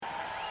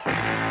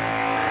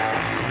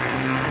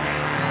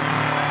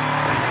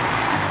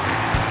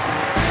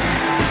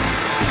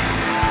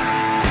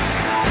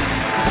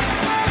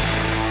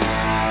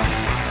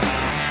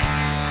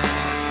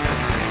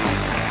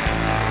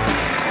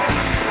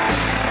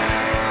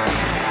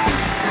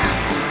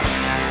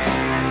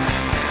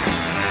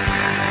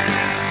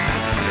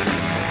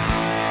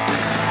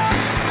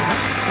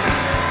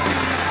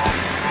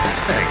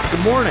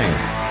morning.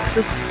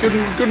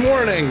 Good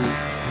morning.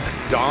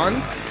 It's Dawn.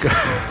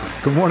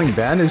 Good morning,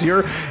 Ben. Is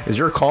your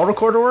call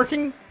recorder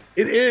working?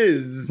 It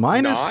is.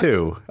 Mine not. is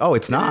too. Oh,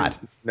 it's not.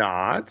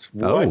 Not.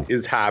 What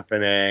is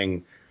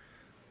happening?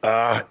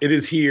 It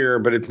is here,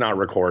 but it's not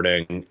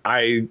recording.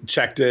 I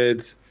checked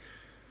it.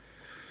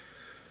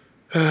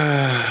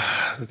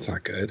 That's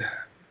not good.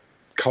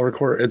 Call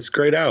recorder. It's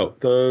grayed out.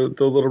 The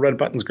little red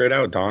button's grayed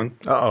out, Dawn.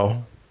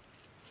 Uh-oh.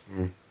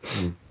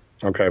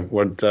 Okay.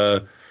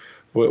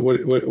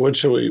 What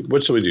should we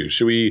do?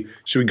 Should we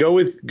go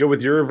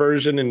with your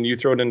version and you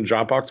throw it in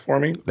Dropbox for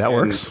me? That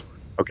works.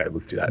 Okay,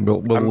 let's do that.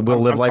 We'll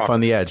live life on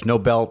the edge. No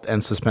belt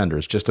and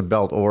suspenders. Just a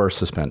belt or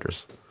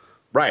suspenders.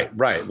 Right.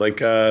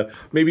 Like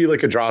maybe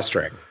like a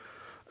drawstring.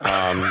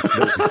 We've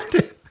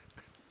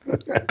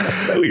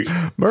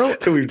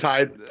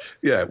tied.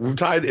 Yeah, we've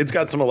tied. It's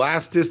got some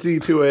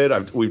elasticity to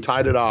it. We've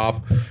tied it off.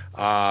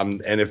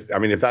 And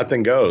if that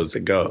thing goes,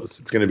 it goes.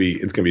 It's gonna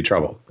be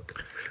trouble.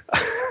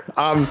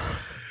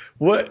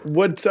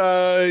 What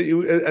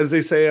as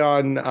they say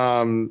on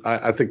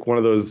I think one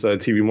of those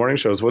TV morning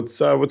shows, what's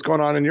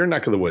going on in your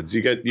neck of the woods?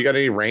 You got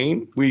any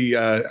rain?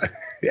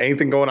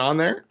 Anything going on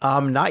there?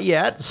 Not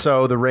yet.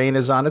 So the rain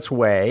is on its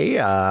way.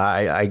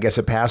 I guess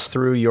it passed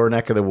through your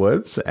neck of the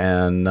woods,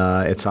 and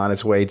it's on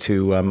its way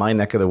to my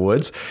neck of the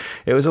woods.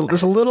 There's a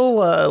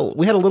little.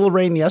 We had a little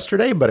rain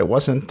yesterday, but it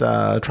wasn't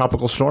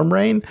tropical storm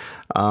rain.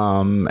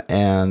 And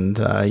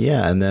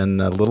then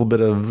a little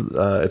bit of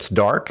it's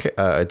dark.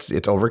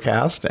 It's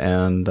overcast,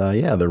 and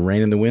the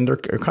rain and the wind are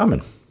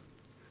coming.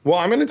 Well,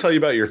 I'm going to tell you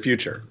about your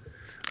future.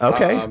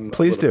 Okay,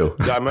 please do.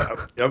 I'm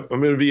going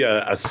to be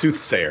a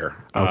soothsayer.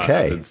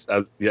 Okay,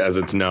 as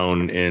it's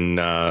known in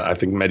I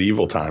think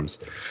medieval times,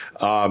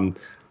 and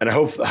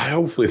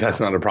hopefully that's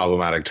not a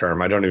problematic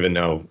term. I don't even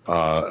know.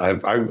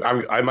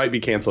 I might be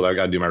canceled. I've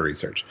got to do my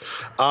research.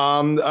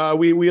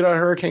 We had a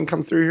hurricane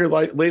come through here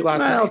late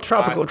last night.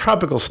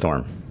 Tropical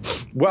storm.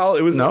 Well,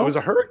 it was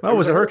a hurricane. Oh, it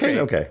was a hurricane?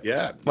 Okay.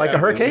 Yeah. A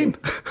hurricane?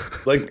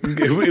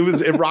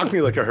 It rocked me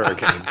like a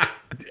hurricane.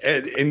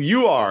 And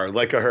you are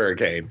like a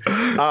hurricane.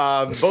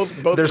 Both.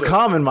 There's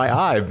calm in my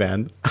eye,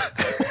 Ben.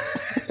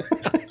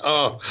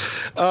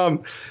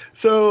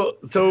 So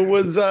it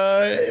was,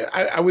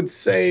 I would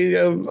say,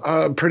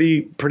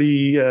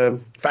 pretty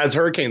as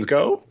hurricanes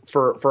go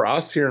for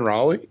us here in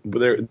Raleigh.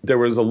 There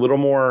was a little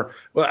more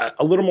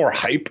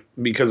hype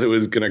because it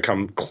was going to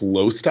come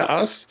close to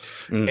us,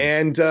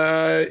 and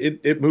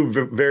it moved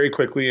very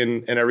quickly,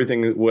 and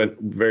everything went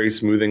very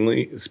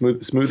smoothly, very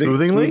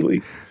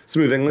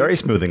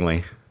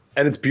smoothingly.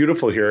 And it's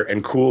beautiful here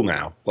and cool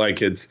now.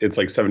 Like it's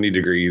like 70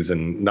 degrees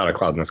and not a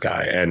cloud in the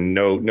sky, and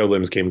no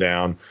limbs came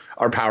down.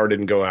 Our power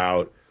didn't go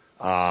out.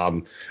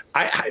 I'm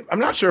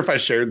not sure if I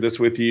shared this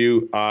with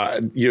you.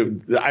 I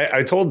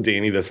told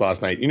Danny this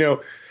last night.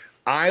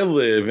 I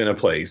live in a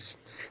place.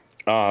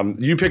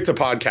 You picked a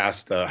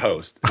podcast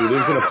host who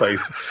lives in a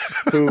place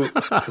who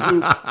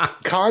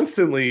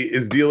constantly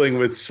is dealing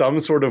with some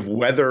sort of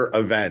weather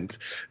event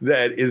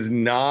that is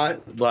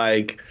not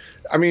like.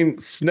 I mean,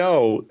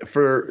 snow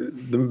for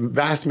the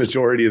vast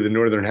majority of the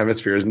Northern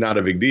Hemisphere is not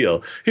a big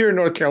deal. Here in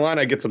North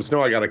Carolina, I get some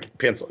snow, I got to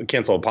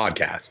cancel a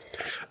podcast.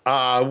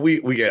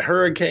 We get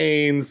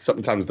hurricanes.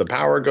 Sometimes the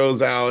power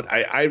goes out.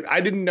 I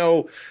didn't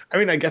know. I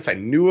mean, I guess I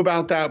knew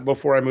about that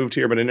before I moved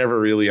here, but I never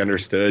really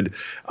understood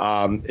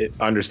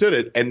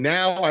it. And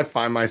now I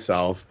find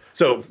myself.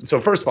 So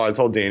first of all, I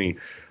told Danny,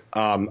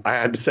 I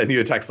had to send you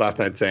a text last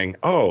night saying,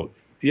 "Oh,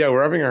 yeah,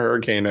 we're having a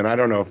hurricane, and I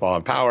don't know if I'll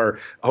have power.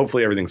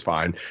 Hopefully everything's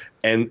fine."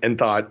 And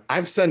thought,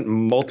 I've sent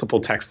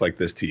multiple texts like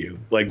this to you.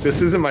 Like,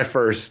 this isn't my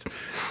first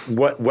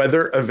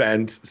weather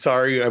event.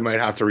 Sorry, I might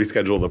have to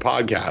reschedule the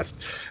podcast.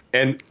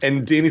 And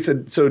Danny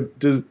said, so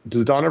does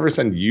Dawn ever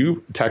send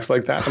you texts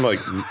like that? I'm like,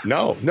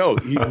 no,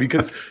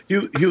 because he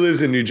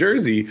lives in New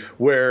Jersey,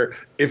 where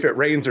if it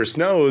rains or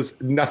snows,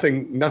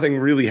 nothing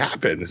really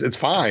happens. It's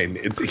fine.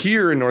 It's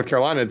here in North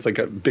Carolina. It's like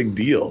a big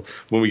deal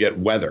when we get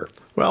weather.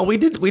 Well, we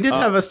did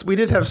have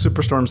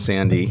Superstorm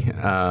Sandy,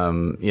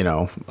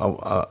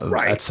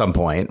 right. At some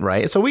point,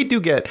 right? So we do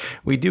get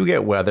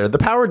weather. The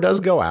power does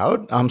go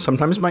out.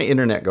 Sometimes my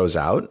internet goes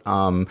out.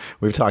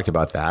 We've talked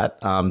about that.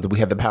 We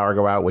had the power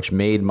go out, which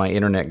made my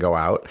internet go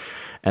out,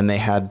 and they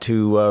had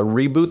to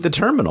reboot the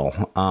terminal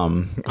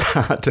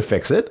to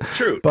fix it.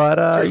 True.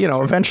 But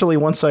eventually,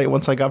 once I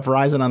got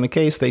Verizon on the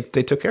case, they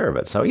took care of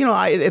it. So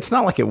it's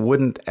not like it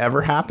wouldn't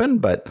ever happen,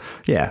 but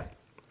yeah.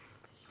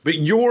 But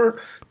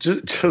you're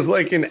just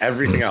like in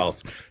everything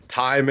else,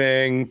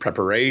 timing,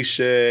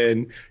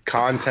 preparation,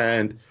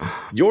 content,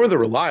 you're the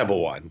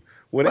reliable one.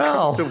 When it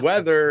comes to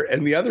weather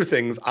and the other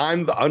things,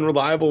 I'm the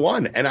unreliable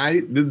one. And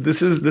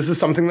this is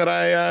something that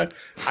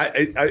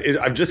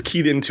I've just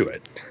keyed into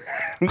it.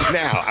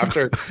 now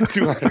after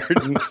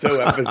 200 and so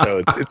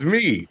episodes. It's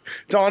me,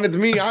 Don. It's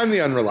me. I'm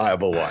the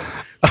unreliable one.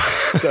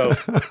 So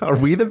are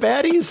we the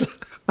baddies?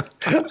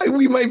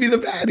 We might be the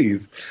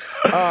baddies.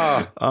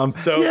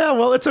 So yeah,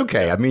 well, it's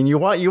okay. I mean, you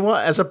want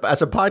as a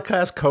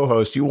podcast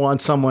co-host, you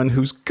want someone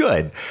who's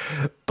good,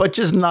 but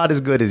just not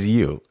as good as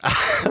you.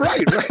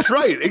 right.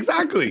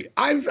 Exactly.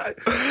 Here's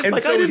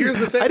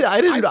the thing.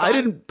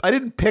 I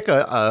didn't pick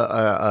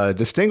a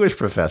distinguished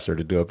professor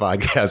to do a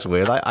podcast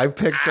with. I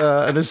picked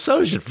an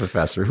associate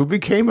professor who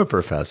became a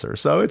professor,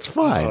 so it's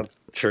fine.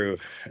 It's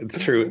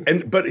true.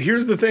 But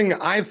here's the thing.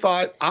 I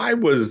thought I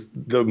was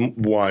the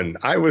one.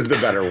 I was the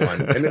better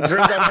one. And it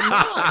turns out I'm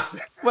not.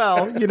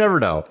 Well, you never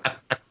know.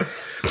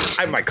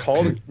 My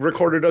call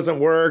recorder doesn't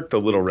work.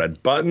 The little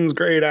red button's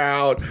grayed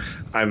out.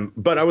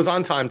 But I was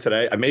on time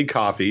today. I made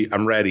coffee.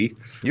 I'm ready.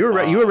 You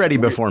were ready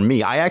before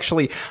me.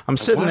 I'm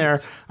sitting there.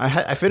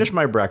 I finished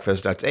my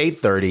breakfast. It's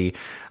 8:30.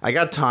 I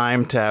got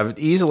time to have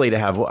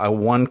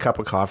one cup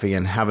of coffee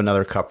and have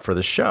another cup for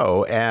the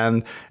show.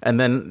 And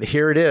then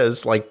here it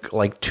is, like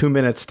 2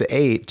 minutes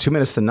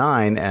to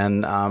 9,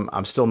 and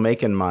I'm still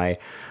making my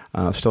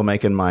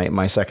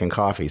second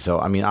coffee. So,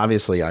 I mean,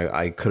 obviously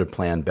I could have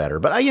planned better,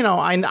 but I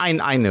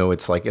knew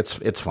it's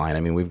fine. I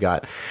mean, we've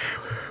got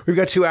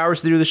 2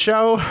 hours to do the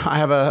show. I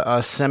have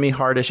a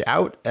semi-hardish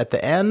out at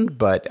the end,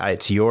 but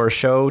it's your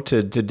show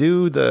to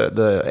do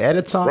the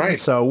edits on. Right.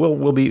 So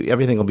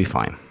everything will be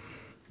fine.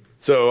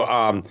 So,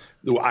 I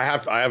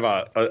have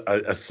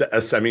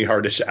a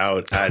semi-hardish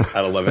out at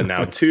 11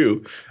 now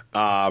too.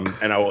 And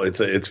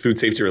it's food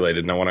safety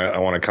related, and I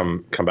want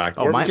to come back.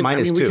 Oh, mine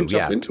is too.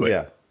 Into it.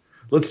 Yeah.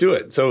 Let's do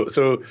it. So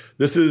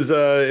this is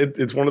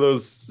it's one of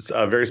those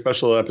very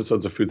special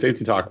episodes of Food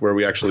Safety Talk where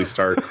we actually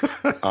start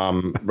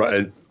 10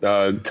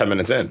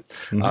 minutes in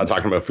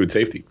talking about food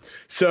safety.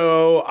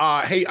 So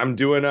hey, I'm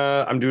doing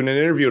an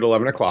interview at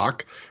 11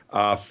 o'clock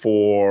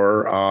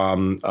for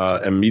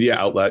a media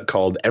outlet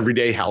called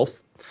Everyday Health.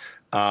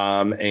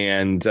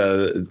 And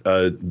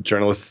a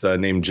journalist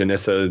named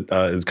Janissa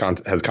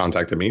has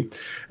contacted me,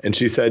 and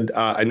she said,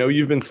 I know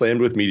you've been slammed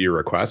with media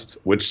requests,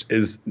 which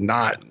is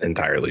not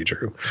entirely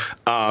true.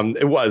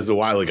 It was a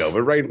while ago,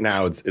 but right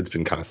now it's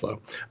been kind of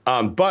slow.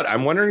 But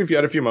I'm wondering if you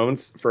had a few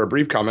moments for a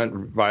brief comment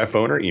via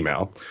phone or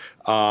email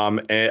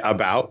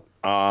about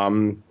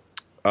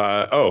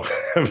I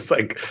was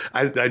like,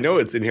 I know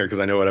it's in here because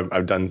I know what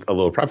I've done a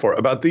little prep for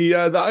about the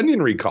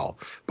onion recall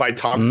by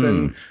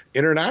Thompson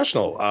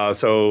International.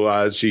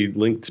 So she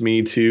linked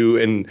me to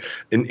an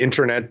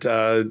internet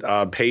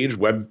web page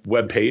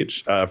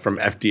from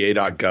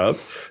FDA.gov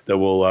that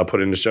we'll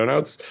put in the show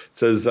notes. It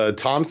says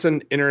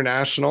Thompson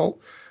International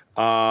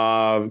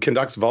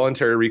conducts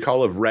voluntary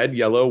recall of red,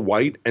 yellow,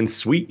 white, and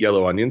sweet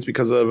yellow onions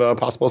because of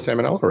possible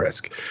salmonella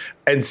risk.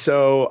 And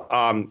so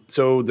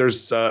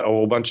there's a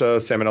whole bunch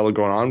of salmonella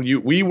going on.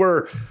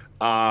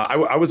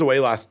 I was away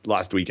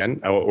last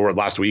weekend or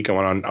last week.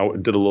 I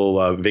did a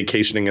little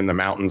vacationing in the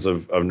mountains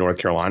of North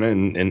Carolina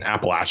in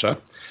Appalachia,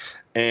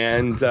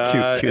 and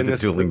cue the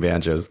dueling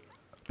banjos.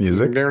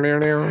 Music.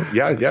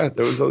 Yeah.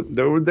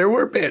 There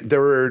were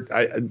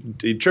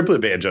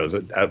triplet banjos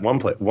at one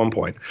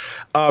point.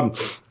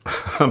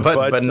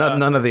 But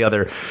none of the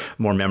other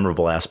more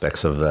memorable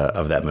aspects of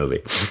that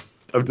movie.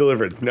 Of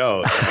Deliverance,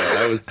 no.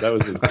 That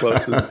was as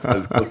close as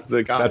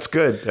it got. That's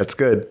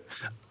good.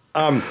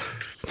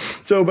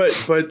 So, but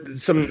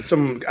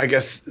some I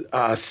guess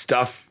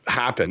stuff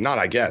happened. Not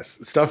I guess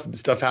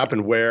stuff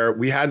happened where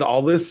we had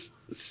all this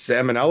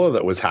salmonella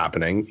that was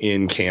happening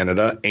in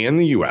Canada and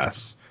the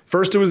U.S.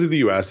 First, it was in the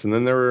U.S., and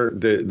then there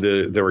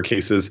were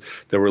cases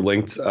that were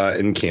linked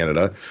in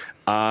Canada,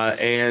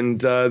 and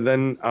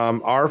then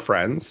our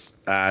friends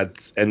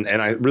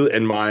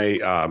and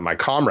my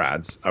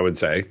comrades, I would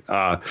say,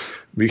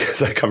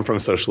 because I come from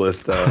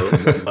socialist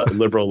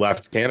liberal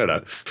left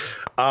Canada,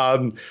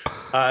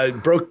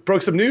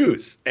 broke some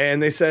news,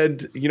 and they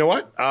said, you know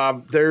what?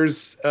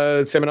 There's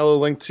salmonella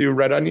linked to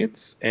red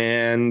onions,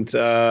 and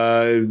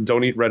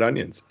don't eat red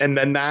onions. And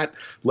then that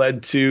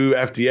led to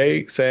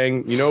FDA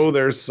saying,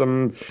 there's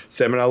some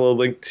salmonella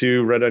linked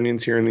to red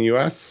onions here in the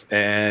U.S.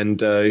 and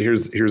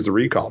here's the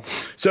recall.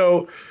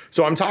 So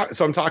I'm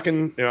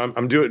talking.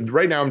 I'm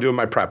doing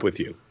my prep with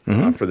you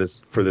for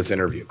this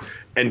interview,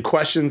 and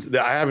questions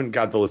that I haven't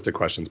got the list of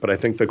questions, but I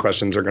think the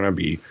questions are going to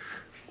be: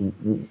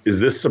 is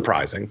this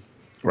surprising?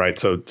 Right.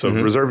 So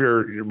reserve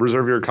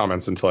your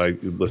comments until I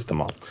list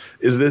them all.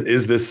 Is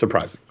this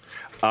surprising?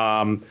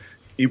 How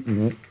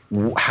does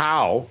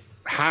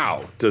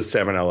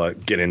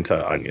salmonella get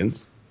into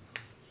onions?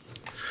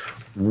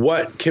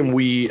 What can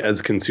we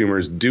as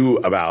consumers do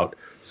about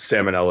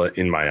salmonella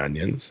in my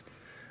onions?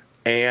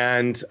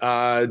 And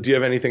do you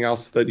have anything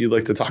else that you'd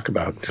like to talk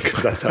about?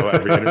 Because that's how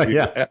every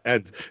interview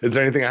ends. Is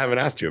there anything I haven't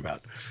asked you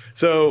about?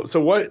 So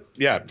what?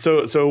 Yeah.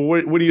 So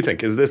what do you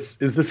think? Is this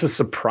a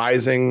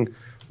surprising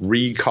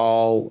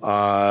recall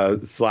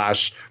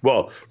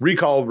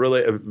recall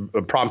really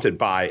prompted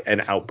by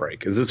an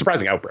outbreak? Is it a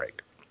surprising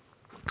outbreak?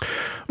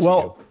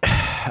 Well,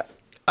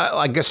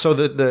 I guess so.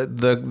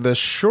 The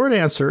short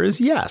answer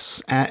is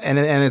yes, and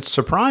it's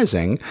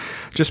surprising,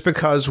 just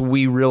because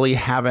we really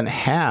haven't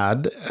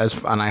had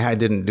and I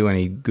didn't do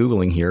any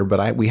Googling here,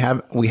 but we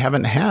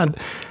haven't had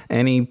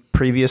any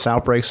previous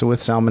outbreaks with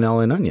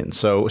Salmonella in onions.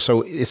 So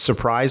it's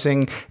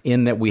surprising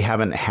in that we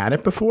haven't had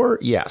it before.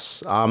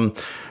 Yes,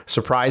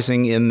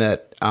 surprising in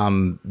that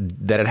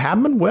that it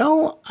happened.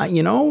 Well,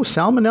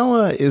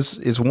 Salmonella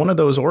is one of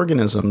those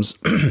organisms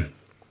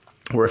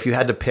where if you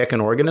had to pick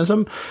an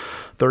organism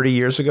 30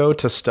 years ago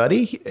to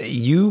study,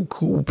 you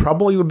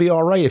probably would be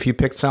all right if you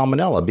picked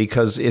Salmonella,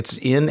 because it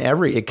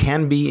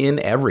can be in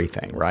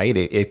everything, right?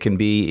 It can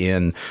be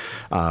in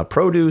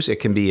produce,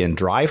 it can be in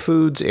dry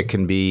foods, it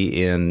can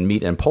be in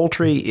meat and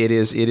poultry. It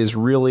is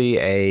really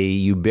a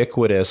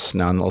ubiquitous,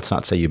 now let's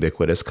not say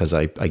ubiquitous, because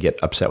I get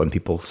upset when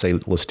people say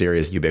Listeria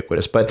is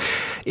ubiquitous, but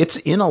it's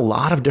in a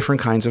lot of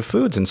different kinds of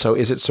foods. And so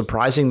is it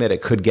surprising that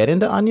it could get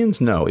into onions?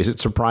 No. Is it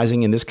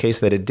surprising in this case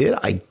that it did?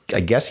 I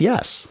guess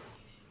yes.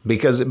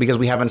 Because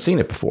we haven't seen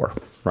it before,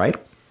 right?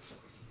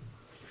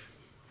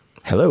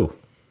 Hello.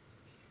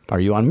 Are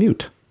you on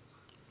mute?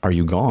 Are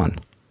you gone?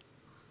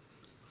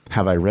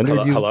 Have I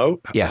rendered you? Hello?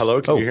 Yes.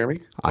 Hello? Can you hear me?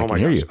 I can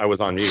hear you. I was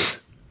on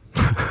mute.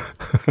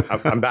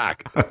 I'm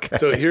back. Okay.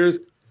 So here's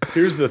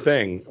the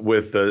thing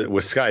with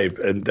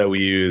Skype that we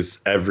use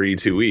every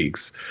 2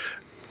 weeks.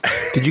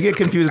 Did you get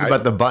confused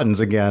about the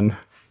buttons again?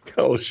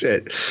 Oh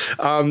shit!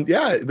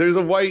 Yeah, there's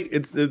a white.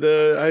 It's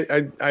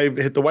I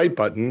hit the white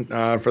button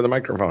for the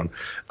microphone,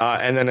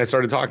 and then I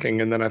started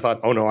talking, and then I thought,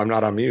 oh no, I'm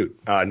not on mute.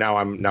 Now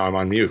I'm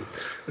on mute.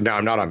 Now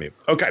I'm not on mute.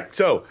 Okay,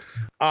 so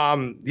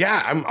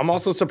yeah, I'm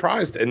also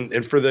surprised,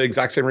 and for the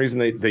exact same reason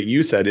that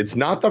you said, it's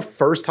not the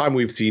first time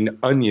we've seen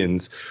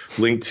onions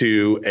linked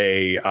to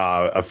a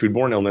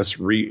foodborne illness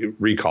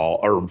recall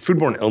or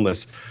foodborne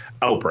illness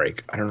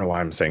outbreak. I don't know why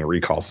I'm saying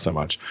recall so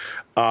much.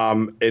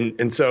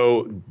 And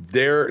so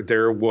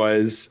there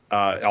was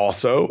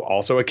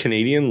also a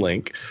Canadian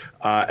link,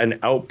 an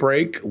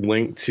outbreak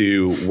linked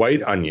to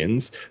white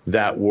onions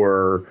that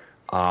were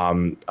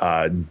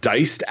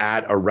diced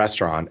at a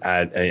restaurant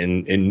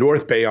in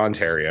North Bay,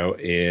 Ontario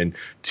in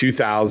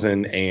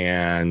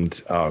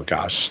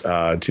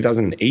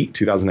 2008,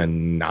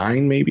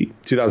 2009, maybe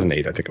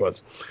 2008, I think it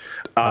was.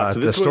 So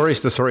the story is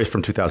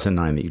from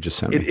 2009 that you just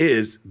sent me. It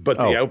is, but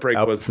the outbreak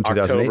was from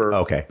 2008? October.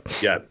 Okay.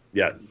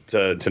 Yeah,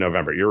 to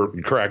November. You're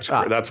correct.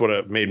 That's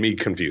what made me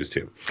confused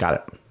too. Got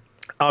it.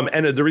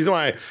 And the reason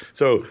why,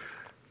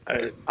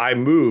 I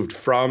moved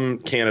from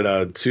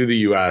Canada to the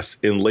U.S.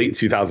 in late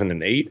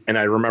 2008, and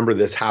I remember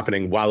this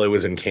happening while I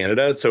was in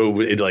Canada.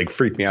 So it like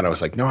freaked me out. I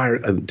was like, no,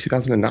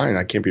 2009,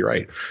 that can't be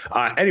right.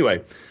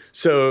 Anyway.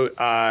 So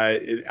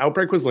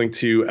outbreak was linked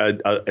to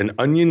an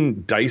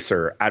onion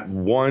dicer at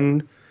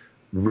one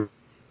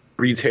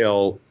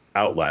retail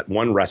outlet,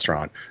 one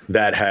restaurant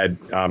that had,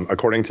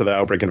 according to the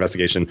outbreak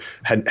investigation,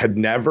 had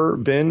never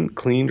been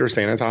cleaned or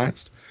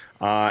sanitized.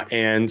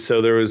 And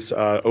so there was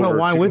over. Well,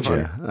 why would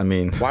you? I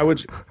mean, why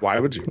would you? Why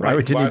would you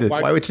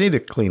need to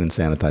clean and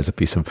sanitize a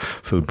piece of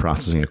food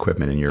processing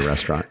equipment in your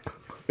restaurant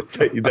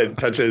that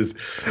touches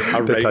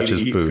a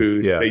ready-to-eat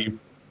food yeah.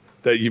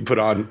 that you put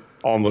on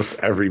almost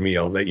every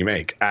meal that you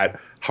make at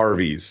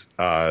Harvey's,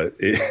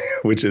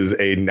 which is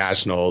a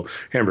national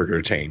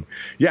hamburger chain.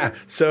 Yeah.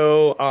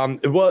 So,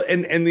 well,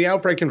 and the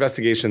outbreak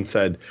investigation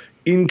said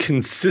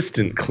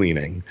inconsistent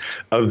cleaning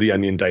of the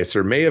onion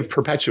dicer may have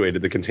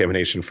perpetuated the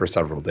contamination for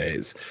several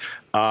days.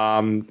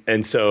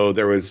 And so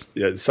there was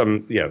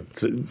some,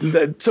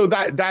 so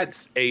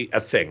that's a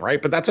thing,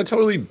 right? But that's a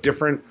totally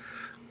different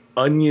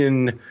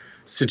onion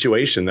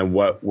situation than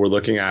what we're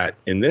looking at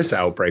in this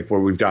outbreak, where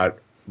we've got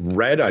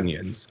red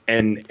onions,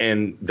 and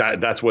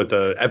that's what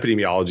the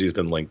epidemiology has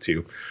been linked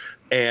to.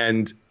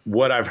 And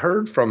what I've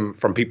heard from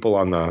people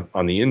on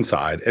the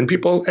inside and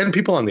people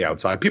on the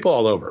outside, people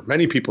all over,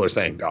 many people are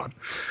saying, Don,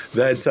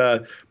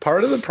 that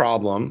part of the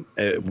problem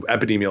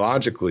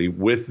epidemiologically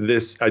with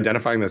this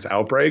identifying this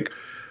outbreak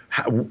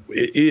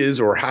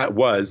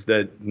was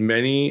that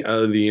many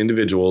of the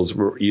individuals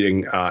were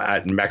eating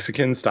at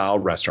Mexican style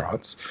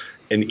restaurants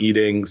and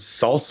eating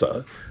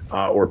salsa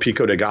or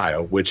pico de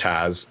gallo, which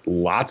has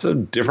lots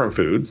of different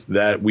foods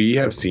that we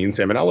have seen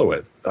salmonella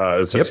with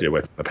associated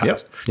with in the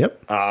past. Yep.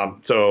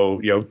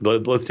 So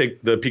let's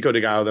take the pico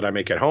de gallo that I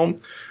make at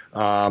home.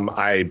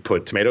 I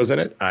put tomatoes in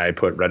it. I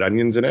put red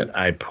onions in it.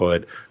 I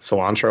put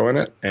cilantro in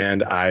it,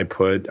 and I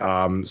put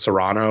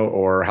serrano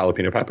or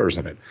jalapeno peppers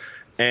in it.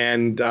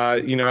 And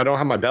I don't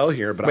have my bell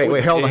here, but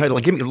wait, hold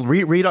on. Give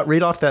me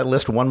read off that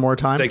list one more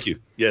time. Thank you.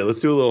 Yeah, let's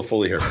do a little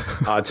Foley here.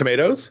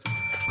 Tomatoes.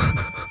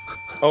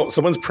 Oh,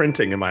 someone's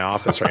printing in my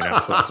office right now,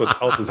 so that's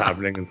what else is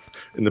happening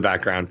in the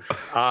background.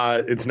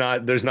 There's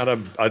not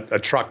a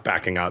truck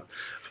backing up.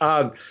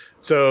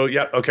 So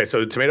yeah, okay.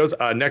 So tomatoes.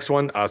 Next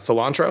one,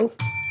 cilantro.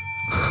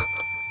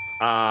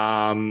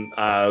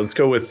 Let's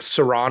go with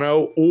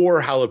serrano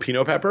or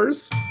jalapeno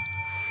peppers.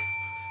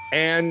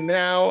 And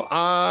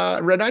now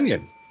red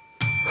onion.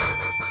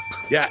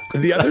 Yeah.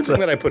 The other thing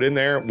that I put in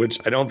there, which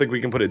I don't think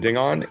we can put a ding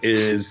on,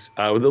 is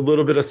with a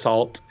little bit of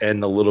salt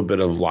and a little bit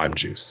of lime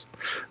juice.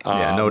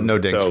 No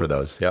dings for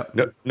those. Yep.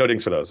 No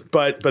dings for those.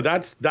 But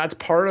that's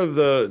part of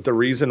the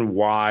reason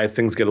why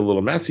things get a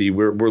little messy.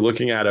 We're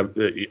looking at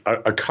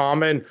a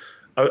common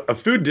a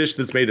food dish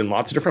that's made in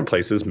lots of different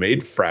places,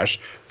 made fresh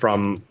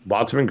from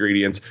lots of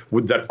ingredients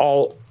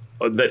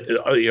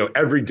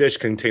every dish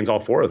contains all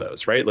four of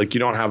those, right? Like you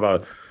don't have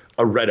a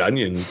red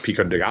onion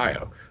pico de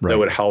gallo that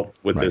would help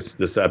with this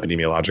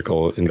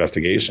epidemiological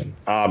investigation.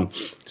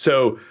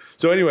 So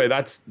anyway,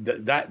 that's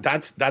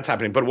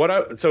happening. But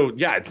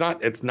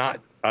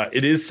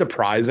it is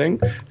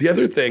surprising. The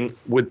other thing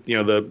with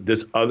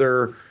this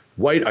other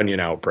white onion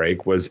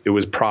outbreak was it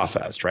was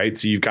processed, right?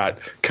 So you've got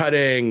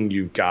cutting,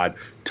 you've got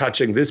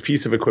touching. This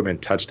piece of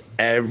equipment touched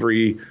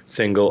every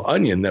single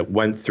onion that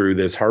went through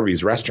this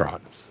Harvey's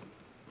restaurant.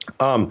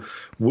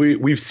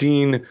 We've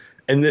seen.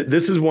 And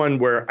this is one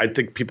where I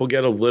think people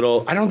get a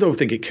little, I don't know if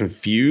they get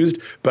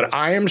confused, but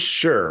I am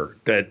sure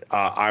that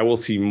I will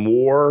see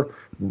more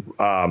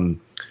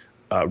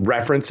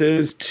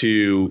references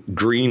to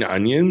green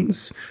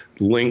onions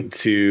linked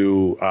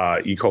to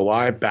E.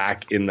 coli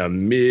back in the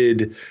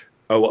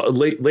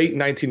late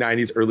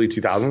 1990s, early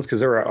 2000s, because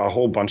there were a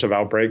whole bunch of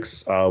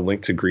outbreaks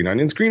linked to green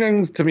onions. Green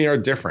onions to me are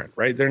different,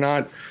 right? They're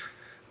not,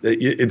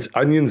 it's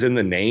onions in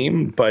the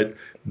name, but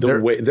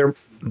they're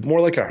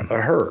more like a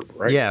herb,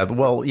 right? Yeah,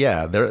 well,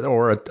 yeah,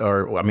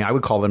 or I mean, I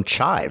would call them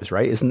chives,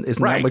 right? Isn't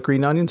right. that what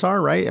green onions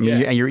are, right? I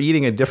mean, you're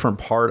eating a different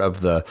part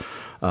of the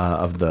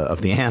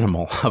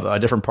animal, of a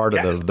different part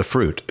of the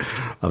fruit,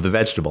 of the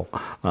vegetable.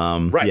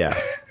 Right. Yeah,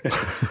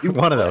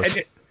 one of those.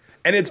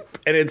 And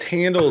it's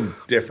handled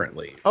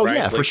differently. Oh right?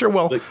 yeah, for sure.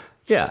 Well.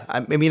 Yeah, I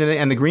mean,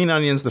 and the green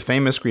onions, the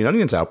famous green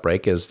onions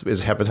outbreak is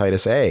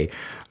hepatitis A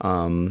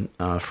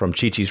from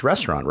Chi-Chi's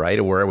restaurant,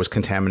 right, where it was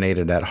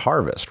contaminated at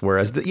Harvest.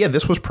 Whereas,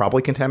 this was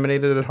probably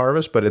contaminated at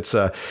Harvest, but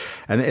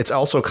it's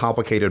also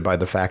complicated by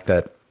the fact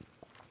that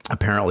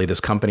apparently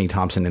this company,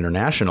 Thompson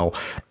International,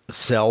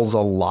 sells a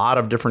lot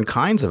of different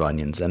kinds of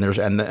onions.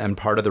 And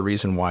part of the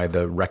reason why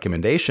the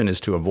recommendation is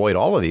to avoid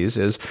all of these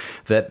is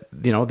that,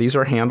 these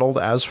are handled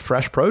as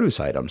fresh produce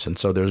items. And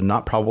so there's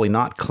probably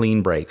not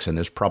clean breaks, and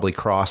there's probably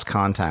cross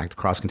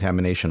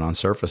contamination on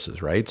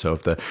surfaces, right? So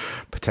if the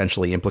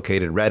potentially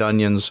implicated red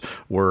onions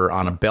were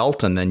on a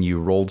belt and then you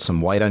rolled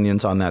some white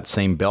onions on that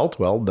same belt,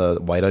 well, the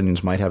white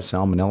onions might have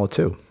salmonella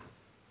too.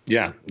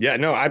 Yeah,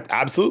 no,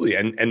 absolutely.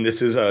 And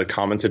this is a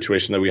common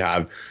situation that we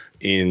have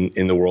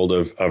in the world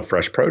of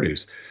fresh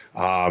produce.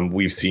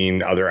 We've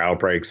seen other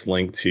outbreaks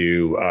linked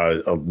to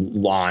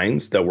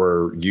lines that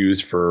were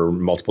used for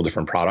multiple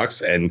different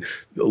products and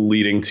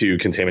leading to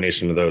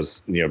contamination of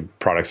those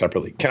products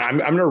separately. I'm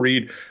going to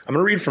read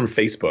from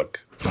Facebook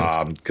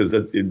because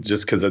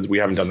we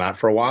haven't done that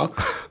for a while,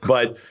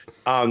 but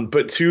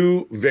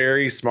two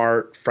very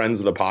smart friends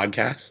of the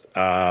podcast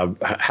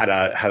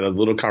had a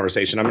little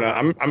conversation.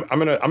 I'm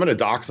gonna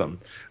dox them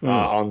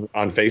on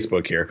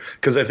Facebook here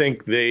because I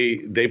think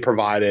they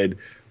provided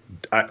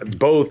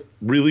both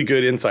really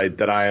good insight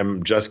that I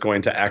am just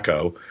going to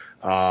echo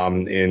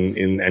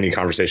in any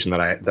conversation that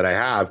I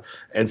have.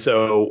 And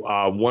so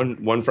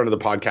one friend of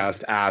the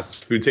podcast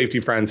asked food safety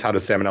friends, how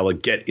does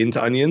salmonella get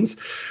into onions?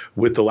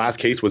 With the last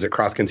case, was it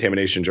cross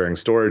contamination during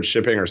storage,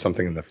 shipping, or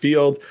something in the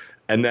field?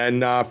 And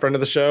then friend of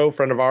the show,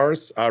 friend of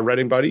ours,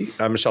 Reading buddy,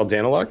 Michelle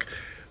Daniluk,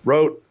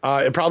 wrote,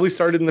 it probably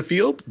started in the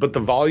field, but the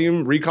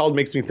volume recalled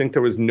makes me think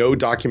there was no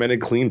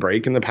documented clean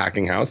break in the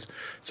packing house.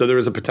 So there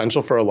was a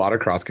potential for a lot of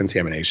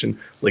cross-contamination,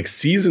 like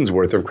seasons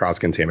worth of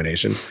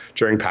cross-contamination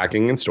during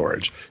packing and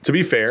storage. To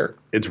be fair,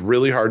 it's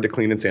really hard to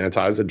clean and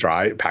sanitize a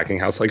dry packing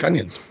house like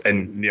onions.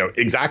 And,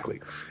 exactly.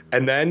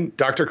 And then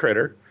Dr.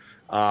 Critter,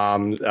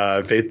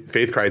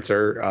 Faith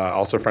Kreitzer,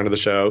 also a friend of the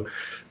show,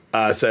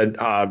 said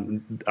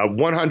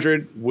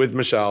 100 with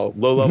Michelle,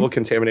 low-level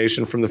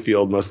contamination from the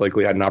field most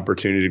likely had an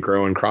opportunity to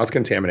grow and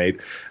cross-contaminate,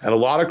 and a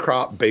lot of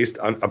crop based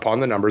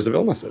upon the numbers of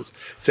illnesses.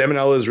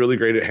 Salmonella is really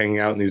great at hanging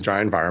out in these dry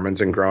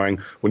environments and growing.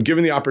 When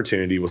given the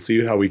opportunity, we'll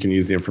see how we can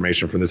use the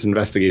information from this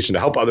investigation to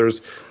help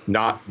others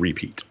not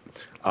repeat.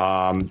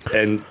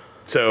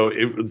 So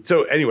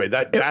anyway,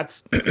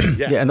 that's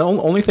yeah. Yeah, and the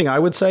only thing I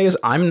would say is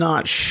I'm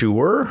not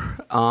sure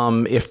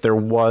if there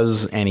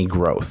was any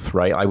growth,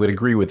 right? I would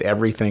agree with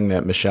everything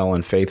that Michelle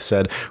and Faith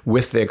said,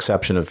 with the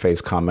exception of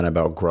Faith's comment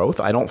about growth.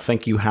 I don't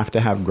think you have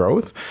to have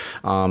growth.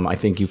 I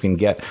think you can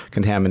get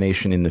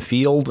contamination in the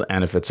field,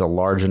 and if it's a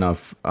large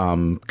enough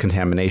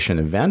contamination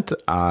event,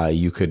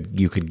 you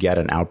could get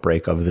an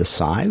outbreak of this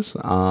size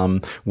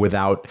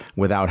without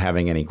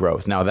having any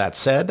growth. Now, that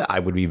said, I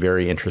would be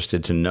very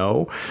interested to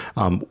know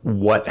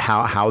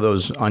how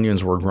those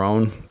onions were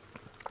grown,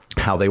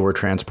 how they were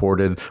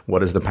transported, what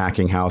does the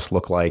packing house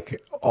look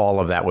like? All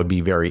of that would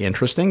be very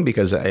interesting,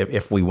 because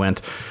if we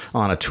went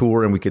on a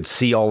tour and we could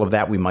see all of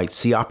that, we might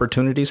see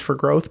opportunities for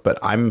growth. But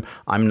I'm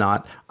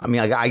not. I mean,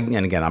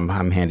 and again,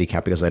 I'm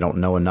handicapped because I don't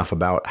know enough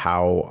about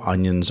how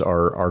onions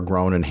are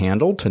grown and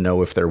handled to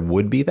know if there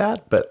would be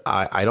that. But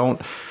I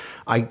don't.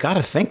 I got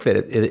to think that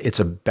it's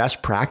a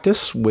best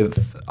practice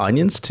with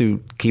onions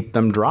to keep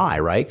them dry,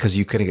 right? Because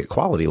you could get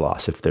quality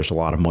loss if there's a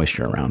lot of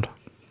moisture around.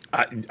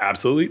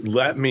 Absolutely.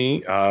 Let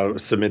me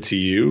submit to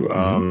you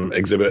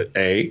Exhibit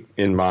A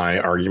in my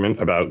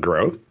argument about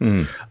growth.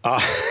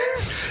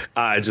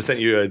 I just sent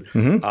you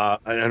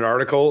an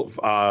article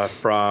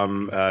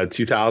from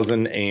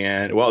 2000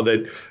 and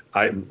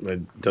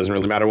it doesn't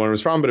really matter when it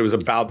was from, but it was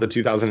about the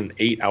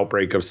 2008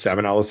 outbreak of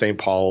Salmonella St.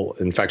 Paul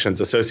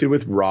infections associated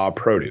with raw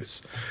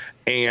produce.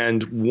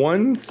 And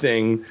one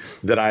thing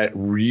that I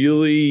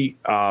really,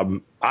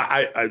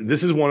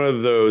 this is one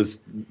of those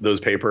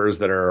papers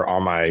that are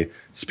on my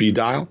speed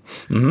dial,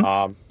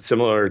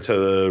 similar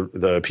to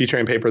the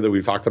P-Train paper that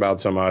we've talked about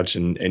so much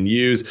and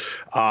use.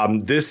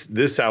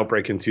 This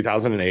outbreak in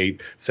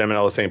 2008,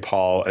 Salmonella St.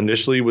 Paul,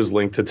 initially was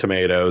linked to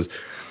tomatoes,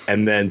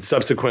 and then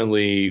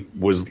subsequently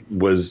was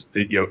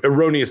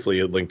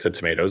erroneously linked to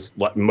tomatoes,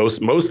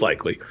 most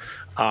likely,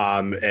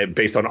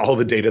 based on all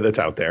the data that's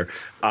out there,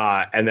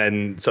 and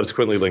then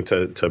subsequently linked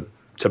to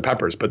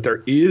peppers. But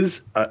there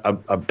is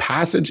a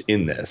passage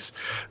in this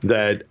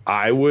that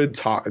I would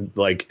talk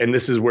and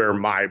this is where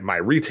my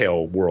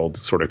retail world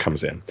sort of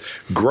comes in.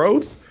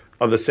 Growth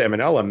of the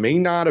Salmonella may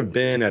not have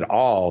been at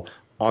all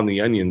on the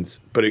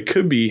onions, but it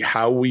could be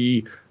how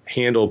we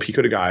handle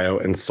pico de gallo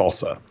and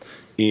salsa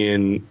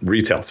in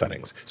retail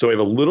settings. So we have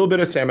a little bit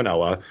of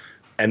Salmonella,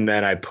 and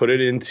then I put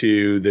it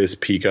into this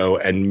pico,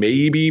 and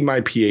maybe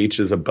my pH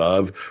is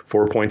above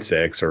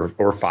 4.6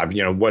 or 5,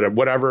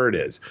 whatever it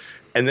is.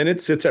 And then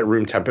it sits at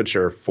room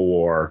temperature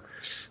for,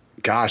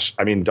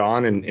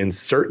 Don, in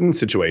certain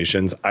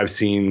situations, I've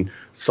seen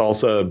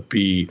salsa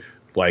be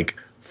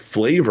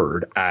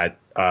flavored at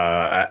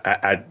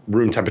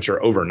room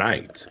temperature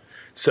overnight.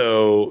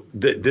 So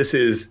this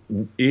is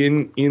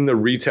in the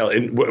retail,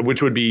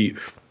 which would be,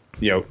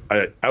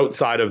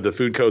 outside of the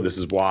food code. This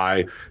is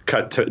why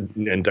cut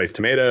and diced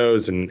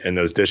tomatoes and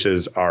those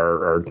dishes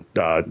are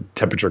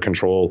temperature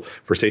control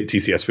for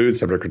TCS foods,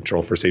 temperature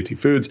control for safety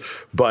foods.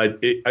 But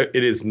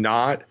it is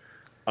not.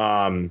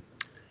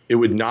 It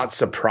would not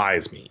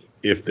surprise me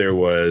if there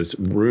was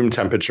room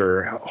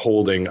temperature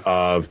holding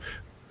of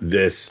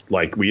this,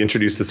 we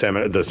introduce the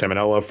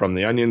Salmonella from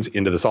the onions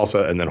into the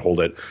salsa and then hold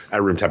it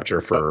at room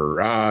temperature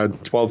for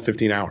 12,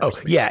 15 hours. Oh,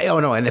 yeah. Oh,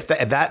 no. And if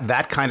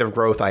that kind of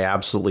growth, I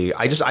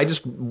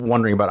just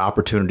wondering about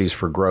opportunities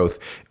for growth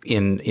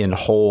in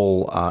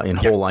whole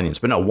onions.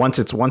 But no, once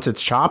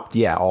it's chopped,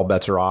 all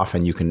bets are off,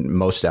 and you can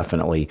most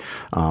definitely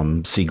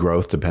see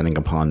growth depending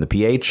upon the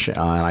pH. And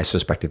I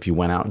suspect if you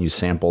went out and you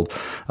sampled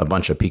a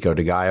bunch of pico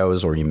de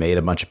gallos, or you made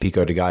a bunch of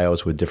pico de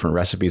gallos with different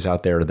recipes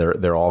out there,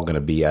 they're all going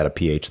to be at a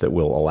pH that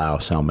will allow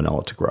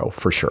Salmonella to grow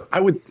for sure. I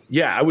would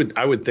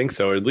think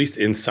so, or at least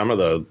in some of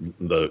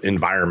the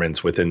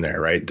environments within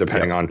there, right?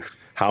 Depending on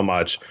how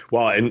much.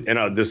 Well, and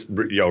this,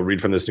 read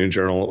from this New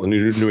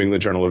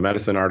England Journal of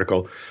Medicine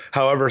article.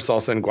 However,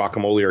 salsa and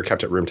guacamole are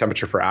kept at room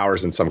temperature for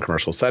hours in some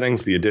commercial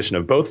settings. The addition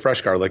of both fresh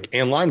garlic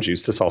and lime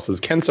juice to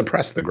salsas can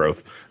suppress the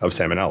growth of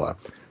Salmonella.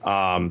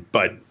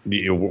 But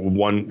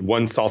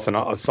one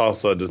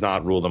salsa does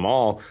not rule them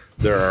all.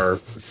 There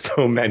are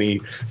so many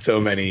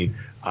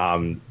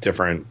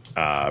different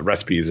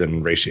recipes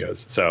and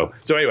ratios. So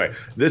anyway,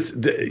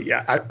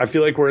 I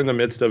feel like we're in the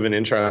midst of an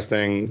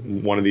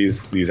interesting one of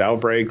these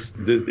outbreaks.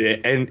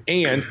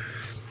 And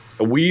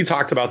we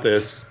talked about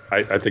this,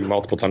 I think,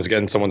 multiple times.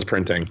 Again, someone's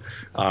printing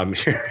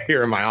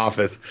here in my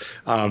office,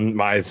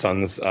 my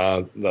son's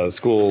the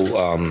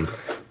school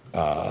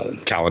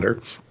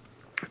calendar.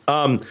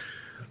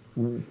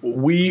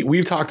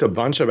 We've talked a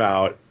bunch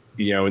about,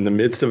 in the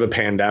midst of a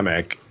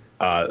pandemic,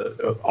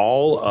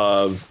 all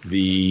of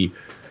the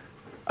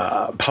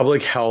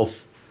public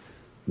health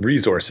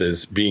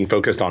resources being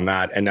focused on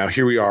that. And now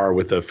here we are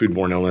with a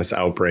foodborne illness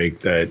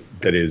outbreak that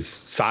is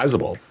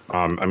sizable.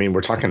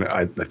 We're talking,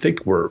 I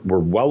think we're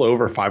well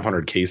over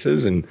 500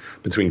 cases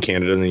between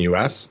Canada and the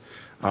US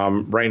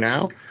right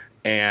now.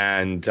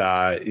 And,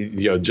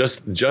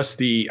 just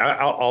the,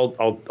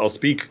 I'll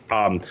speak,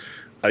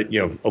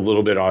 a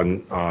little bit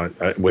on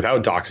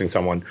without doxing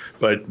someone,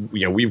 but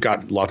we've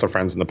got lots of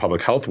friends in the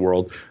public health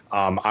world.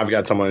 I've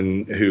got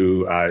someone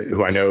who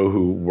I know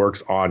who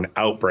works on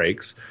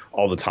outbreaks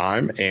all the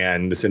time,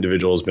 and this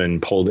individual has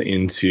been pulled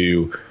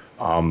into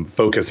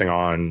focusing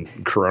on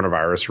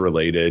coronavirus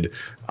related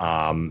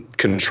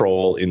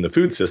control in the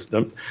food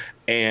system,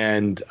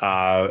 and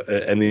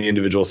the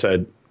individual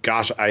said,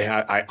 gosh,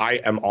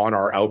 I am on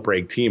our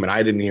outbreak team, and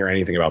I didn't hear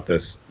anything about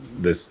this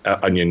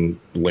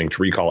onion-linked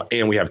recall,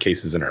 and we have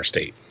cases in our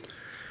state.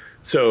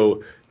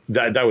 So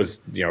that was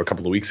a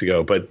couple of weeks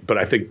ago, but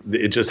I think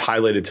it just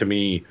highlighted to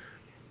me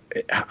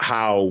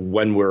how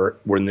when we're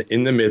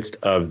in the midst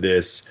of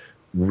this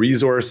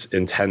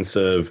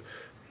resource-intensive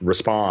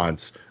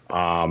response,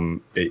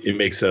 it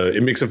makes a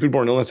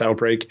foodborne illness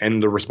outbreak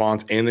and the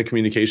response and the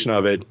communication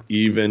of it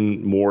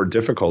even more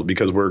difficult,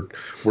 because we're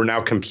now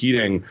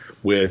competing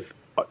with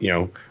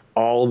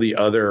all the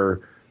other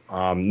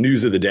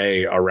news of the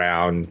day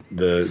around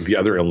the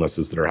other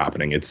illnesses that are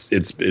happening. It's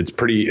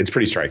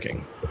pretty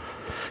striking.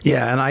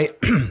 Yeah, and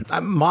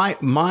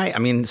I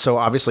mean, so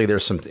obviously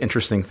there's some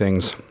interesting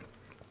things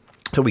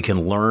that we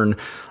can learn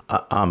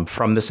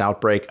from this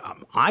outbreak.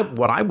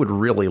 What I would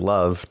really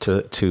love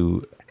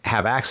to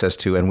have access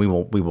to, and we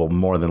will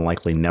more than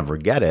likely never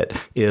get it,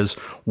 is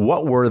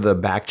what were the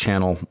back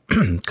channel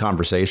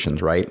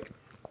conversations, right?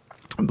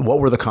 What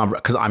were the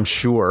because I'm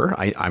sure,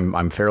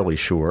 I'm fairly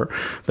sure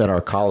that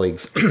our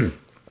colleagues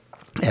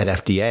at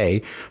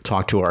FDA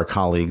talk to our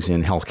colleagues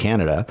in Health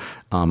Canada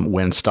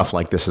when stuff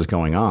like this is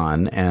going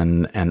on,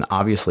 and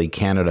obviously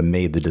Canada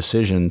made the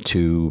decision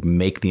to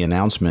make the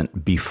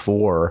announcement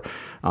before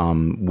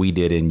we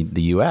did in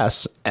the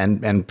U.S.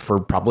 and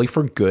probably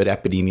for good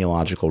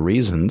epidemiological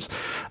reasons.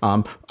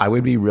 I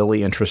would be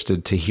really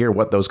interested to hear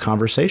what those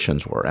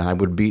conversations were, and I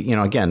would be,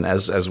 again,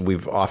 as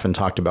we've often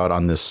talked about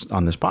on this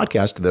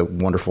podcast, the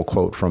wonderful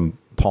quote from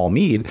Paul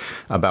Mead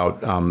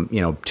about,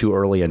 too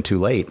early and too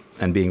late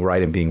and being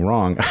right and being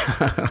wrong,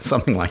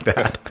 something like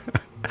that.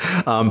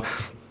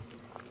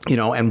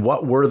 And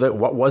what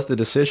was the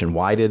decision?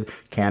 Why did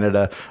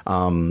Canada,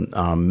 what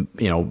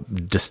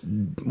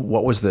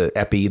was the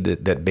epi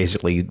that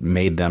basically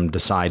made them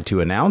decide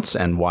to announce,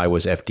 and why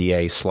was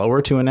FDA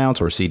slower to announce,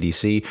 or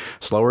CDC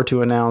slower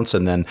to announce?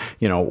 And then,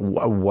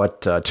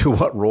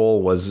 what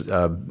role was,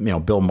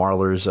 Bill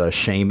Marler's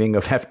shaming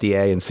of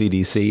FDA and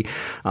CDC,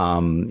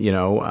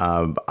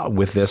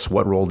 with this?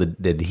 What role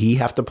did he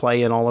have to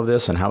play in all of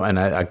this? And how? And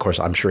of course,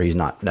 I'm sure he's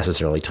not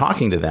necessarily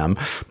talking to them,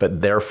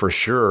 but they're for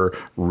sure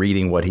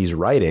reading what he's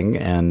writing,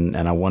 and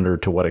I wonder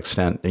to what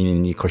extent. I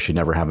mean, of course, you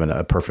never have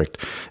a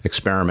perfect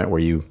experiment where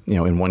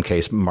in one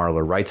case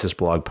Marler writes his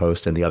blog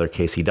post, and the other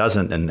case he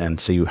doesn't, and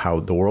see how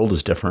the world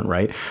is different,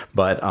 right?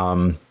 But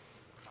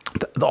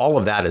all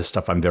of that is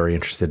stuff I'm very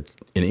interested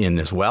in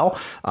as well.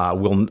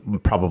 We'll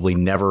probably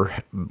never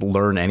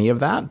learn any of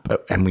that,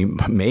 and we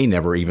may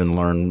never even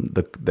learn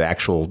the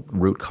actual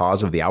root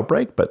cause of the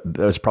outbreak. But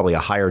there's probably a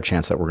higher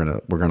chance that we're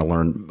gonna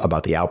learn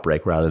about the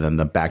outbreak rather than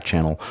the back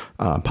channel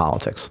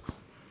politics.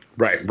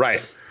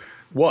 Right.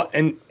 Well,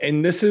 and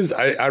this is,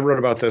 I wrote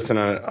about this in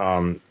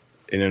a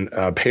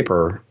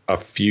paper a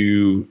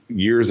few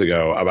years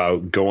ago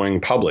about going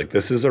public.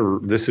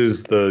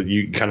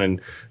 You kind of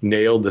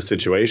nailed the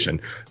situation.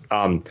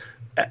 My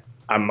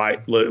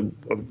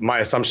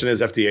assumption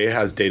is FDA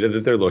has data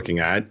that they're looking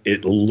at.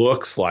 It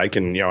looks like,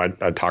 and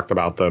I talked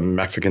about the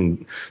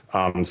Mexican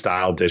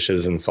style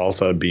dishes and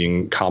salsa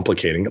being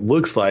complicating. It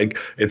looks like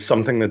it's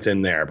something that's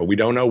in there, but we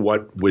don't know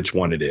which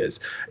one it is.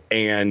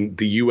 And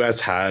the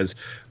U.S. has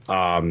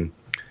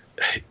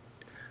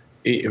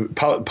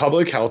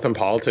public health and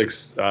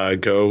politics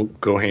go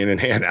hand in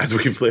hand, as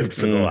we've lived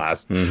for the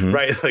last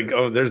right. Like,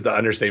 there's the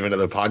understatement of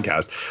the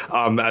podcast.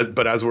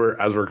 But as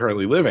we're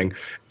currently living,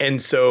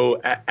 and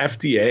so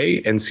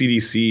FDA and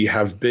CDC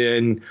have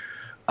been,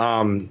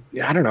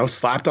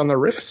 slapped on the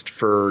wrist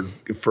for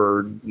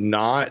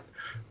not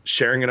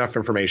sharing enough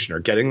information or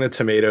getting the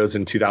tomatoes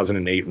in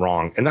 2008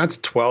 wrong, and that's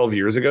 12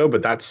 years ago.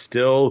 But that's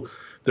still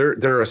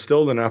there are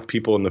still enough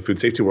people in the food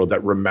safety world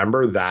that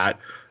remember that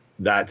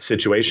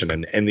situation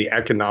and the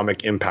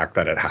economic impact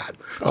that it had.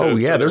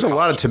 There's a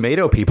lot of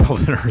tomato people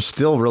that are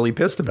still really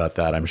pissed about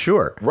that, I'm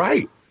sure.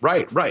 Right.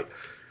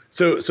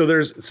 So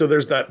there's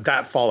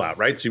that fallout,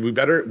 right? So we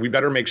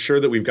better make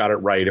sure that we've got it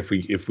right if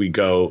we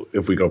go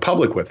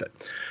public with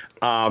it.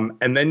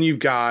 And then you've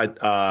got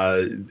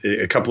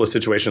a couple of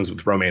situations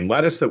with romaine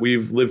lettuce that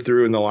we've lived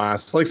through in the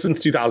last, since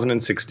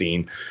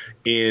 2016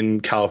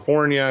 in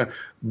California,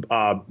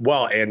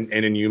 and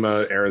in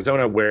Yuma,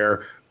 Arizona,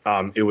 where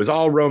it was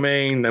all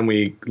romaine. Then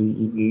we,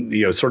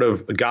 sort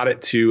of got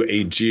it to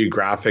a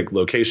geographic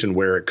location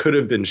where it could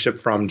have been shipped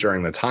from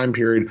during the time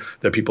period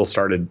that people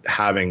started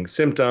having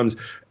symptoms.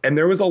 And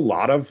there was a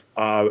lot of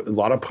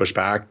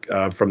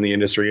pushback from the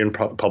industry and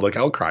public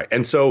outcry.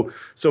 And so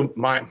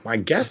my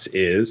guess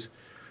is,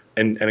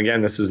 and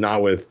again, this is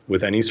not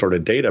with any sort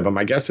of data, but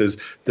my guess is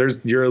the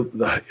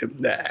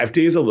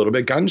FDA is a little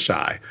bit gun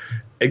shy.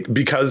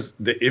 Because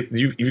if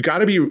you got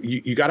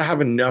to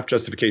have enough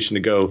justification to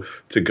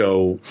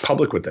go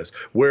public with this,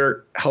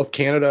 where Health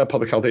Canada,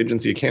 Public Health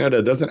Agency of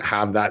Canada, doesn't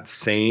have that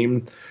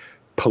same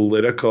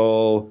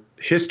political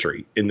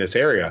history in this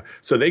area,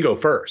 so they go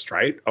first,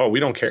 right? Oh, we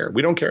don't care.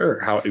 We don't care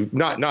how we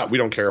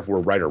don't care if we're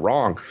right or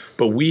wrong,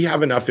 but we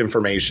have enough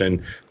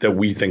information that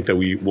we think that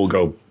we will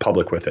go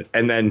public with it.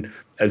 And then,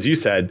 as you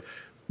said,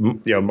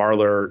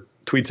 Marler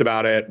tweets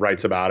about it,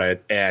 writes about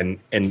it, and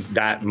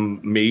that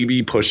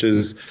maybe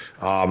pushes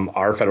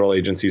our federal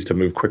agencies to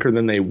move quicker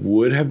than they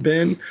would have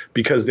been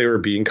because they were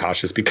being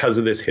cautious because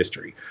of this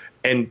history.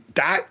 And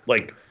that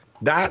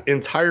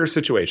entire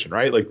situation,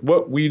 right? Like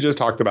what we just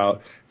talked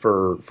about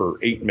for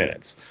 8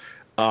 minutes,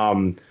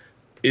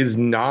 is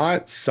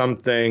not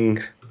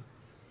something.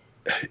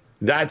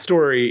 That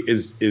story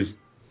is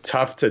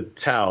tough to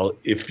tell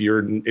if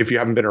you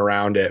haven't been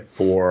around it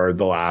for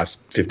the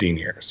last 15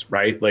 years,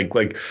 right?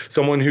 Like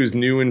someone who's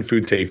new in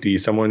food safety,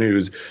 someone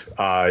who's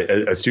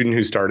a student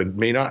who started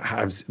may not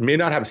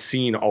have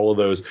seen all of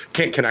those,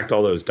 can't connect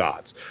all those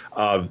dots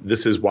of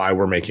this is why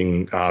we're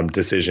making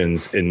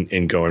decisions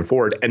in going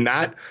forward. And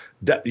that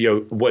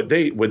what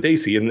they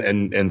see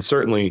and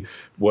certainly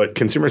what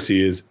consumers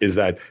see is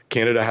that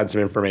Canada had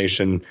some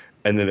information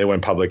and then they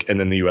went public, and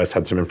then the U.S.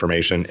 had some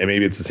information, and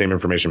maybe it's the same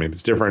information, maybe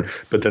it's different,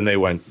 but then they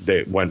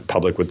went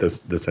public with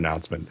this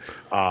announcement.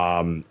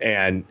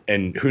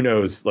 And who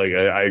knows? Like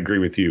I agree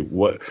with you.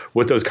 What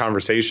those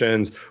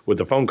conversations, with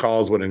the phone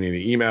calls, what any of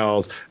the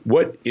emails,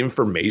 what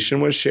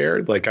information was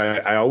shared? Like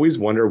I always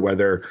wonder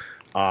whether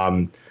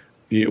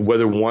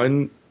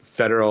one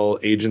federal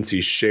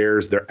agency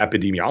shares their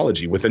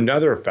epidemiology with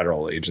another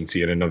federal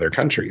agency in another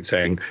country,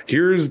 saying,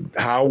 "Here's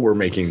how we're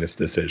making this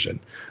decision,"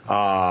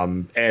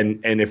 and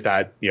if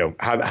that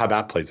how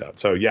that plays out.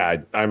 So yeah,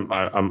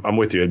 I'm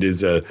with you. It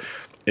is an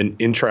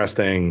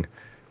interesting.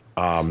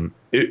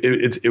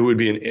 It would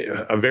be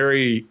a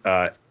very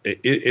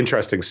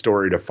interesting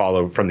story to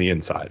follow from the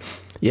inside.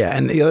 Yeah,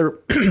 and the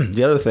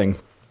other thing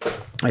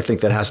I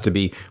think that has to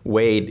be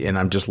weighed, and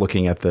I'm just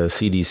looking at the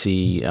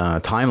CDC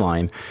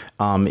timeline,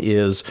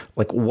 is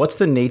like, what's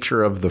the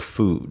nature of the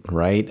food,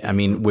 right? I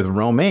mean, with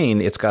romaine,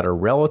 it's got a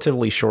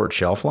relatively short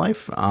shelf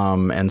life.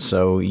 And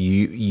so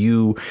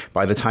you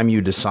by the time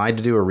you decide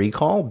to do a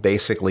recall,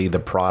 basically the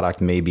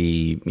product may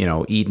be,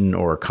 eaten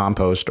or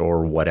compost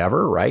or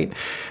whatever, right?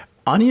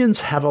 Onions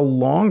have a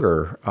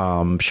longer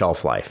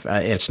shelf life.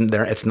 It's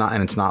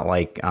not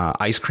like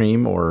ice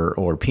cream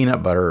or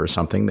peanut butter or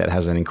something that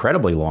has an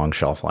incredibly long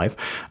shelf life,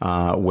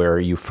 where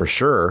you for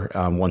sure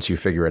once you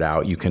figure it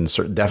out, you can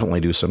definitely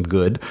do some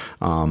good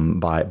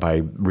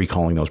by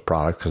recalling those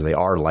products because they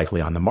are likely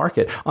on the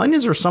market.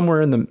 Onions are somewhere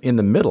in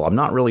the middle. I'm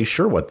not really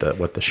sure what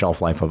the shelf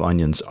life of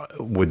onions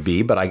would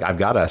be, but I've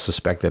got to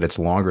suspect that it's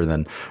longer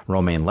than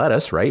romaine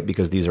lettuce, right?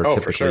 Because these are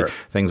typically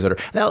things that are.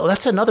 Now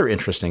that's another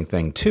interesting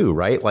thing too,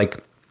 right? Like.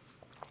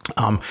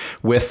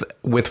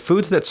 With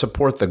foods that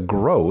support the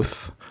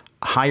growth,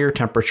 higher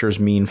temperatures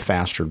mean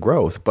faster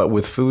growth. But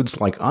with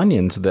foods like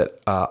onions that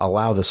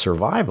allow the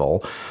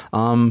survival,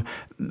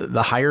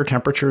 the higher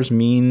temperatures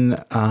mean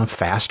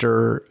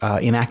faster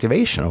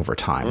inactivation over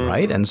time,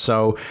 right? And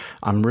so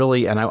I'm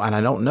really, and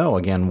I don't know,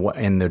 again, what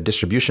in the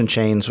distribution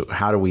chains,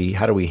 how do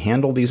we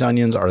handle these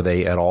onions? Are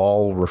they at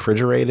all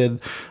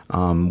refrigerated?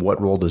 What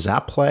role does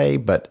that play?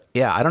 But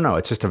yeah, I don't know.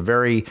 It's just a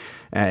very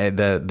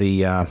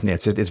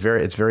it's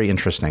very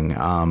interesting.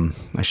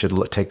 I should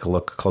take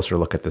a closer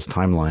look at this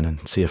timeline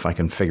and see if I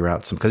can figure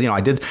out some, because I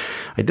did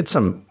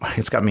some.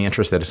 It's got me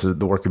interested. It's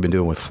the work we've been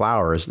doing with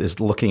flour is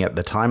looking at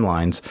the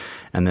timelines,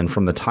 and then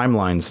from the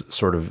timelines,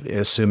 sort of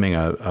assuming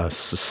a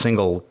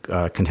single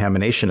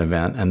contamination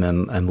event,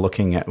 and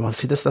looking at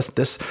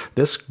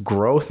this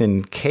growth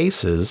in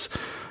cases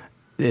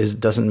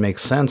doesn't make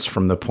sense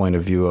from the point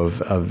of view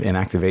of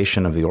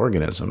inactivation of the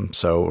organism.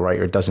 So, right,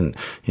 it doesn't,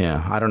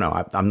 I don't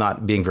know. I'm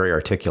not being very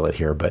articulate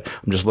here, but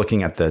I'm just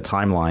looking at the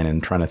timeline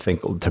and trying to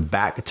think to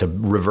back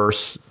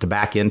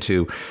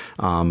into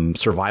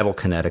survival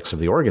kinetics of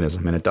the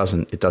organism, and it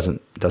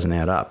doesn't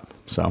add up.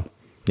 So,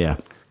 yeah.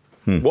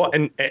 Well,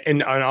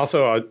 and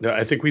also,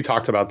 I think we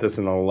talked about this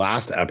in the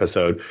last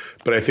episode,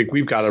 but I think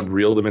we've got a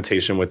real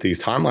limitation with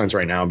these timelines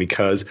right now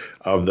because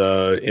of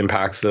the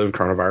impacts of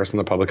coronavirus on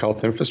the public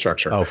health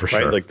infrastructure. Oh, for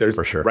sure. Right? Like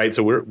for sure. Right.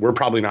 So we're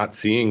probably not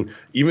seeing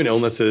even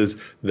illnesses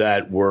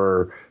that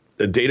were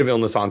the date of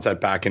illness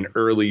onset back in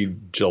early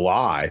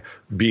July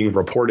being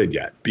reported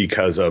yet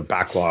because of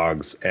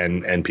backlogs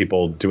and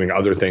people doing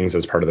other things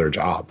as part of their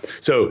job.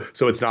 So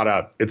it's not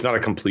a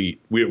complete.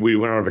 We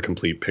don't have a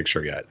complete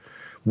picture yet.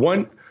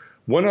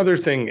 One other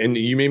thing, and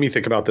you made me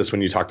think about this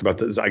when you talked about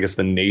this, I guess,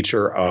 the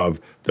nature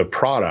of the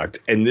product.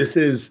 And this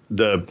is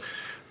the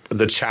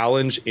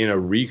challenge in a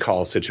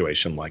recall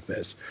situation like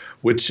this,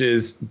 which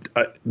is,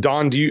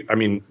 Don, do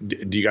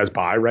you guys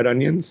buy red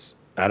onions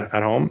at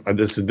home?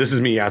 This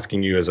is me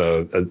asking you as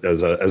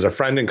a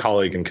friend and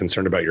colleague and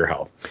concerned about your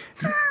health.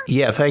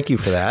 Yeah, thank you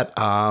for that.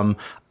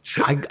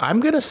 I'm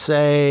going to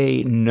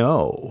say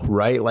no,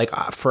 right? Like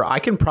I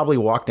can probably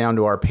walk down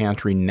to our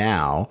pantry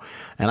now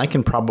and I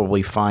can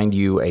probably find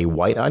you a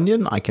white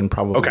onion. I can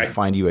probably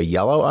find you a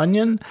yellow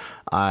onion.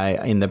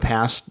 In the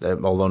past,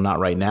 although not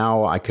right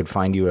now, I could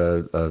find you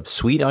a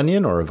sweet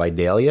onion or a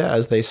Vidalia,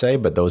 as they say,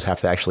 but those have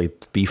to actually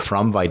be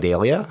from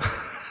Vidalia.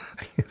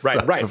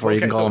 Right. Before you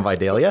can call them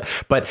Vidalia.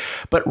 But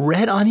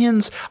red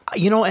onions,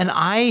 and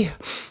I...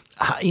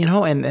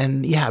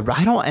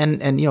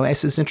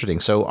 it's interesting.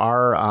 So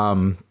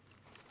our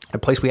a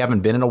place we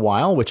haven't been in a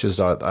while, which is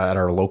at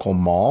our local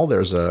mall,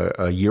 there's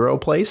a Euro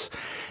place,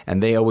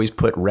 and they always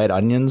put red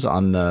onions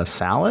on the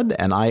salad,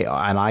 and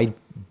I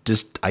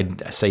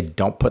say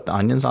don't put the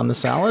onions on the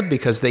salad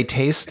because they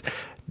taste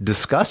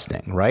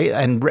disgusting, right?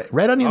 And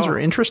red onions are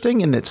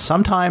interesting in that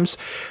sometimes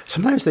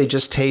they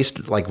just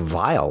taste like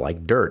vile,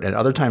 like dirt, and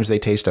other times they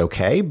taste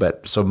okay.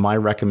 But so my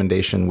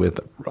recommendation with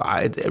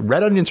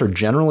red onions are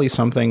generally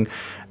something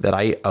that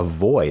I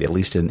avoid, at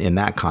least in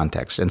that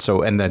context. And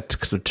so, and that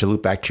to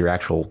loop back to your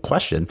actual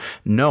question,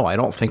 no, I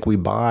don't think we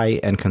buy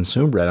and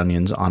consume red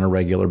onions on a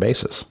regular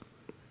basis.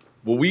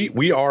 Well,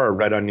 we are a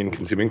red onion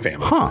consuming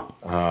family.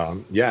 Huh.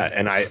 Yeah,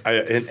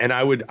 and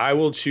I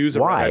will choose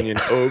a red onion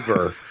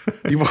over.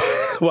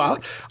 Well,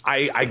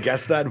 I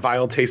guess that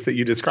vile taste that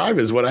you describe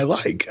is what I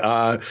like.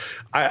 I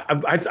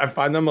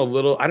find them a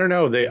little. I don't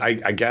know.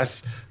 I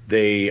guess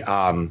they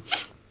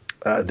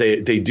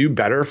do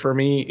better for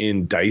me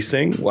in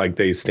dicing. Like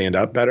they stand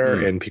up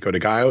better in pico de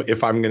gallo.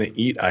 If I'm going to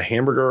eat a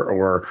hamburger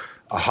or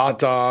a hot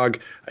dog,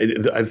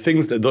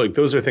 things that like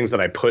those are things that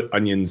I put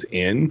onions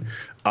in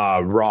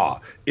raw.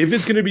 If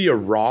it's going to be a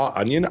raw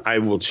onion, I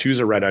will choose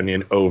a red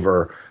onion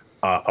over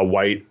a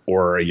white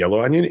or a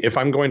yellow onion. If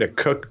I'm going to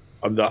cook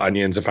the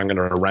onions, if I'm going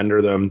to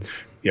render them,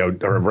 or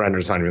render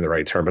is not even the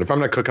right term, but if I'm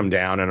going to cook them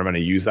down and I'm going to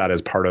use that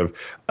as part of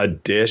a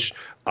dish,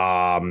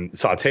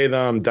 saute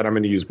them, then I'm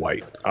going to use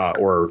white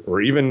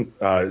or even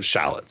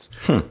shallots.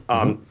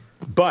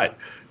 But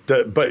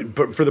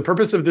for the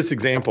purpose of this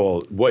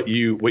example, what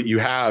you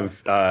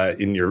have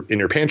in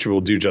your pantry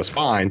will do just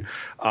fine,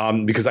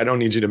 because I don't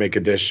need you to make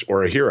a dish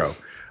or a hero.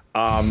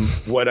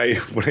 What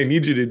I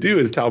need you to do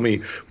is tell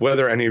me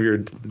whether any of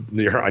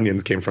your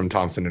onions came from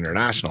Thompson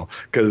International,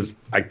 because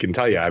I can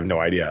tell you I have no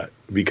idea,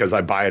 because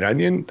I buy an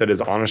onion that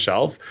is on a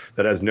shelf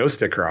that has no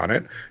sticker on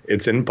it.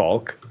 It's in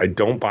bulk. I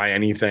don't buy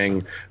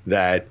anything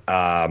that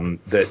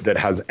that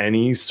has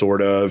any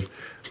sort of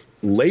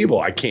label.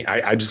 I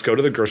just go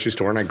to the grocery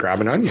store and I grab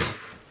an onion.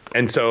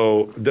 And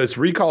so this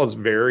recall is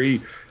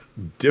very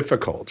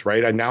difficult,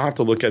 right? I now have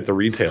to look at the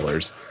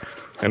retailers.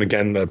 And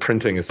again, the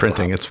printing is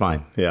it's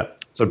fine. Yeah.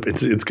 So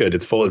it's good.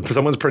 It's full.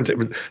 Someone's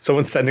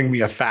sending me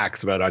a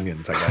fax about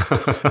onions, I guess.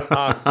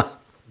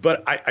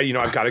 But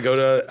I've got to go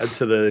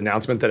to the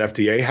announcement that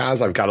FDA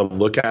has. I've got to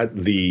look at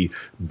the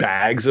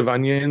bags of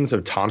onions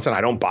of Thompson.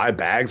 I don't buy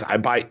bags. I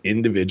buy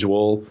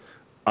individual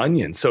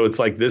onions. So it's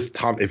like this,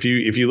 Tom. If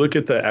you look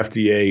at the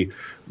FDA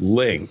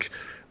link,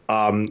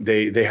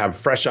 they have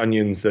fresh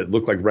onions that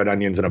look like red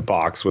onions in a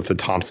box with the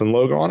Thompson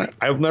logo on it.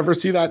 I'll never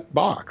see that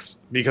box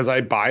because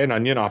I buy an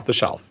onion off the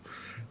shelf.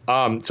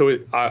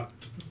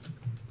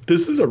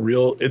 This is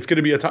it's going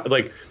to be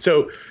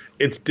so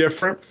it's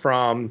different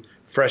from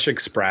Fresh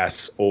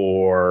Express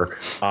or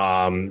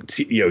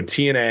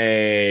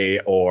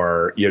TNA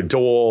or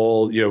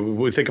Dole.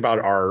 We think about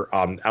our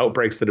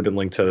outbreaks that have been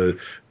linked to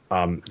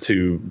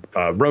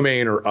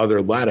romaine or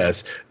other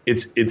lettuce.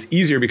 It's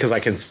easier because I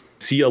can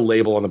see a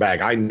label on the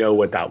bag. I know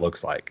what that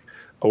looks like.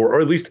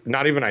 Or at least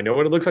not even I know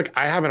what it looks like.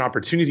 I have an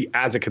opportunity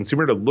as a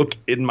consumer to look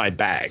in my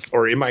bag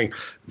or in my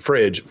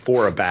fridge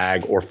for a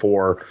bag or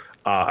for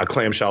a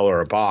clamshell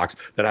or a box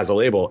that has a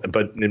label.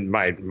 But in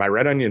my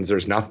red onions,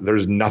 there's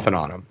nothing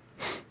on them.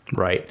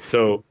 Right.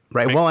 So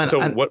right.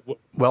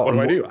 What do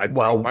I do? I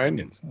buy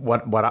onions.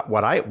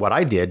 What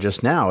I did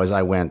just now is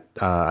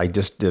I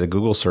just did a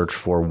Google search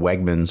for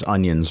Wegmans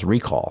onions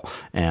recall,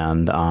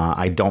 and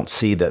I don't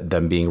see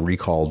them being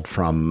recalled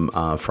from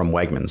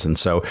Wegmans, and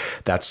so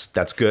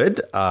that's good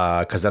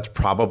because that's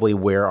probably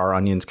where our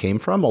onions came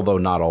from. Although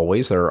not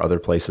always, there are other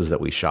places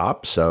that we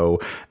shop. So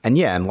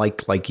and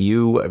like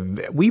you,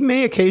 we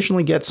may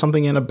occasionally get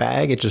something in a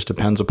bag. It just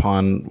depends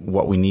upon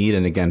what we need,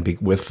 and again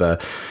with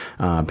the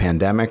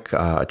pandemic,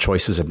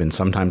 choices have been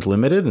sometimes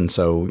limited, and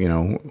so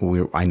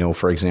I know,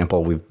 for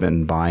example, we've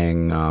been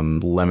buying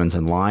lemons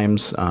and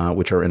limes,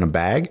 which are in a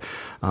bag,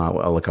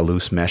 like a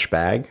loose mesh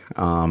bag,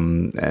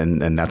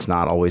 and that's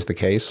not always the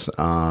case.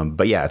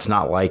 But yeah, it's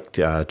not like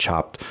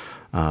chopped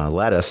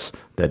lettuce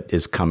that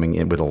is coming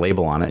in with a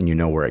label on it, and you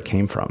know where it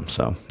came from.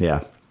 So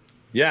yeah.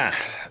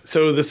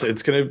 So this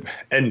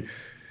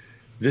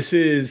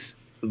is.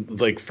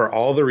 Like for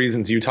all the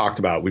reasons you talked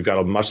about, we've got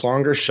a much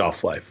longer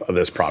shelf life of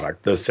this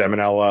product. The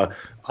salmonella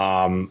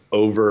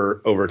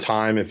over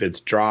time, if it's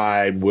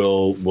dried,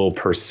 will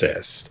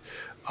persist.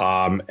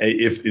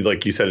 If,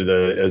 like you said,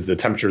 as the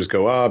temperatures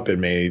go up, it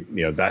may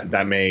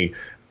that may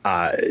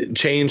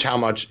change how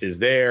much is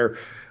there.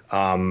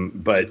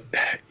 But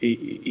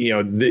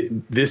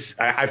this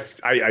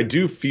I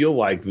do feel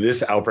like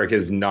this outbreak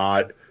is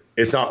not.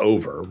 It's not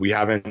over. We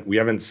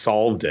haven't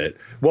solved it.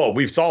 Well,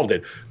 we've solved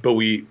it, but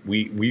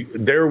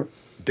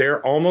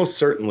there almost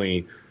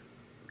certainly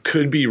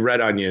could be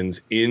red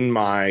onions in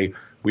my.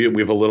 We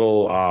have a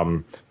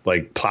little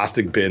like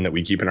plastic bin that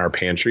we keep in our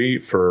pantry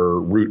for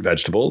root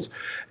vegetables,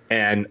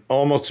 and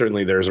almost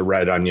certainly there's a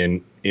red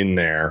onion in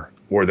there,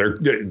 or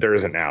there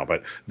isn't now,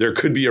 but there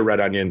could be a red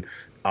onion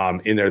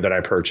in there that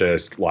I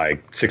purchased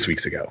like 6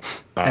 weeks ago.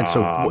 And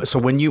so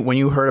when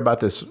you heard about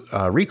this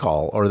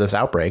recall or this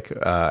outbreak,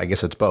 I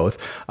guess it's both.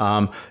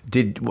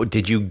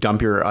 Did you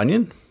dump your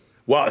onion?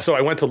 Well, so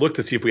I went to look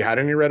to see if we had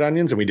any red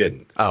onions, and we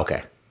didn't. Oh,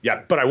 okay.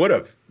 Yeah, but I would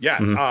have. Yeah,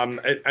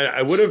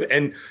 I would have,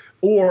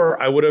 or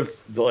I would have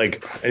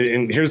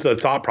and here's the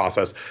thought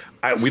process: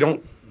 we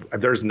don't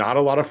there's not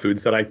a lot of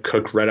foods that I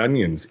cook red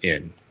onions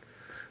in.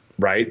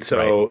 Right.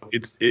 So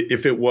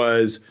if it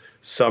was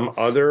some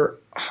other,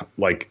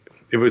 like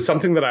if it was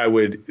something that I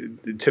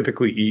would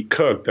typically eat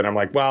cooked, then I'm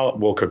like, well,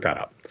 we'll cook that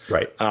up.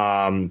 Right.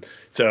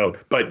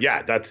 But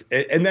yeah,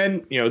 and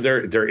then,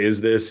 there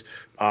is this,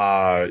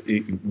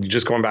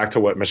 just going back to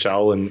what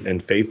Michelle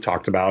and Faith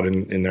talked about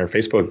in their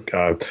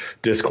Facebook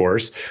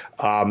discourse,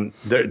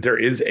 there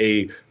is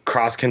a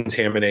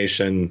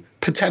cross-contamination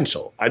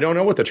potential. I don't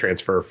know what the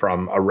transfer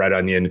from a red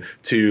onion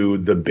to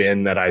the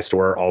bin that I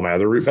store all my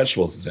other root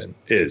vegetables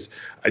is.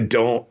 I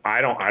don't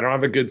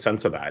have a good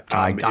sense of that.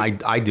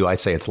 I do. I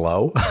say it's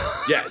low.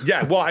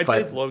 Yeah. Well, I'd say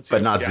it's low too,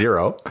 but not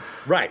zero.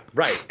 Right.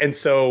 And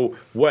so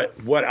what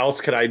else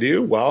could I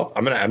do? Well,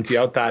 I'm going to empty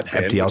out that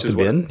bin. Empty out the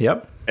bin.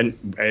 Yep.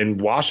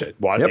 And wash it,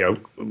 Yep.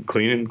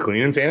 Clean and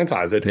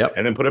sanitize it, Yep.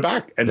 and then put it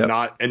back, and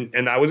Yep.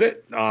 and that was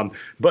it.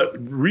 But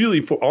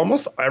really, for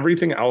almost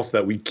everything else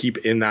that we keep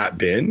in that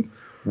bin,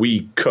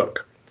 we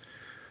cook.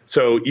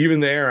 So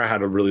even there, I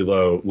had a really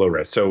low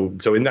risk.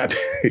 So in that,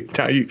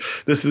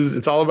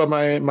 it's all about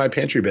my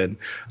pantry bin.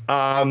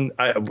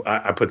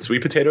 I put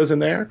sweet potatoes in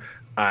there.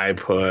 I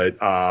put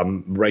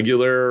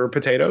regular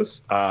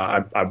potatoes.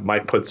 I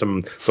might put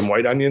some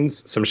white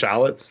onions, some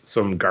shallots,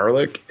 some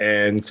garlic,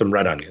 and some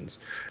red onions.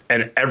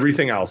 And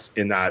everything else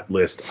in that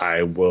list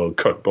I will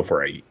cook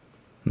before I eat.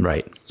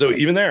 Right. So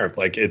even there,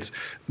 like it's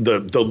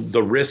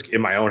the risk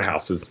in my own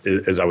house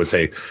is I would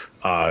say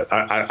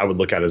I would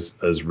look at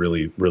as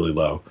really, really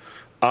low.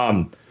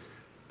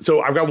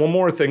 So I've got one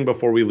more thing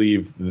before we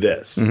leave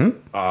this.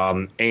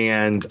 Mm-hmm.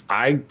 And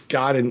I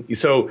got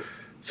So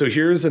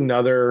here's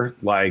another,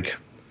 like,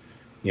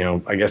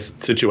 I guess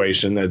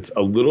situation that's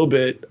a little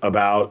bit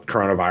about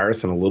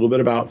coronavirus and a little bit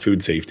about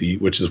food safety,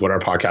 which is what our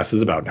podcast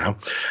is about now.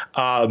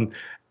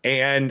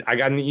 And I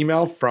got an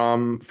email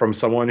from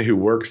someone who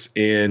works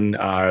in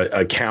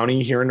a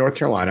county here in North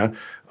Carolina,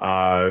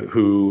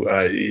 who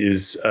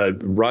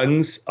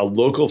runs a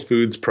local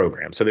foods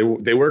program. So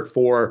they work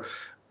for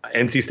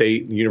NC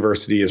State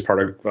University as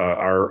part of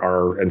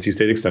our NC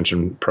State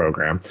Extension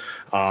program.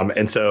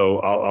 And so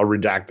I'll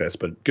redact this,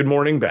 but good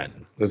morning, Ben,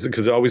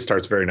 because it always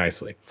starts very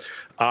nicely.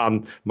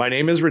 My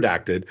name is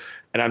Redacted,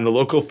 and I'm the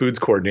local foods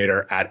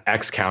coordinator at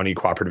X County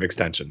Cooperative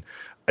Extension.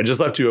 I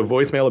just left you a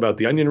voicemail about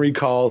the onion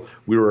recall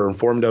we were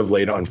informed of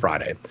late on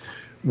Friday.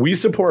 We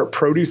support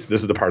produce.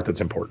 This is the part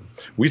that's important.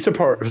 We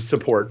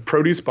support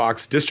produce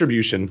box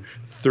distribution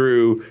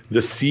through the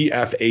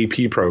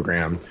CFAP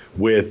program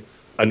with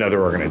another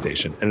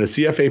organization. And the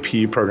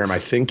CFAP program, I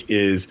think,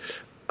 is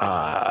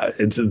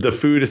it's the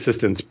Food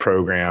Assistance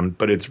Program,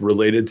 but it's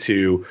related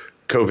to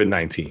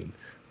COVID-19.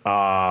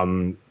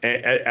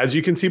 As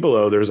you can see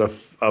below, there's a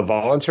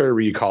voluntary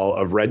recall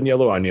of red and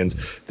yellow onions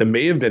that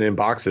may have been in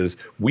boxes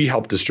we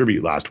helped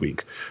distribute last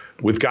week.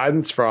 With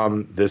guidance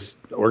from this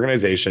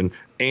organization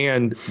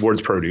and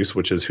Ward's Produce,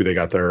 which is who they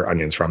got their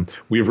onions from,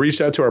 we've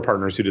reached out to our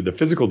partners who did the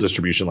physical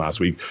distribution last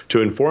week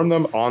to inform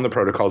them on the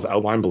protocols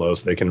outlined below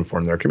so they can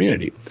inform their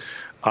community.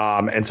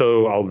 And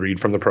so I'll read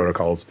from the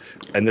protocols.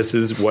 And this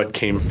is what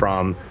came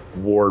from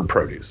Ward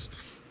Produce.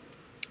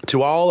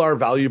 To all our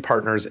valued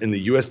partners in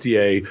the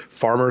USDA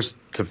Farmers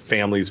to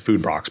Families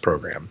Food Box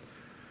Program,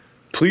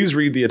 please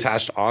read the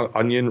attached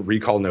onion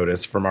recall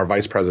notice from our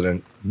Vice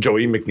President,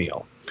 Joey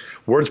McNeil.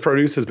 Ward's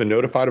Produce has been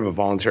notified of a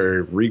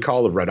voluntary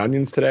recall of red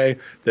onions today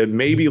that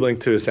may be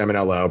linked to a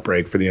salmonella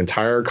outbreak for the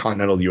entire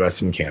continental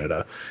U.S. and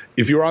Canada.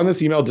 If you are on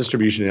this email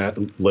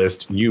distribution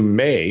list, you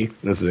may, and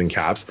this is in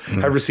caps,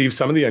 have received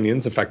some of the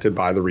onions affected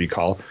by the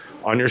recall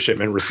on your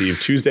shipment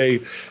received Tuesday,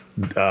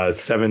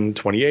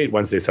 7/28,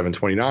 Wednesday,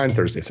 7/29,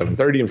 Thursday,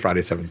 7/30, and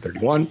Friday,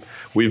 7/31.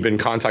 We've been in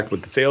contact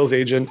with the sales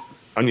agent,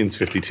 Onions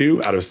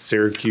 52, out of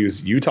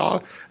Syracuse, Utah,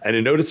 and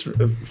a notice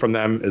from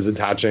them is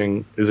attached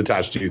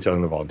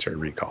detailing the voluntary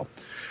recall.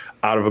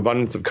 Out of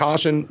abundance of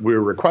caution, we're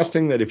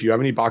requesting that if you have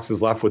any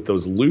boxes left with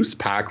those loose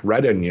pack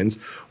red onions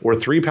or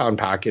 3-pound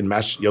pack in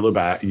mesh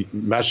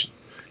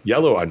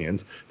yellow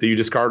onions, that you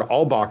discard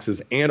all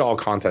boxes and all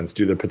contents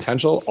due to the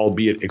potential,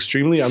 albeit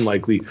extremely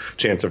unlikely,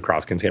 chance of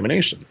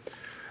cross-contamination.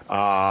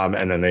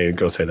 And then they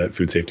go say that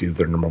food safety is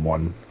their number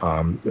one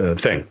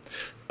thing.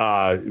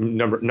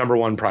 Number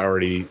one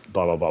priority,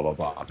 blah, blah, blah, blah,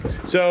 blah.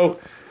 So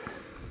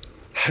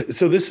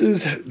this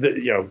is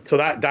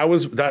that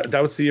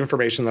was the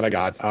information that I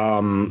got.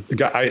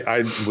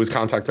 I was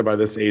contacted by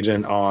this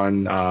agent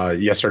on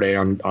yesterday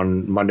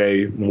on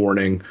Monday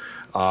morning.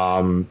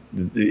 The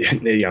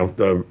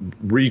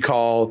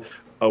recall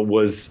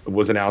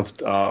was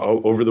announced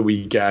over the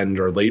weekend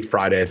or late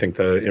Friday. I think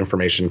the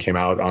information came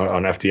out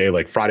on FDA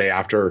like Friday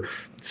after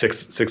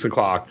 6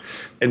 o'clock.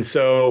 And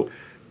so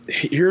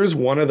here's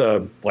one of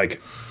the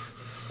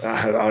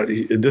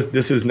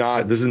this is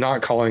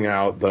not calling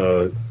out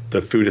the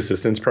food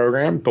assistance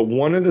program, but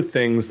one of the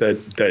things that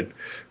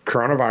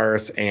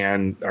coronavirus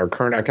and our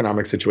current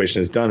economic situation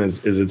has done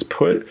is it's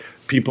put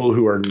people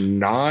who are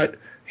not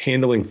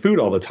handling food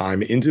all the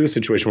time into a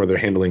situation where they're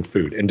handling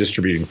food and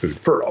distributing food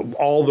for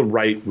all the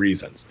right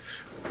reasons.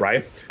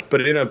 right?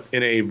 But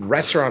in a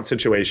restaurant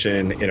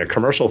situation, in a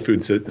commercial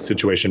food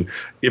situation,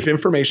 if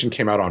information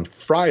came out on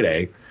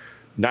Friday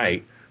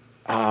night,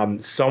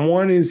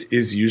 someone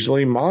is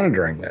usually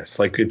monitoring this.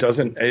 Like it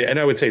doesn't, and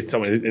I would say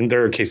someone, and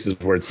there are cases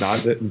where it's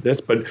not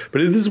this, but if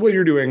this is what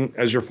you're doing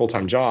as your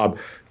full-time job,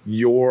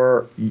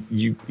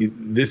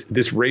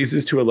 this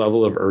raises to a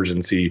level of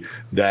urgency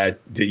that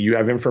you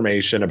have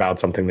information about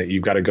something that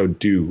you've got to go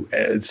do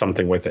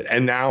something with it.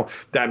 And now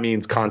that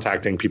means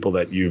contacting people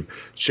that you've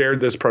shared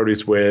this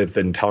produce with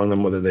and telling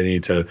them whether they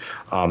need to,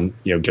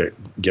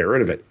 get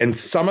rid of it. And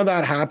some of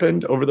that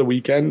happened over the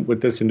weekend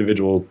with this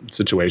individual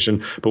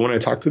situation. But when I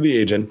talked to the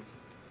agent,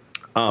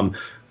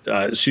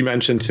 she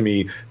mentioned to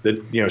me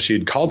that, she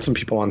had called some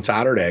people on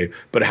Saturday,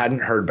 but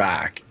hadn't heard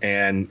back.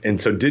 And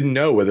so didn't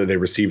know whether they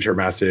received her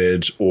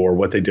message or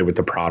what they did with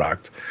the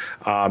product.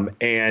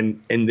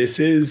 And this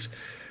is,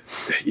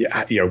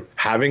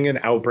 having an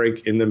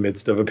outbreak in the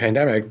midst of a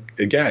pandemic,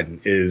 again,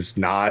 is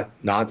not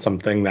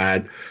something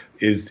that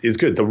is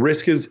good. The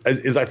risk is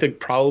I think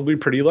probably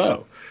pretty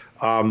low.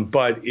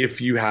 But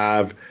if you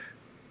have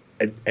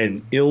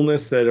an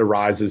illness that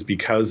arises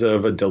because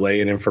of a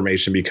delay in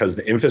information, because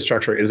the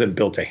infrastructure isn't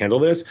built to handle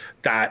this,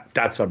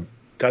 that's a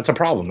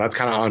problem. That's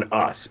kind of on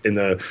us in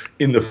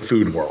the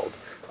food world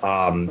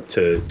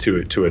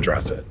to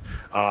address it.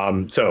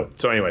 So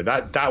anyway,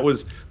 that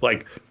was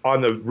like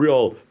on the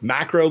real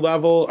macro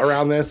level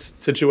around this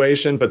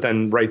situation, but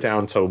then right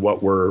down to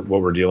what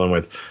we're dealing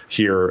with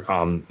here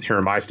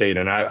in my state.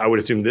 And I would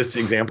assume this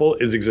example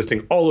is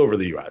existing all over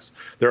the U.S.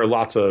 There are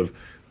lots of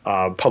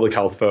public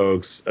health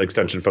folks,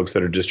 extension folks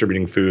that are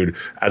distributing food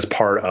as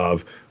part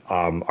of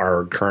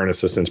our current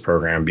assistance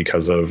program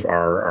because of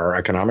our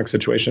economic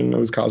situation that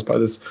was caused by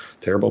this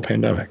terrible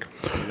pandemic.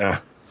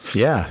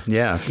 Yeah.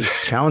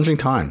 It's challenging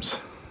times.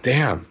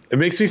 Damn. It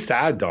makes me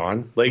sad,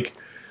 Don. Like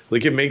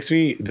it makes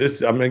me I'm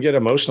going to get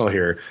emotional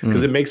here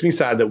because it makes me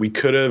sad that we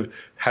could have,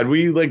 had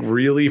we like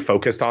really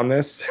focused on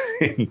this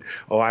in,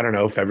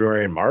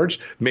 February and March,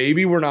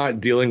 maybe we're not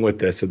dealing with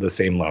this at the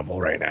same level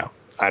right now.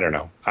 I don't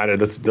know.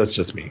 That's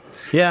just me.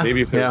 Yeah.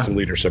 Maybe if there's some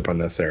leadership on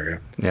this area.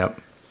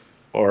 Yep.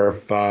 Or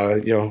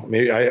if,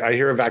 maybe I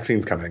hear a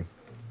vaccine's coming.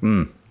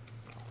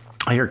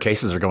 I hear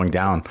cases are going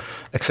down,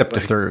 except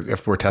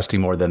if we're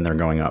testing more than they're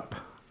going up.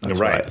 That's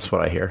right. That's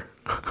what I hear.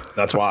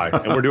 That's why.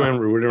 And we're doing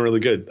really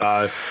good.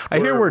 I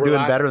hear we're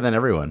doing better than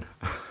everyone.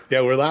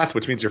 Yeah, we're last,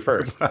 which means you're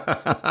first.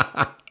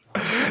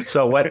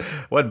 So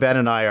what Ben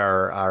and I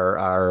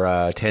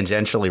are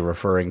tangentially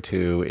referring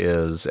to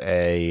is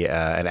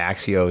an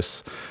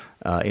Axios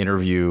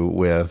interview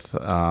with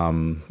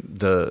the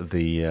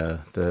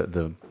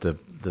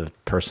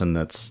person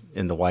that's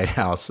in the White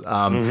House,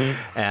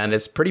 and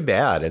it's pretty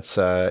bad. It's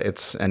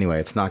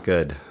not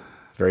good.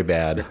 Very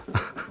bad.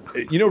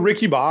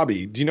 Ricky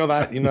Bobby. Do you know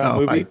that? You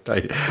know that movie?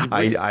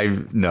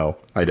 No,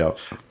 I don't.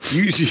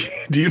 Do you?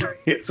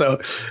 So,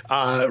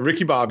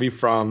 Ricky Bobby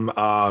from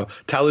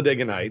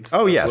Talladega Nights.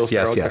 Oh yes.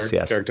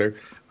 Character.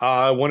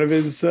 One of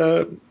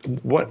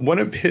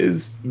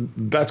his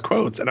best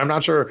quotes, and I'm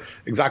not sure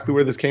exactly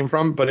where this came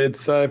from, but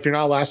it's if you're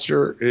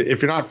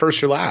not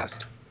first, you're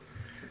last.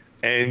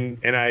 And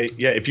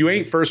if you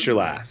ain't first, you're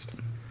last.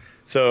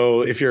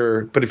 So if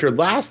you're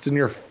last and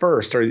you're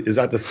first, or is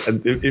that this?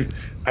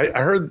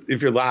 I heard if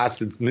you're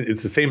last,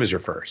 it's the same as your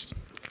first.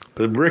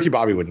 But Ricky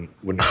Bobby wouldn't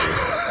agree with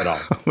that at all.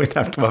 We'll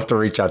have to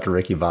reach out to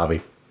Ricky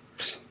Bobby.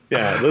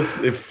 Yeah, let's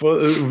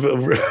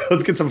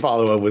get some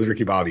follow up with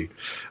Ricky Bobby.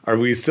 Are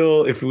we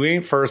still? If we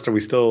ain't first, are we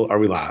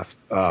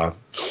last?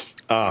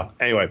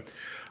 Anyway,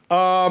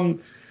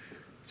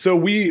 so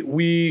what do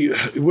you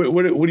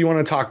want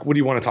to talk? What do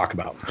you want to talk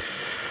about?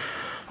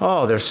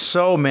 Oh, there's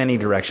so many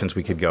directions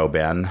we could go,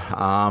 Ben.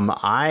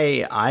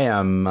 I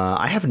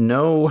have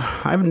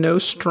no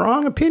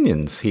strong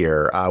opinions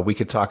here. We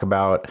could talk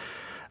about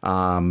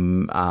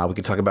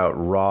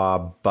raw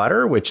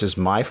butter, which is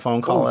my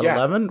phone call at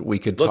 11.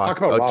 Let's talk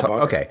about raw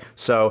butter. Okay,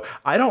 so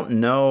I don't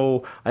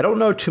know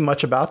too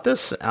much about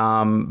this,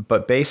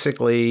 but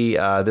basically,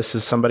 this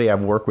is somebody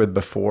I've worked with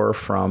before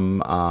from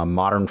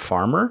Modern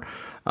Farmer,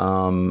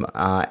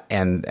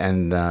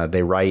 and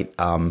they write.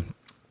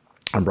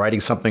 I'm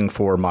writing something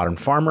for Modern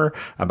Farmer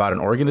about an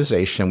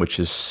organization which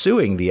is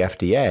suing the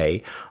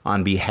FDA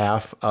on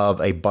behalf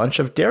of a bunch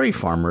of dairy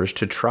farmers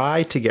to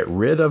try to get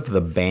rid of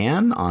the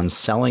ban on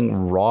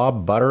selling raw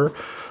butter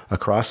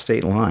across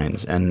state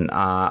lines. And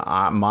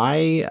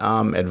my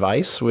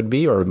advice would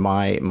be, or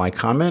my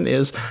comment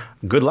is,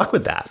 good luck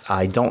with that.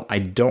 I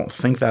don't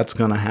think that's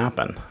going to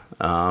happen.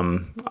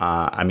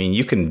 I mean,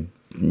 you can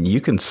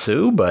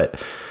sue, but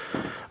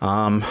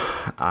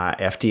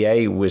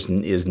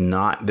FDA is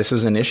not. This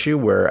is an issue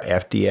where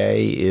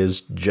FDA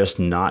is just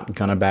not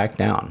going to back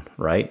down.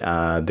 Right?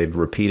 They've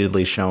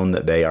repeatedly shown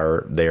that they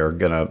are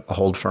going to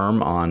hold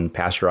firm on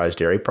pasteurized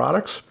dairy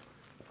products,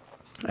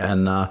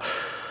 and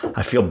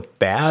I feel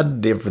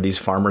bad if these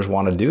farmers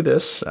want to do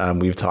this.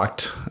 We've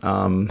talked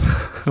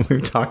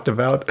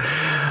about,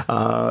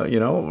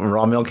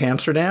 raw milk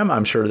Amsterdam.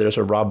 I'm sure there's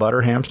a raw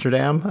butter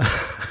Amsterdam,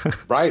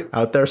 right,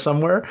 out there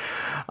somewhere.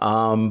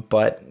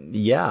 But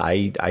yeah,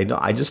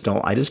 I just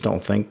don't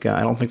think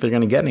they're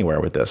going to get anywhere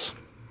with this.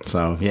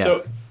 So yeah.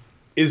 So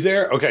is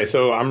there okay?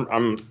 So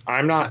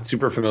I'm not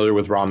super familiar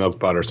with raw milk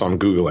butter, so I'm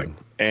Googling.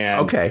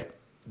 And okay.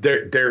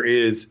 There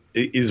is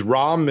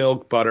raw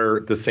milk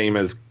butter the same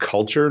as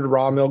cultured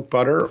raw milk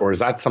butter, or is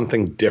that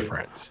something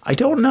different? I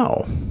don't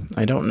know.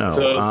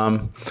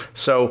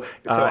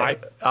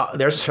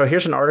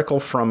 Here's an article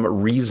from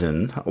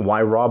Reason: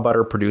 Why Raw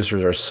Butter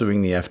Producers Are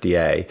Suing the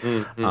FDA.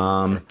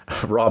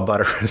 Mm-hmm. Raw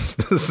butterists.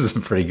 This is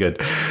pretty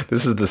good.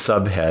 This is the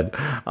subhead.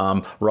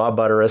 Raw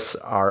butterists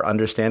are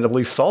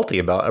understandably salty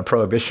about a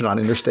prohibition on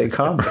interstate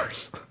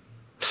commerce.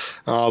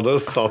 Oh,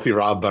 those salty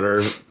raw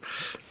butter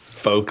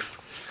folks.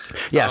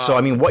 Yeah. So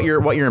I mean, what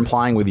you're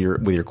implying with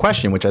your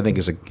question, which I think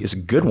is a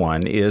good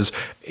one, is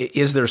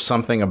there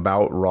something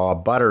about raw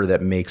butter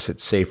that makes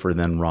it safer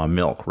than raw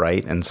milk,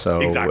 right? And so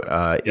exactly.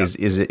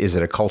 Is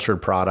it a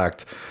cultured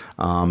product?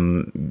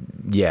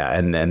 Yeah.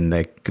 And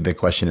the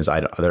question is,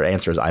 their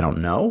answer is I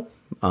don't know.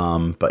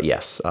 But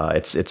yes,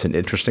 it's an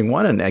interesting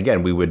one, and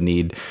again, we would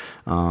need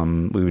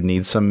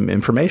some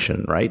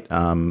information, right?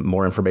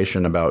 More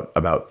information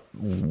about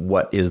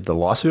what is the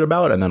lawsuit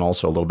about, and then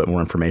also a little bit more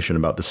information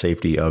about the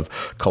safety of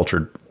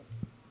cultured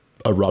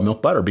raw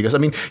milk butter. Because I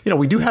mean,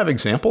 we do have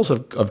examples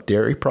of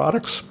dairy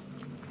products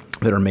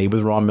that are made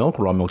with raw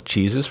milk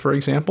cheeses, for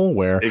example,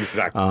 where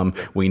exactly.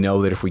 We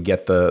know that if we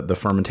get the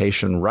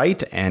fermentation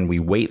right and we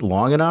wait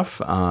long enough,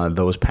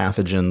 those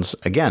pathogens,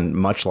 again,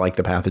 much like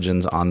the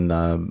pathogens on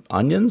the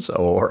onions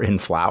or in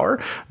flour,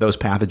 those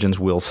pathogens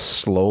will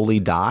slowly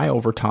die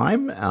over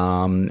time.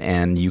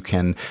 And you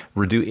can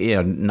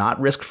reduce, not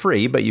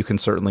risk-free, but you can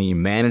certainly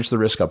manage the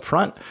risk up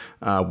front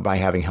by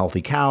having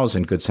healthy cows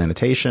and good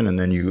sanitation. And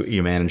then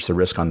you manage the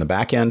risk on the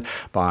back end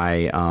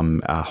by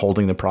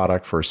holding the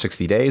product for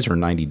 60 days or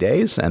 90 days.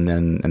 And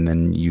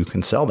then you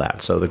can sell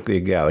that. So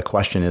the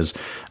question is,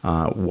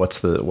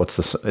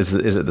 is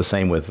it the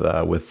same with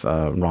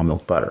raw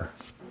milk butter?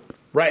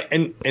 Right,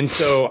 and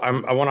so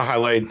I want to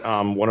highlight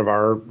one of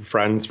our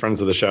friends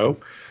of the show,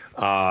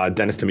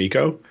 Dennis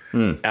D'Amico.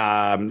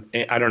 I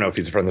don't know if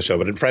he's a friend of the show,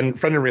 but a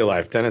friend in real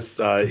life. Dennis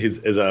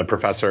is a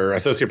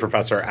associate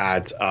professor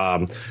at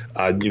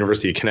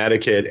University of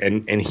Connecticut,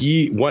 and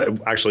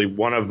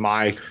one of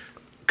my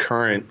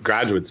current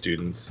graduate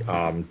students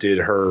did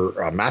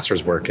her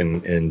master's work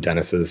in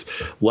Dennis's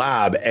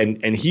lab,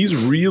 and he's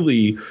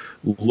really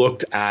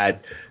looked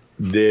at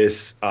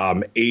this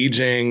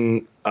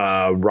aging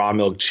raw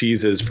milk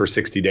cheeses for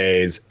 60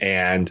 days,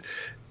 and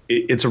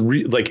it's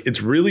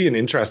really an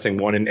interesting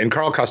one. And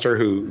Carl Custer,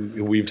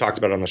 who we've talked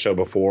about on the show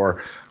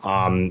before,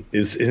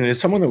 is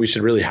someone that we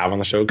should really have on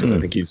the show, because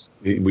I think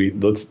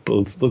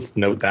let's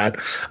note that.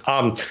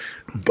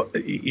 But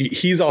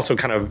he's also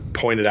kind of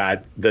pointed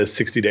at the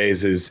 60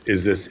 days is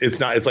this, it's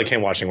like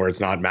hand washing, where it's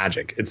not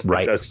magic. It's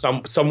a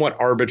somewhat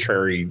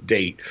arbitrary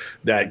date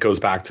that goes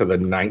back to the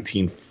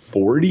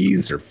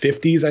 1940s or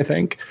 50s, I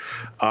think.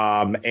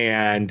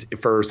 And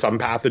for some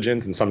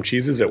pathogens and some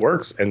cheeses it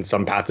works, and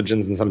some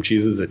pathogens and some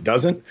cheeses it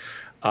doesn't.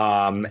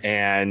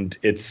 And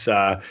it's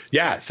so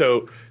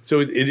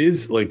it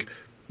is like,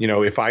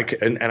 if I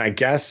could, and I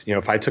guess,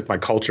 if I took my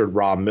cultured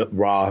raw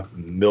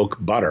milk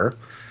butter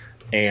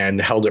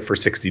and held it for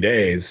 60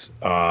 days,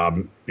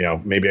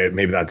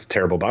 maybe that's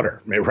terrible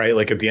butter, right?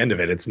 Like at the end of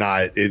it, it's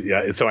not.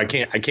 So I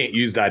can't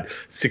use that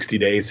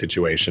 60-day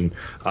situation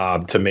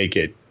to make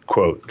it,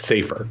 quote,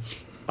 safer.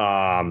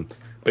 But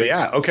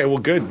yeah, okay, well,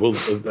 good. Well,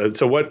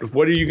 so what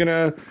are you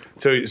gonna?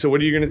 So what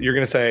are you gonna? You're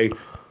gonna say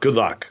good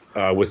luck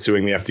with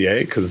suing the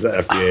FDA, because the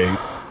FDA.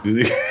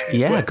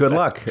 Yeah, good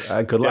luck.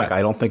 Good luck.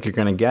 I don't think you're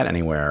going to get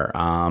anywhere.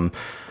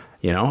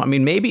 I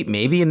mean,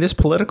 maybe in this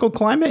political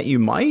climate you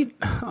might,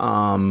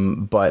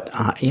 but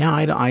I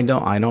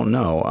don't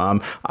know.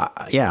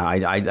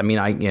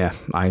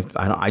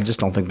 I just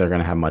don't think they're going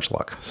to have much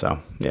luck. So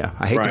yeah,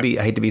 I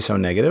hate to be so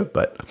negative,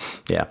 but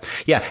yeah.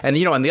 And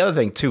and the other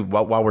thing too,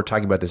 while we're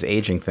talking about this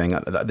aging thing,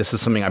 this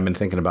is something I've been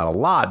thinking about a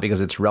lot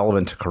because it's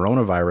relevant to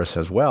coronavirus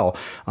as well.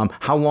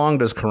 How long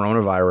does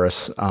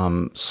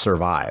coronavirus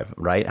survive?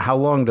 Right? How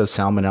long does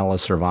Salmonella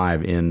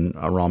survive in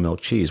a raw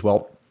milk cheese?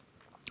 Well,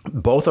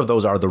 both of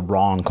those are the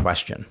wrong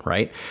question,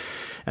 right?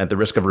 At the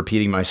risk of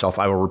repeating myself,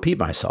 I will repeat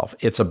myself.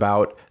 It's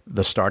about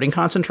the starting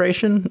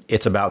concentration,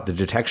 it's about the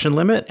detection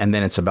limit, and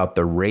then it's about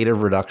the rate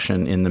of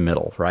reduction in the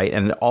middle, right?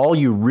 And all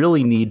you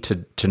really need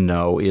to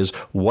know is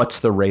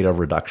what's the rate of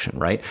reduction,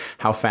 right?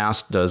 How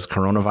fast does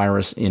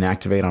coronavirus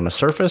inactivate on a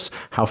surface?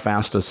 How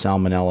fast does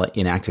Salmonella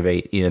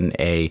inactivate in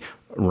a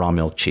raw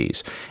milk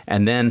cheese?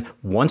 And then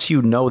once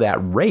you know that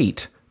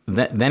rate,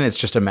 then it's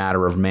just a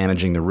matter of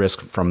managing the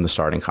risk from the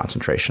starting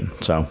concentration.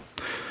 So,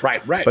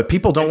 right. But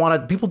people don't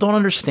want to. People don't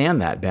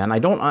understand that, Ben. I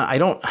don't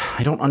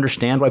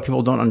understand why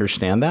people don't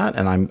understand that.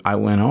 And I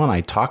went on.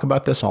 I talk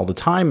about this all the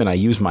time, and I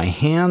use my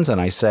hands,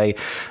 and I say,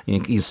 you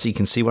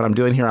can see what I'm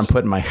doing here. I'm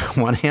putting my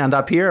one hand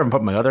up here, and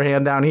putting my other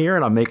hand down here,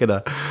 and I'm making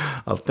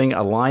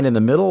a line in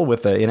the middle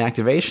with the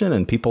inactivation,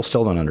 and people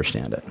still don't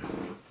understand it.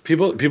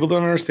 People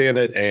don't understand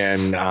it,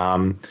 and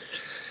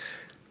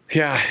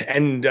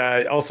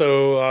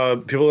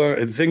also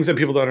things that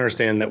people don't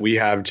understand that we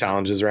have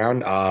challenges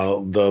around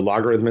the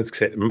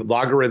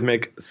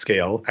logarithmic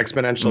scale,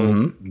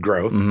 exponential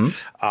growth,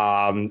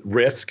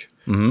 risk,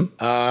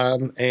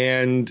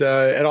 and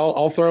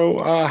I'll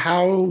throw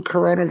how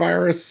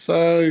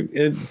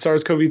coronavirus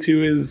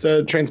SARS-CoV-2 is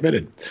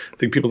transmitted. I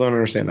think people don't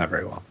understand that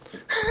very well.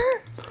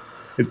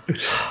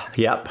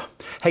 Yep.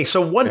 Hey,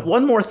 so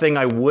one more thing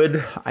I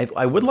would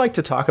like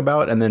to talk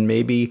about, and then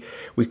maybe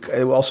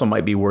it also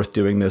might be worth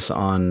doing this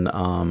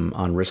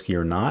on Risky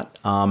or Not,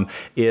 and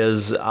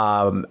this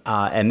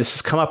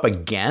has come up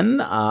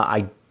again.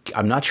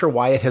 I'm not sure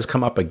why it has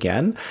come up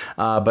again,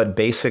 but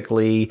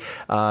basically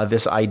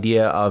this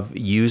idea of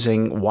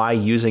using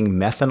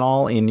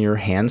methanol in your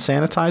hand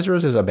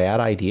sanitizers is a bad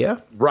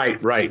idea.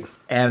 Right.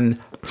 And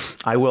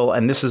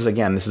this is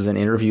an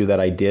interview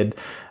that I did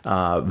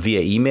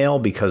via email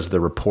because the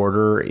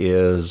reporter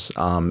is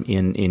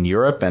in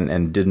Europe and I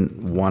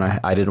didn't want to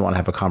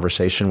have a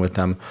conversation with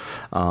them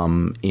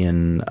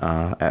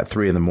at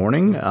 3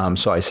 a.m.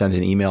 So I sent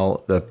an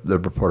email. The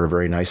reporter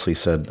very nicely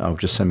said, "Oh,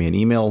 just send me an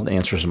email,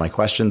 answers to my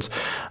questions."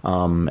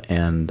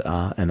 And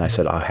I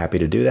said, "I'm happy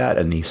to do that."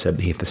 And he said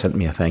he sent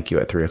me a thank you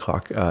at 3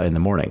 o'clock in the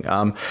morning.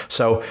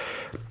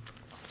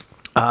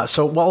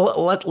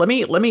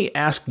 Let me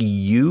ask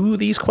you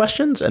these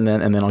questions, and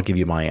then I'll give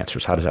you my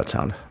answers. How does that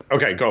sound?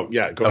 Okay, go.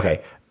 Yeah, go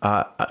ahead.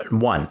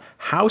 One,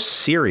 how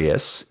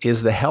serious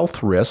is the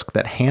health risk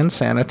that hand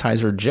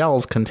sanitizer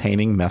gels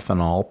containing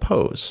methanol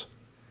pose?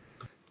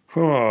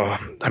 Oh,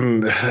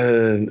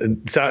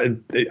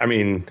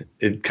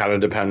 it kind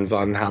of depends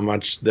on how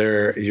much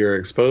you're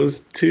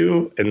exposed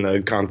to and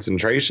the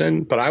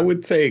concentration, but I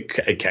would say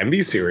it can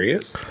be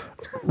serious.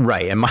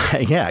 Right.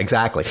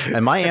 Exactly.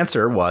 And my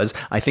answer was,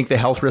 I think the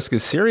health risk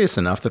is serious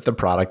enough that the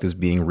product is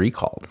being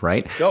recalled.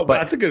 Right. No, but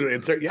that's a good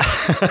answer. Yeah.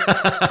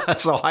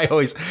 So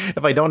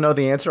if I don't know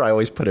the answer, I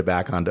always put it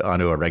back onto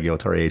a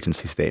regulatory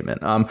agency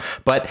statement. And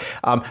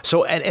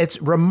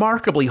it's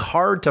remarkably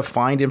hard to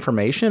find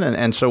information.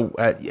 And so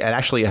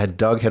actually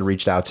Doug had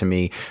reached out to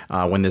me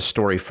when this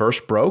story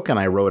first broke, and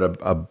I wrote a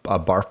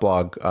Barf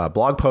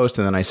blog post.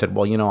 And then I said,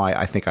 well,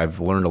 I think I've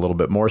learned a little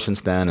bit more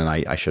since then, and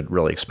I should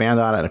really expand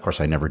on it. And of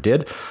course, I never did.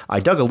 I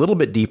dug a little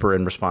bit deeper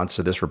in response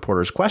to this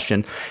reporter's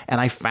question,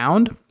 and I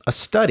found a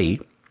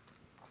study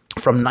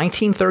from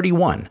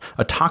 1931,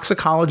 a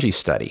toxicology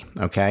study.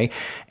 Okay,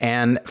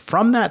 and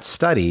from that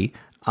study,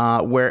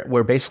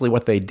 where basically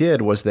what they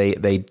did was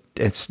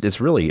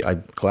it's really,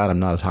 I'm glad I'm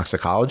not a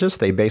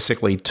toxicologist. They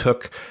basically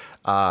took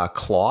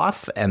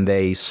cloth and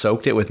they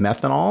soaked it with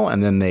methanol,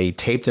 and then they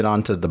taped it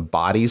onto the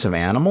bodies of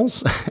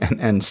animals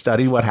and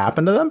studied what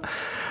happened to them,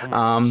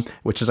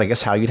 which is, I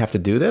guess, how you'd have to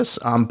do this.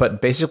 But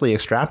basically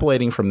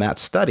extrapolating from that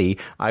study,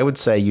 I would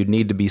say you'd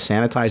need to be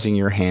sanitizing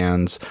your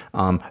hands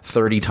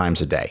 30 times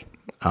a day.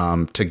 To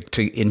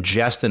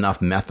ingest enough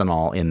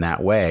methanol in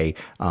that way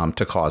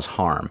to cause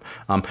harm.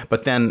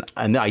 But then,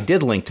 and I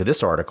did link to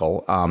this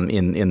article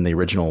in the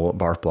original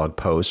Barf blog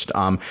post.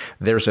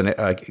 There's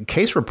a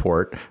case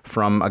report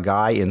from a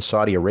guy in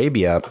Saudi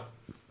Arabia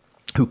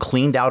who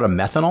cleaned out a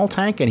methanol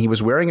tank, and he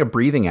was wearing a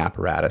breathing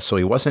apparatus, so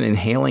he wasn't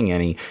inhaling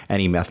any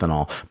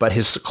methanol, but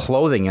his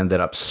clothing ended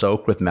up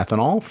soaked with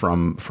methanol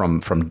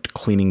from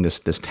cleaning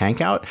this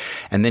tank out.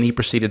 And then he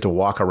proceeded to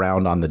walk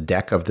around on the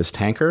deck of this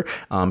tanker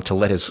to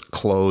let his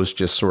clothes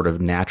just sort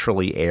of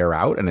naturally air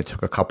out, and it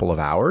took a couple of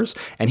hours,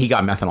 and he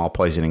got methanol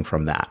poisoning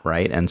from that,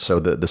 right? And so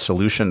the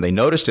solution, they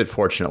noticed it,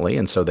 fortunately,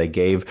 and so they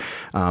gave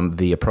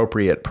the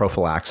appropriate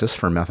prophylaxis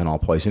for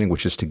methanol poisoning,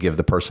 which is to give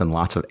the person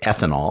lots of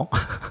ethanol,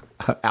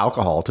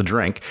 alcohol, to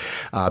drink,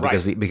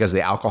 because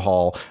the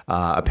alcohol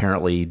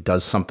apparently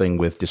does something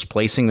with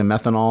displacing the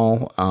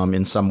methanol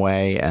in some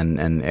way, and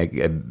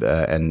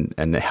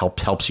it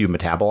helps you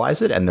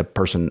metabolize it, and the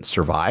person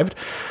survived.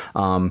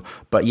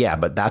 But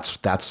that's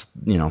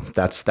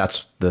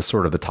the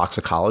sort of the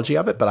toxicology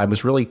of it. But I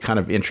was really kind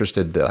of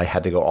interested that I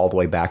had to go all the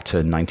way back to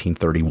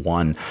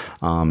 1931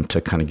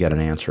 to kind of get an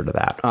answer to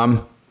that.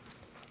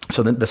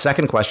 So the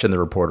second question the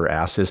reporter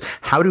asks is,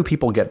 how do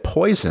people get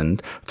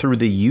poisoned through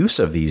the use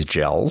of these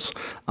gels?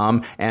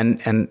 And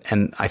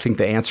I think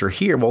the answer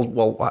here, do you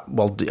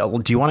want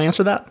to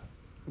answer that?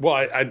 Well,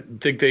 I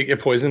think they get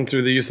poisoned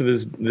through the use of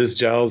this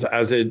gels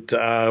as it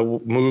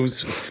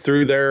moves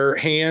through their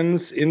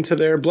hands into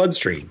their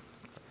bloodstream.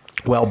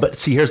 Well, but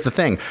see, here's the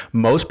thing.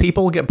 Most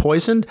people get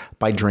poisoned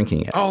by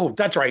drinking it. Oh,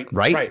 that's right.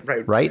 Right?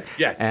 Right?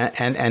 Yes.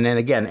 And then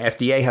again,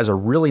 FDA has a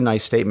really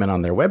nice statement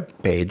on their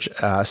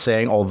webpage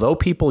saying, although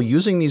people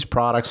using these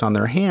products on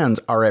their hands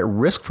are at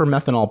risk for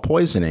methanol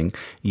poisoning,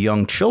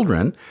 young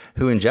children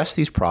who ingest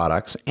these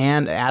products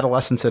and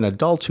adolescents and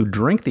adults who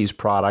drink these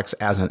products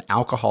as an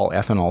alcohol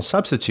ethanol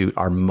substitute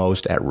are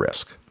most at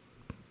risk.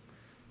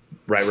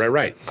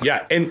 Right.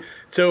 Yeah. And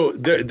so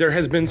there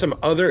has been some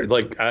other,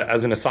 like,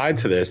 as an aside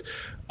to this,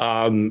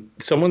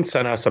 someone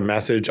sent us a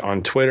message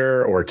on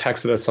Twitter or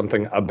texted us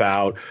something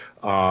about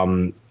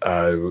hand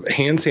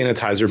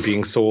sanitizer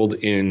being sold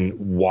in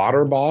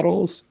water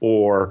bottles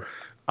or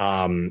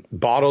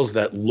bottles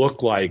that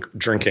look like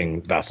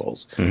drinking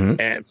vessels. Mm-hmm.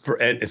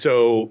 And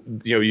so,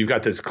 you've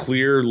got this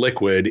clear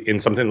liquid in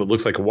something that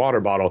looks like a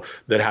water bottle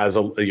that has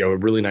a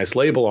really nice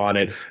label on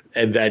it,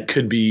 and that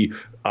could be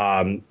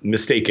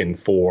mistaken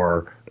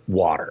for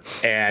water.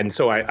 And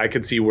so I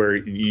could see where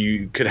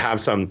you could have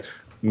some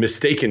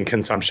mistaken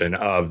consumption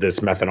of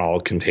this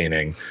methanol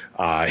containing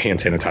hand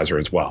sanitizer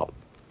as well.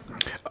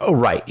 Oh,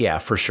 right. Yeah,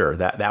 for sure.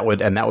 That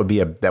would be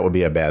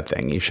a bad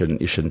thing. You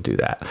shouldn't do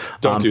that.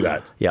 Don't do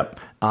that. Yep.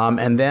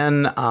 And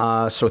then,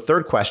 so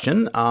third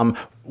question,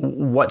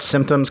 what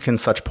symptoms can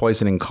such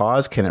poisoning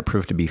cause? Can it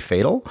prove to be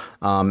fatal?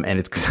 And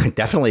it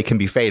definitely can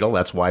be fatal.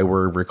 That's why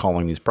we're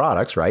recalling these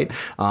products, right?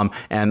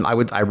 And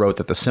I wrote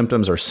that the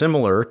symptoms are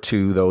similar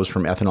to those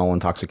from ethanol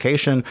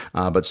intoxication,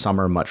 but some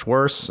are much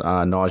worse: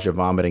 nausea,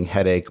 vomiting,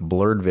 headache,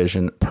 blurred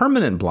vision,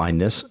 permanent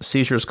blindness,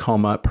 seizures,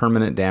 coma,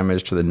 permanent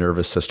damage to the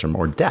nervous system,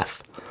 or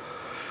death.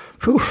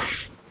 Whew.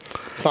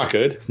 It's not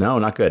good. No,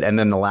 not good. And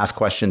then the last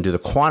question, do the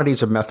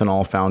quantities of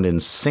methanol found in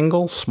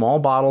single small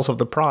bottles of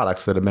the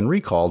products that have been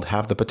recalled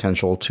have the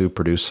potential to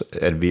produce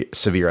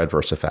severe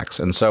adverse effects?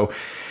 And so,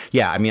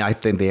 yeah, I mean, I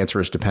think the answer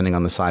is depending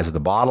on the size of the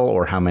bottle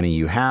or how many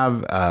you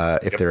have.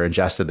 If they're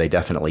ingested, they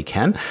definitely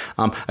can.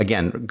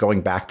 Again,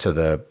 going back to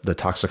the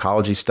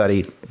toxicology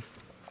study,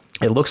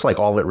 it looks like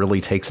all it really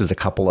takes is a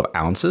couple of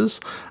ounces,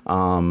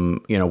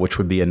 which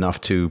would be enough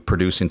to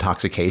produce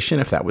intoxication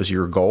if that was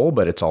your goal,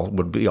 but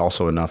would be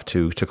also enough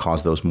to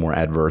cause those more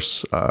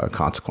adverse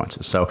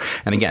consequences. So,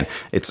 and again,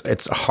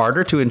 it's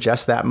harder to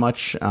ingest that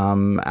much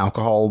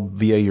alcohol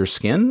via your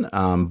skin,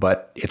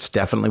 but it's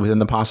definitely within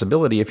the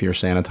possibility if you're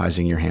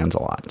sanitizing your hands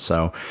a lot.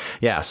 So,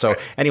 yeah. So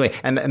anyway,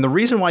 and the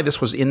reason why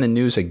this was in the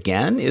news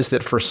again is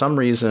that for some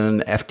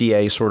reason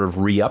FDA sort of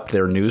re-upped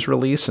their news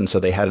release, and so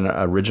they had an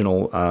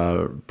original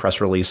press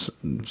release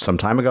some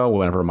time ago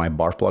whenever my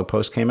Barf blog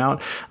post came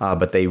out,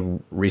 but they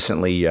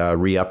recently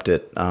re-upped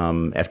it.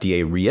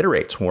 FDA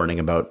reiterates warning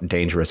about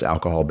dangerous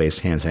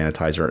alcohol-based hand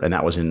sanitizer, and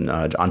that was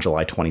on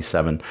July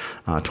 27,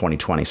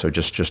 2020, so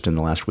just in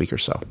the last week or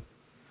so.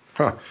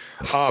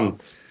 Huh.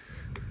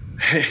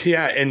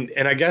 Yeah,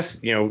 and I guess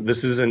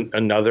this is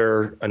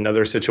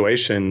another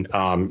situation.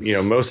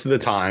 Most of the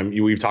time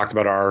we've talked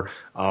about our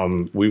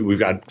we've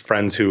got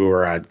friends who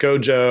are at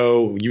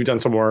Gojo. You've done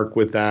some work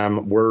with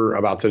them. We're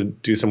about to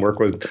do some work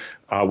with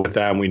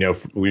them. We know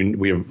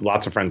we have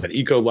lots of friends at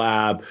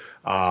Ecolab,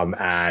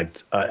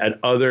 at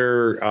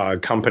other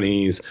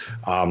companies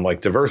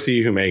like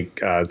Diversey, who make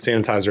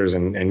sanitizers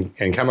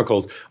and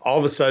chemicals. All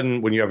of a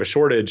sudden, when you have a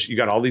shortage, you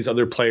got all these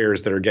other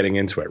players that are getting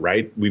into it,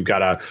 right?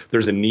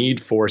 There's a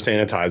need for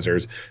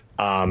sanitizers.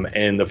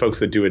 And the folks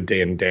that do it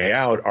day in, day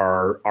out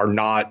are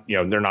not,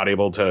 they're not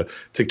able to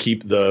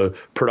keep the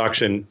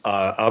production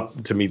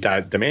up to meet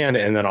that demand.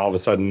 And then all of a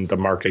sudden the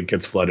market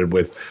gets flooded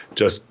with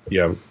just,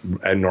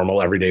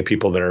 normal everyday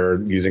people that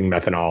are using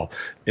methanol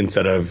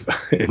instead of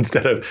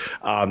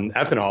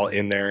ethanol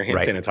in their hand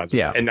sanitizer.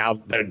 Yeah. And now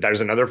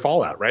there's another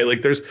fallout, right?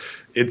 Like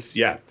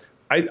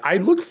I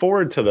look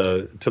forward to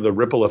the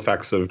ripple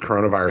effects of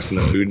coronavirus in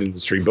the food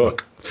industry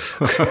book.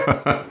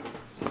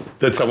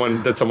 that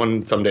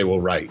someone someday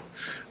will write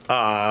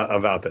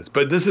about this.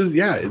 But this is,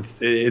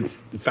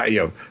 it's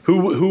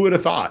who would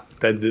have thought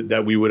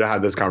that we would have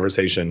had this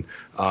conversation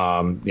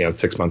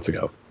 6 months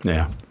ago.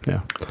 Yeah.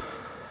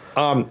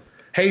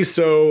 Hey,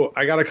 so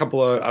I got a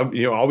couple of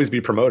always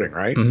be promoting,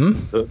 right?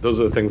 Mm-hmm. Those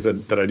are the things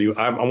that I do.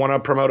 I want to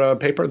promote a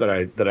paper that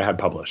I had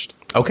published.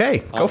 Okay,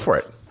 go for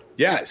it.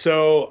 Yeah.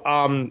 So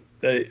one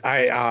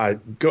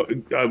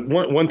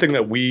thing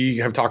that we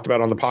have talked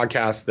about on the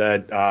podcast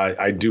that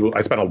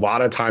I spent a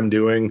lot of time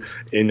doing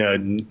in a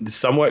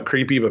somewhat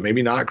creepy, but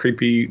maybe not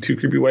too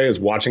creepy way, is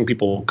watching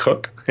people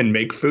cook and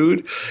make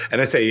food. And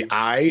I say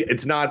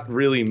it's not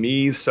really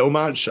me so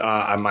much.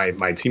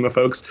 My team of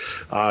folks,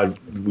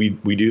 we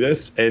do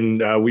this,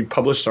 and we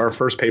published our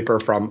first paper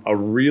from a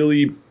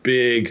really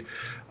big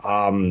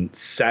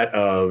set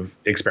of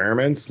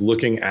experiments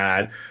looking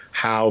at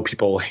how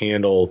people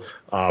handle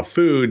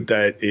food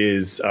that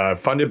is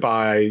funded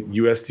by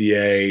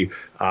USDA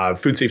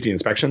Food Safety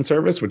Inspection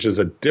Service, which is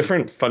a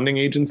different funding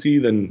agency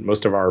than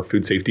most of our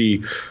food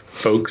safety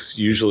folks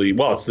usually.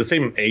 Well, it's the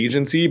same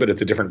agency, but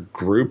it's a different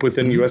group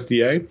within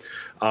USDA.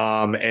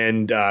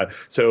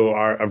 So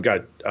I've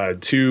got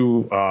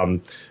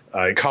two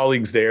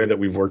colleagues there that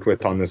we've worked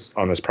with on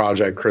this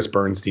project, Chris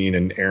Bernstein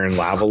and Aaron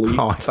Lavallee.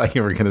 Oh, I thought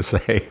you were going to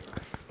say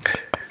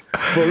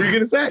What were you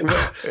going to say?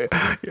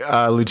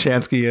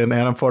 Luchansky and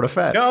Adam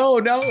Portafett. No,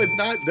 it's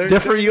not. They're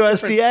different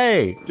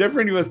USDA.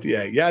 Different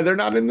USDA. Yeah, they're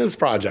not in this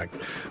project.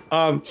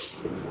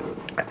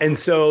 And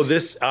so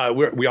this,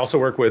 we also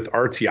work with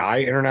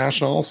RTI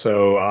International.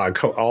 So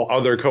all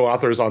other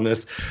co-authors on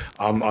this.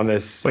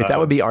 Wait, that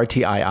would be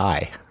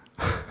RTII.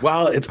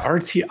 Well, it's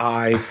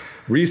RTI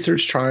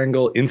Research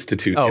Triangle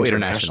Institute. Oh,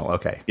 international.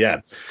 Okay.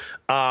 Yeah.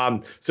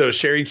 So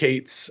Sherry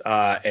Cates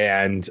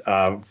and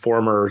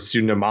former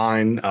student of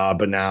mine,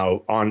 but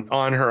now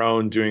on her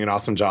own doing an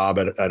awesome job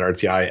at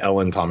RTI,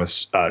 Ellen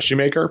Thomas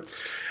Shoemaker.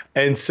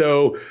 And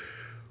so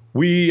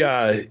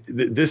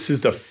this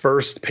is the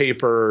first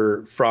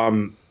paper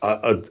from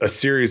a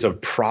series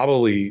of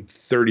probably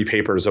 30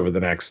 papers over the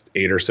next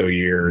 8 or so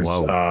years.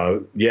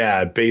 Whoa.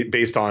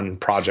 Based on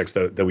projects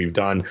that we've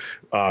done,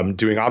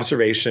 doing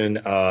observation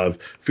of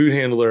food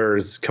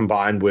handlers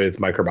combined with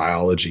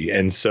microbiology.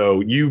 And so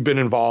you've been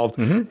involved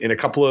in a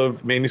couple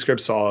of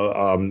manuscripts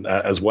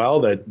as well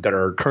that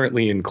are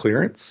currently in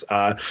clearance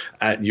at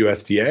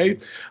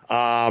USDA,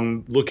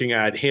 looking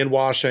at hand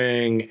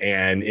washing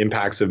and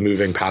impacts of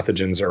moving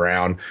pathogens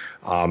around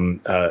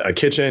a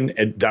kitchen.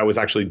 And that was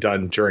actually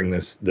done during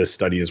this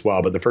study as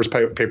well. But the first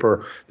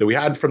paper that we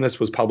had from this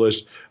was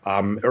published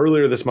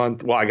earlier this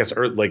month. Well, I guess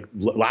early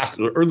last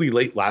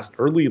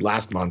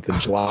month in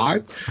July.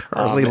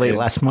 Late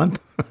last month.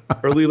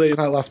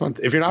 Last month.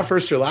 If you're not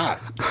first, you're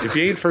last. If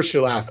you ain't first,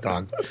 you're last,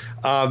 Don.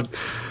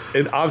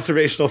 An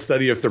observational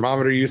study of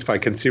thermometer use by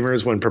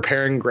consumers when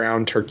preparing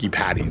ground turkey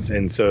patties.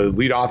 And so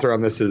lead author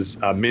on this is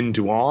Min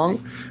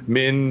Duong.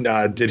 Min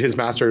did his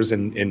master's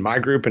in my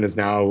group and is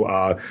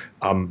now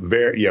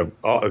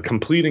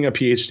completing a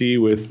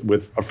PhD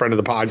with a friend of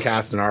the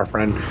podcast and our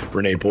friend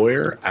Renee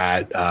Boyer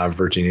at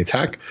Virginia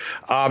Tech.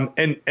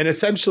 And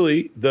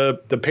essentially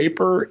the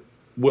paper,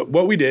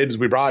 what we did is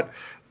we brought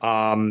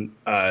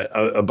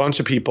a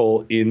bunch of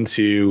people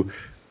into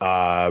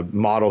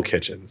model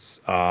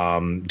kitchens,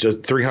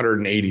 just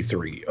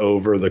 383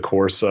 over the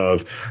course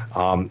of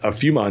a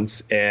few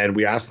months. And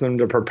we asked them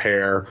to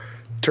prepare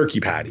turkey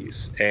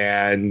patties.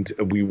 And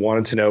we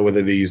wanted to know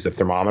whether they used a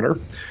thermometer.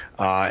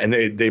 And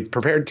they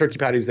prepared turkey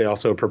patties. They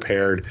also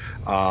prepared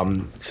a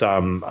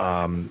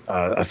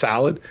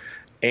salad.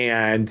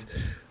 And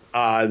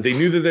they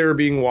knew that they were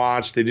being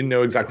watched. They didn't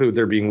know exactly what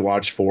they're being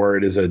watched for.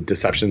 It is a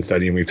deception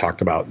study, and we've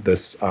talked about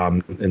this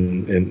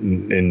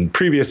in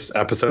previous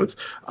episodes.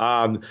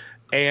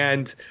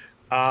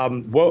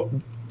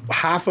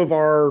 Half of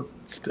our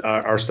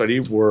study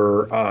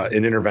were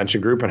an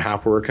intervention group, and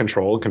half were a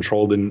control.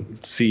 Control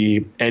didn't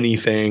see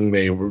anything.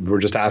 They were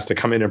just asked to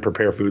come in and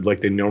prepare food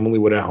like they normally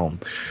would at home.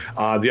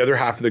 The other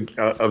half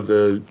of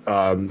the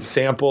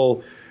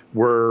sample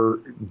were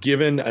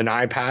given an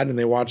iPad and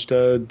they watched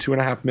a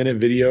 2.5-minute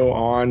video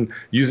on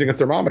using a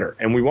thermometer.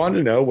 And we wanted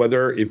to know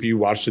whether if you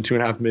watched a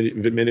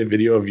 2.5-minute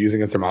video of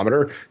using a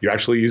thermometer, you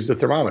actually used a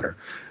thermometer,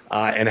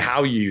 and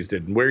how you used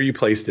it and where you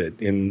placed it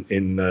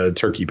in the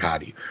turkey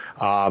patty.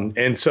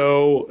 And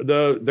so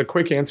the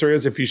quick answer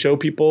is if you show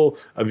people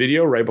a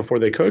video right before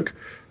they cook,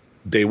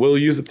 they will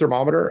use a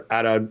thermometer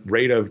at a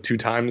rate of 2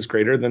 times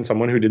greater than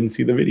someone who didn't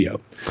see the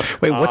video.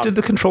 Wait, what did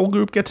the control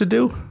group get to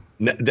do?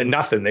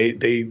 Nothing.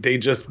 They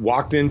just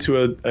walked into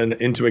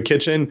a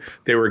kitchen.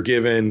 They were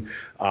given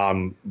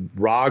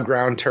raw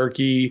ground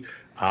turkey.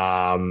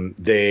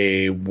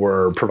 They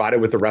were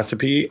provided with a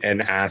recipe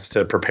and asked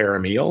to prepare a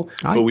meal.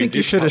 I think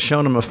you should have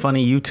shown them a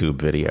funny YouTube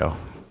video.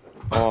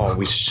 Oh,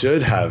 we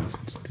should have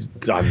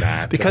done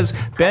that.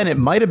 Because, Ben, it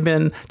might have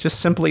been just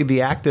simply the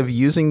act of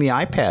using the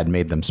iPad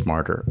made them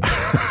smarter.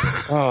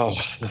 Oh,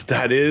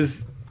 that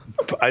is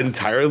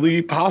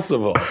entirely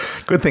possible.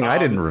 Good thing I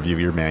didn't review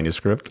your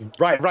manuscript.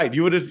 Right.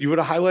 You would have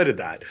highlighted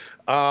that.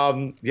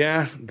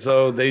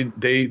 So they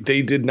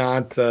did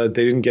not. They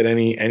didn't get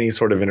any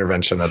sort of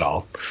intervention at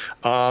all.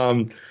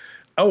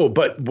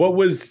 But what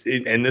was,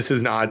 and this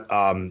is not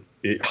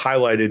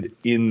highlighted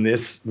in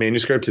this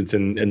manuscript. It's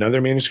in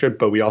another manuscript,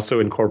 but we also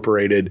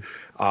incorporated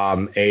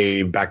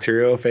a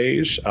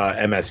bacteriophage,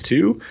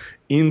 MS2,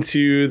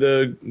 into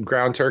the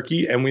ground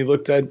turkey, and we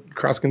looked at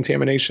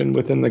cross-contamination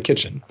within the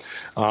kitchen.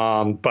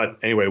 But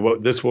anyway,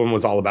 what this one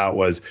was all about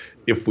was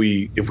if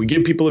we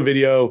give people a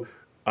video,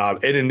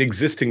 and an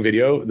existing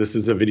video, this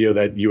is a video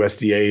that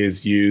USDA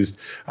has used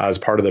as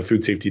part of the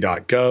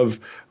foodsafety.gov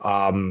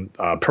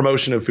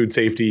promotion of food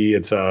safety.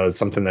 It's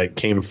something that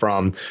came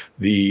from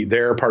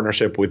their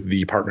partnership with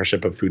the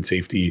Partnership of Food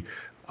Safety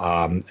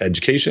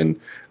Education,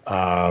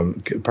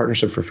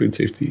 Partnership for Food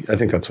Safety. I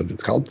think that's what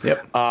it's called.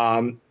 Yep.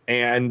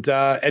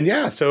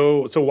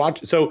 So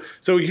watch. So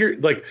here,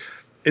 like,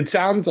 it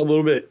sounds a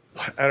little bit,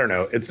 I don't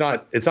know. It's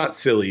not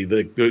silly.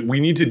 We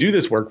need to do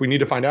this work. We need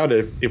to find out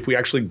if we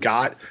actually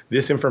got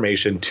this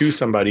information to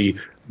somebody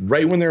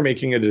right when they're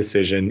making a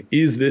decision.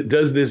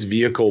 Does this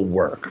vehicle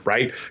work?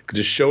 Right?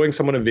 Just showing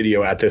someone a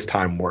video at this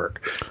time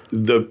work.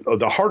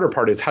 The harder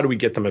part is how do we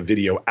get them a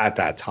video at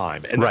that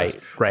time? And right.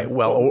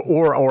 Well,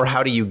 or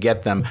how do you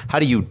get them? How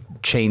do you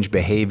change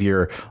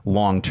behavior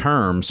long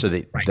term, so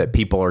that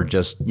people are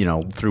just,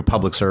 through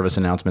public service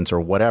announcements or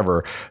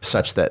whatever,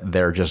 such that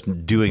they're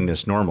just doing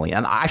this normally.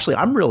 And actually,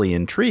 I'm really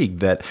intrigued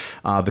that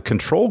the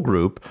control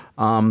group,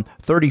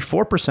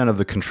 34% of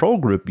the control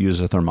group use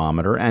a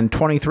thermometer, and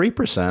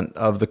 23%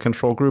 of the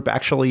control group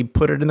actually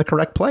put it in the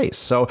correct place.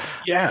 So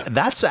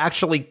that's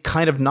actually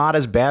kind of not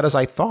as bad as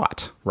I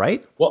thought,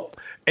 right? Well,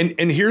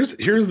 and here's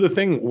the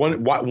thing.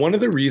 One of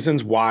the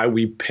reasons why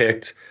we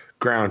picked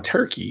ground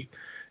turkey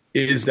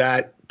is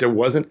that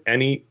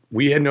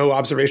we had no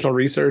observational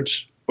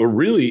research or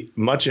really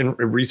much in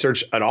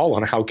research at all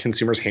on how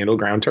consumers handle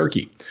ground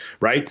turkey,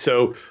 right?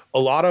 So a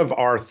lot of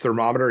our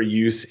thermometer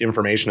use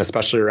information,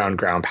 especially around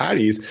ground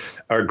patties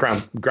or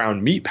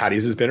ground meat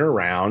patties, has been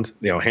around,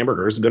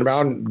 hamburgers, has been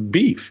around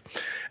beef.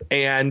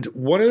 And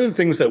one of the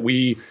things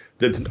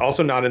that's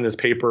also not in this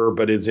paper,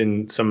 but is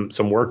in some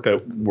work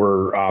that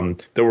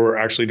we're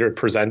actually to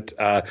present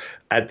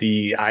at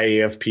the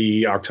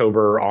IAFP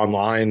October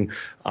online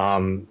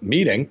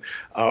meeting,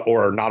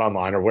 or not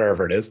online, or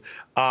wherever it is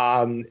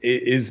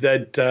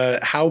that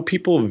how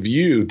people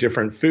view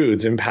different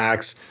foods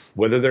impacts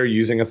whether they're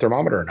using a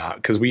thermometer or not.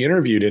 Because we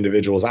interviewed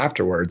individuals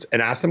afterwards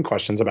and asked them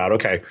questions about,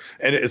 okay,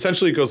 and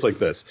essentially it goes like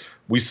this: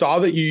 we saw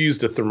that you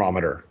used a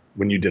thermometer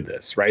when you did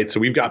this, right? So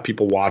we've got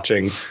people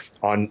watching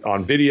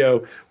on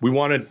video. We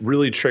want to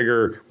really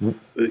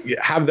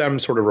have them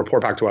sort of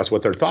report back to us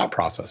what their thought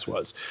process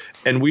was.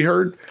 And we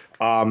heard,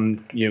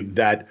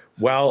 that,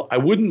 well, I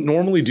wouldn't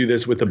normally do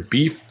this with a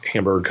beef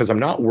hamburger because I'm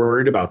not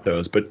worried about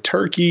those, but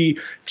turkey,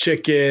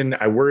 chicken,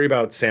 I worry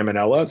about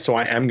salmonella. So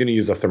I am going to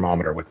use a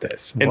thermometer with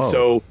this. Whoa. And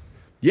so,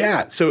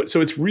 so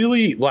it's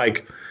really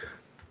like,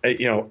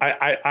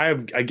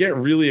 I get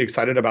really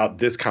excited about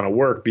this kind of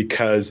work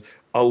because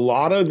a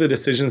lot of the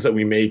decisions that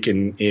we make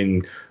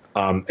in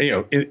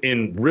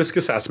risk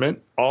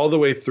assessment all the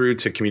way through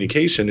to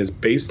communication is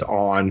based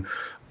on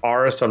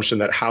our assumption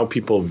that how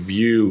people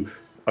view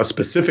a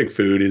specific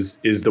food is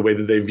the way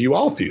that they view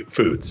all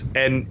foods.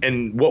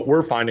 And what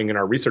we're finding in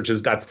our research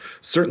is that's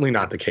certainly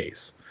not the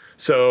case.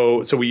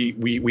 So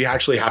we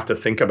actually have to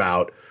think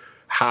about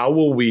how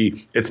will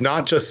it's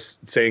not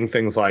just saying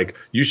things like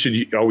you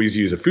should always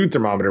use a food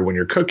thermometer when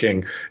you're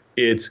cooking.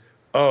 It's,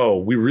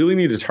 we really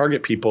need to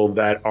target people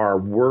that are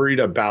worried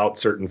about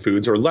certain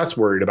foods or less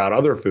worried about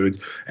other foods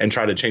and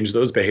try to change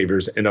those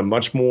behaviors in a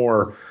much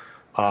more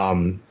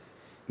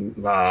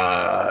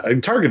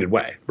targeted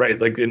way,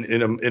 right? Like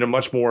in a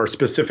much more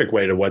specific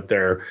way to what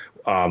they're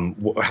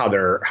how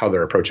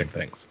they're approaching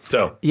things.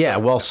 So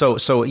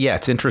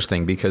it's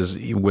interesting because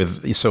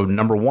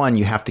number one,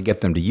 you have to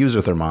get them to use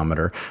a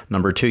thermometer.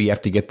 Number two, you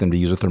have to get them to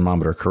use a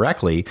thermometer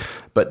correctly.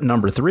 But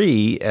number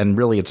three, and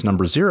really it's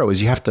number zero,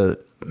 is you have to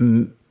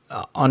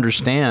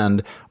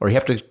understand, or you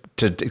have to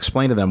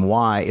explain to them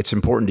why it's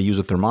important to use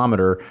a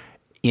thermometer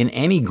in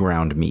any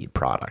ground meat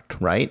product,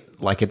 right?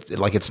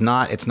 It's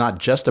not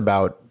just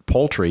about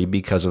poultry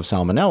because of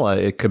salmonella.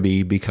 It could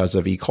be because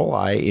of E.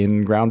 coli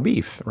in ground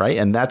beef, right?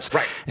 And that's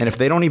right. And if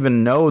they don't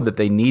even know that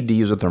they need to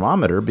use a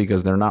thermometer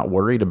because they're not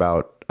worried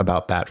about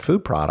that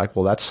food product,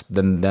 well,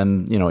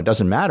 then it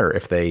doesn't matter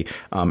if they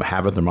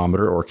have a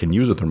thermometer or can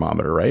use a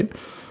thermometer, right?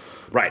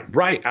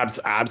 Right.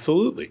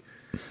 Absolutely.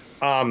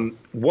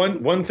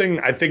 One thing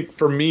I think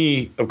for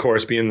me, of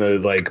course, being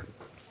the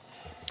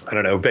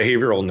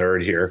behavioral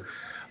nerd here,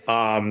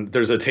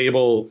 there's a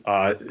table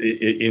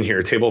in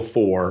here, table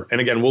 4, and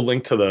again we'll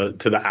link to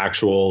the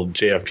actual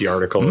JFP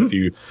article if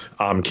you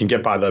can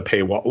get by the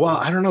paywall. Well,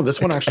 I don't know.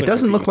 This one actually it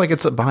doesn't look like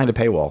it's behind a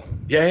paywall.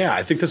 Yeah.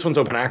 I think this one's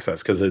open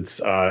access because it's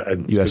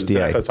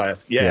USDA.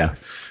 FSIS. Yeah.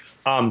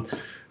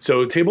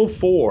 So table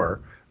 4,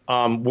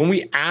 when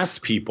we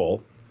asked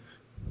people,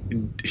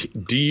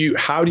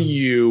 how do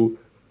you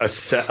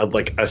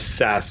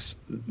assess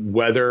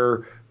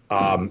whether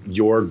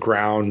your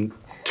ground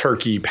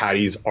turkey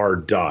patties are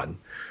done,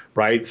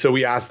 right? So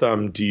we asked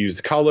them, do you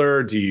use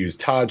color? Do you use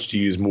touch? Do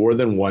you use more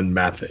than one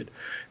method?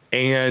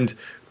 And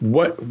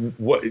what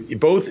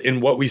both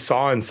in what we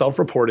saw and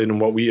self-reported and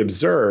what we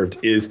observed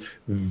is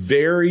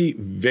very,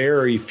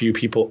 very few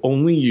people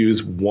only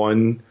use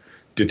one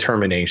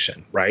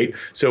determination, right?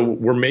 So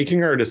we're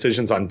making our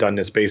decisions on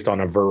doneness based on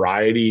a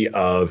variety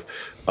of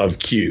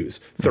cues.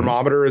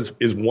 Thermometer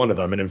is one of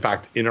them. And in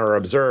fact, in our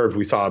observed,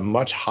 we saw a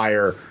much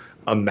higher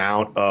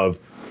amount of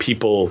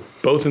people,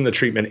 both in the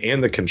treatment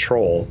and the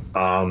control,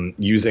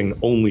 using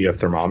only a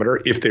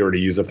thermometer if they were to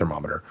use a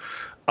thermometer,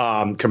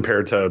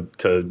 compared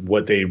to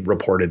what they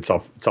reported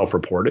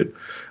self-reported.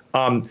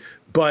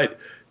 But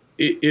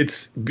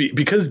it's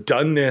because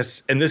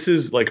doneness, and this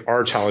is like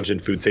our challenge in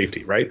food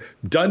safety, right?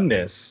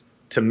 Doneness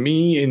to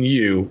me and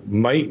you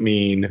might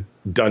mean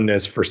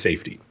doneness for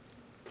safety.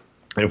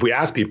 And if we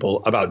ask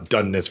people about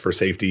doneness for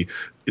safety,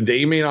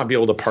 they may not be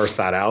able to parse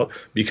that out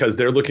because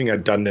they're looking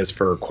at doneness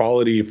for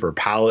quality, for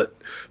palate,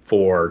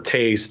 for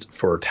taste,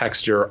 for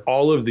texture,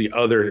 all of the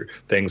other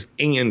things,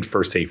 and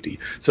for safety.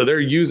 So they're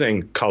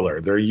using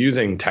color, they're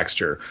using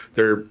texture,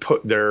 they're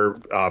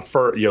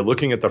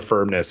looking at the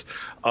firmness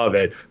of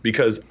it,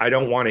 because I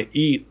don't want to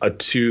eat a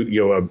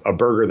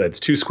burger that's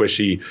too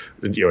squishy,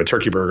 a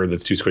turkey burger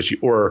that's too squishy,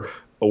 or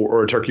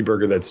a turkey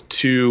burger that's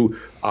too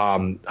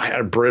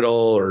brittle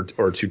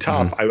or too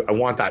tough. I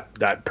want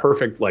that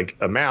perfect like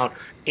amount,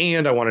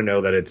 and I want to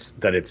know that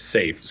it's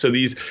safe. So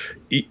these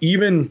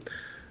even.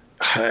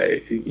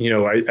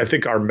 I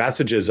think our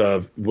messages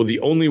of, well, the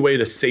only way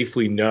to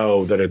safely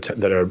know that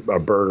a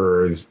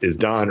burger is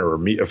done, or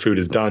a food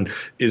is done,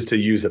 is to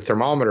use a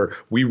thermometer.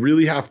 We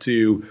really have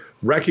to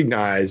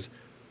recognize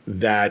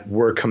that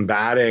we're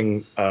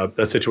combating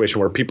a situation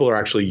where people are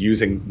actually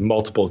using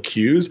multiple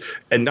cues,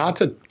 and not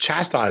to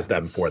chastise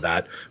them for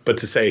that, but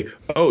to say,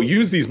 oh,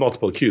 use these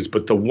multiple cues,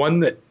 but the one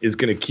that is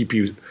going to keep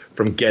you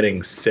from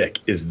getting sick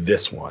is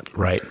this one.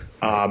 Right.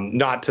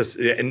 Not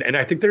to, and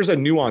I think there's a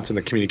nuance in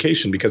the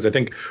communication, because I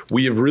think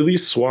we have really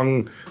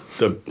swung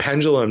the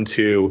pendulum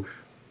to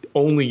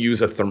only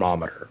use a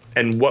thermometer.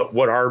 And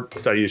what our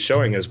study is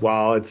showing is,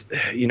 well, it's,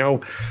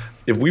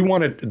 if we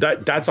want to,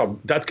 that's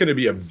going to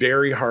be a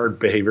very hard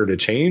behavior to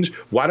change.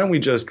 Why don't we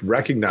just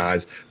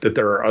recognize that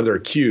there are other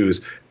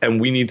cues,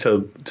 and we need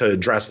to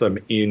address them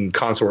in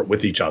consort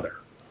with each other?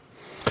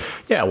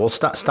 Yeah, well,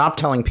 stop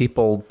telling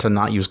people to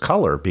not use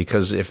color,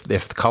 because if the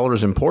color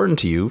is important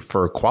to you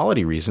for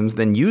quality reasons,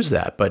 then use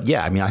that. But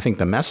yeah, I mean, I think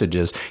the message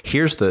is,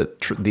 here's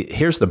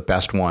the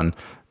best one,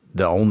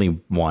 the only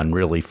one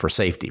really for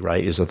safety,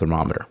 right, is a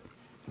thermometer.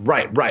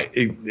 Right,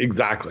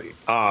 exactly.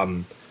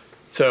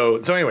 So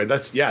anyway,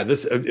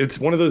 it's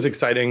one of those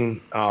exciting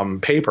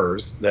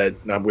papers that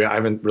I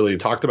haven't really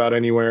talked about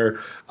anywhere,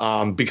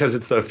 because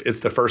it's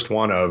the first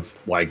one of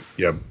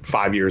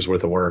 5 years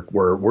worth of work.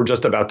 We're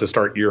just about to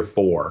start year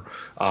 4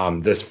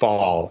 this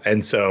fall,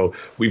 and so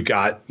we've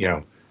got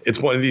it's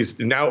one of these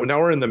now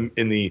we're in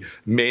the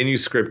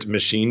manuscript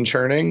machine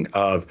churning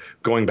of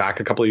going back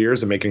a couple of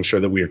years and making sure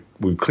that we've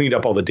cleaned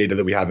up all the data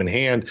that we have in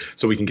hand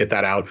so we can get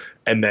that out.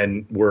 And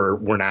then we're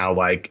now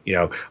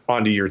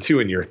on to year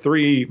 2 and year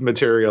 3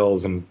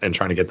 materials and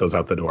trying to get those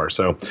out the door.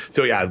 So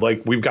yeah,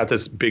 we've got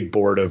this big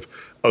board of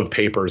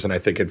papers, and I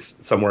think it's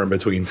somewhere in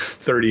between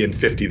 30 and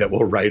 50 that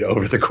we'll write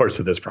over the course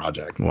of this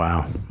project.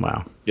 Wow.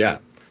 Yeah.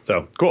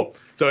 So cool.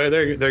 So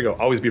there you go.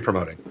 Always be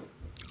promoting.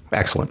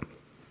 Excellent.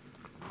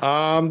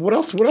 What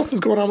else is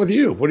going on with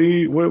you? What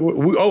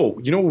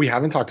we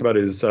haven't talked about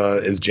is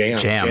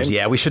jams.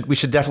 Yeah, we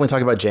should definitely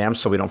talk about jams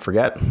so we don't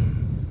forget.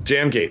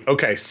 Jamgate.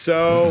 Okay.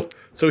 So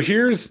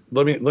here's,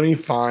 let me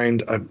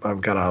find,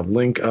 I've got a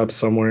link up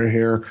somewhere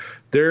here.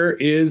 There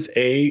is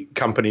a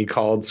company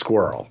called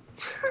Squirrel.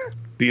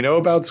 Do you know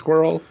about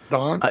Squirrel,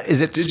 Don?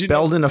 Is it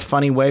spelled in a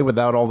funny way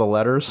without all the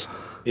letters?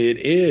 It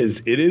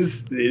is,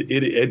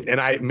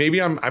 and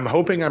I'm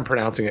hoping I'm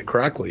pronouncing it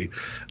correctly.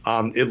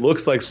 It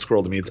looks like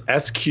squirrel to me. It's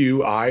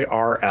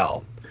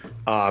SQIRL,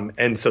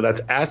 and so that's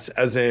S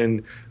as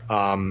in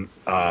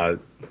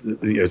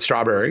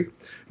strawberry,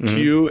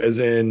 Q as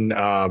in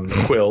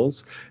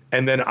quills,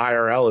 and then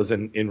IRL as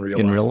in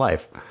real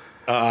life.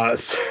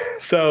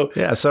 So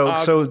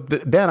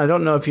Ben, I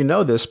don't know if you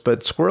know this,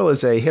 but Squirrel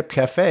is a hip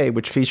cafe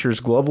which features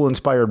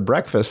global-inspired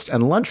breakfast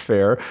and lunch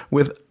fare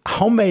with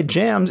homemade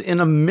jams in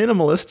a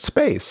minimalist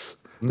space.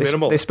 They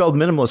spelled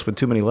minimalist with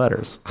too many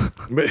letters.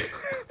 But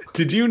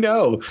did you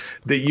know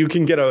that you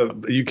can get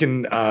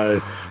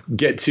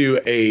to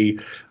a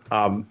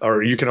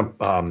or you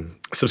can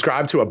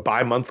subscribe to a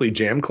bi-monthly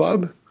jam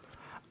club?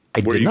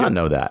 I did not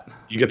know that.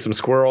 You get some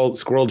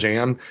squirrel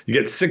jam. You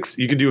get 6.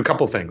 You can do a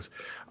couple things.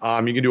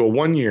 You can do a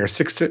 1 year,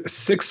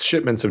 six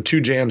shipments of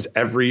 2 jams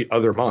every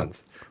other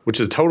month, which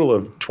is a total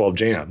of 12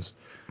 jams,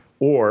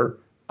 or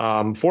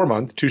 4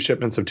 month, 2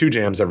 shipments of 2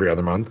 jams every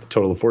other month,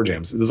 total of 4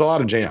 jams. There's a lot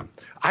of jam.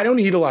 I don't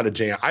eat a lot of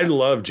jam. I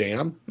love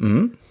jam.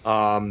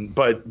 Mm-hmm.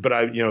 But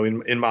I,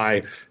 in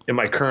my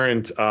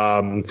current,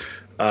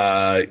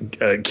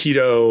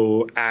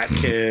 keto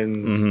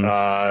Atkins, mm-hmm.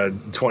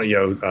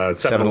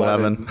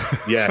 7-Eleven.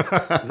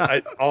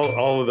 Yeah.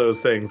 All of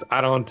those things.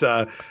 I don't,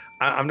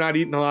 I'm not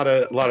eating a lot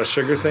of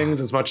sugar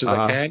things as much as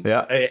I can.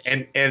 Yeah.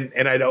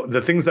 And I don't,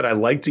 the things that I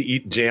like to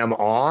eat jam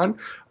on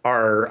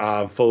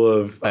are full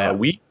of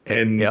wheat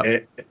and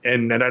I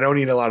don't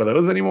eat a lot of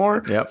those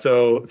anymore. Yep.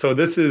 So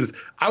this is,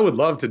 I would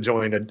love to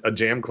join a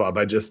jam club.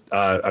 I'm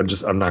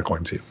not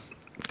going to.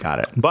 Got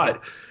it.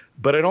 But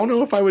I don't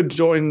know if I would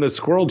join the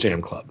Squirrel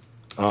Jam Club.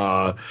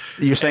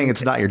 You're saying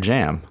it's not your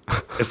jam.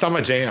 It's not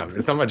my jam.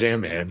 It's not my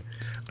jam, man.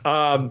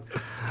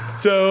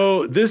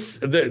 So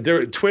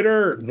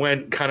Twitter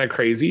went kind of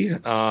crazy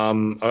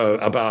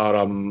about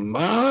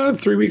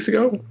 3 weeks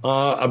ago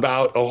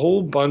about a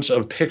whole bunch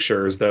of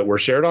pictures that were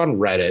shared on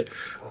Reddit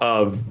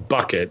of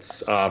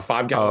buckets,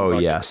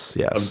 5-gallon buckets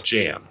of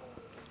jam.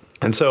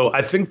 And so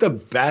I think the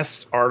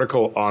best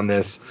article on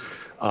this,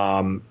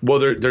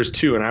 there's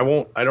 2, and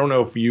I don't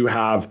know if you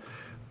have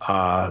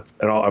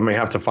I may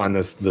have to find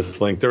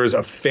this link. There is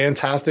a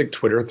fantastic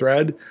Twitter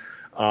thread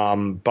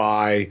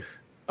by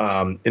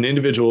an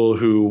individual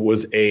who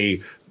was I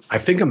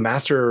think a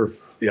master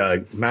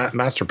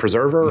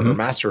preserver or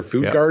master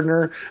food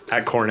gardener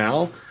at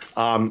Cornell.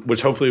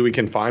 Which hopefully we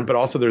can find, but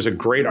also there's a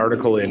great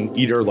article in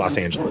Eater Los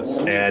Angeles,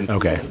 and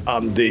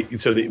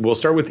we'll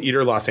start with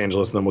Eater Los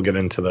Angeles, and then we'll get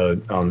into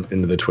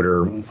the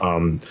Twitter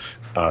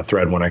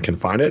thread when I can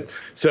find it.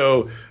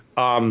 So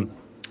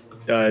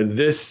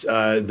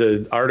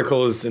the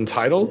article is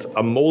entitled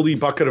 "A Moldy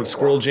Bucket of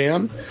Squirrel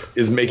Jam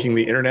is Making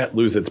the Internet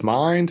Lose Its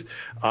Mind."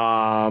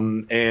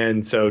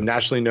 And so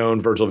nationally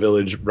known Virgil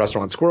Village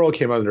restaurant Squirrel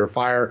came under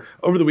fire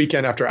over the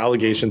weekend after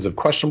allegations of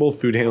questionable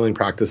food handling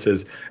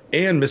practices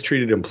and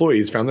mistreated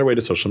employees found their way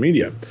to social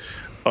media.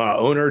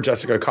 Owner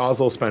Jessica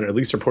Cosell spent at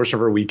least a portion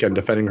of her weekend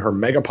defending her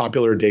mega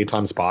popular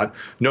daytime spot,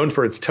 known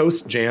for its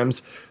toast,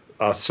 jams,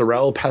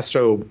 sorrel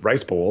pesto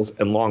rice bowls,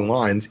 and long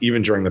lines,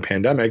 even during the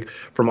pandemic,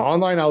 from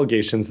online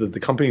allegations that the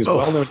company's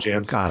well-known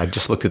jams. God, I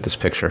just looked at this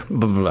picture.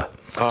 Blah, blah,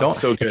 blah. Don't.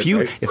 So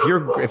good,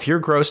 if you're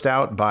grossed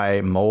out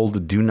by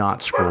mold, do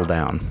not scroll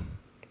down.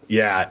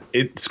 Yeah,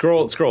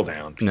 scroll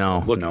down.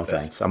 No,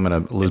 thanks. I'm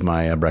gonna lose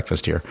my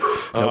breakfast here.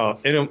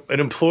 Nope. An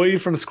employee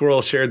from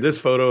Squirrel shared this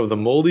photo of the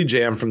moldy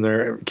jam from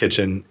their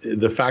kitchen.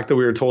 The fact that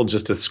we were told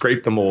just to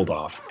scrape the mold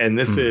off, and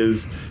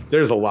there's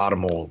a lot of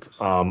mold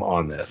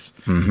on this.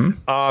 Mm-hmm.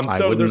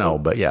 I wouldn't know,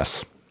 but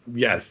yes.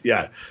 Yes,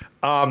 yeah.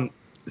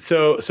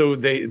 So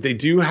they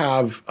do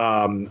have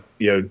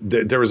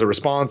there was a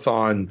response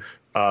on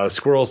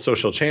Squirrel's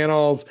social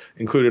channels,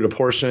 included a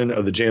portion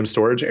of the jam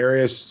storage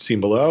area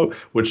seen below,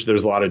 which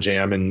there's a lot of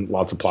jam and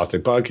lots of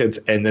plastic buckets.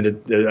 And then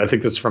I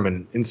think this is from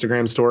an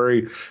Instagram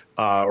story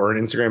or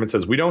an Instagram. It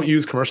says, "We don't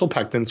use commercial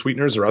pectin,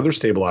 sweeteners, or other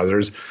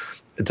stabilizers.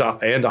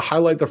 And to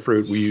highlight the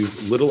fruit, we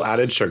use little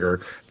added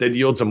sugar that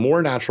yields a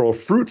more natural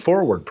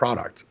fruit-forward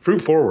product."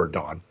 Fruit forward,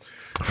 Don.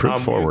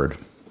 Fruit forward.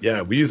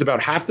 We use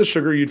about half the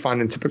sugar you'd find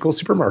in typical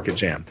supermarket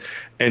jam.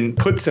 And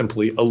put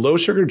simply, a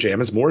low-sugar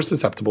jam is more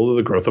susceptible to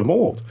the growth of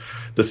mold.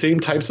 The same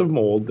types of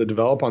mold that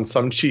develop on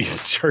some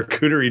cheese,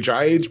 charcuterie,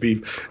 dry-aged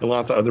beef, and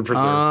lots of other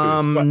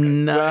preserved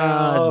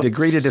foods.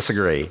 Degree to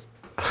disagree.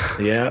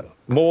 Yeah.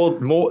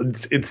 Mold,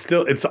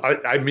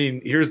 I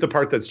mean, here's the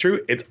part that's true.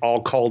 It's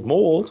all called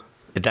mold.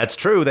 That's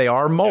true. They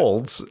are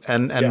molds,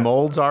 and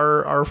molds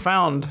are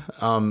found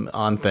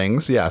on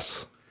things,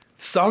 yes.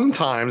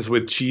 Sometimes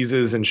with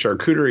cheeses and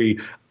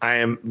charcuterie,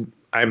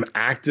 I'm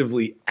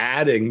actively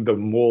adding the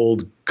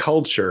mold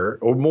culture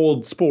or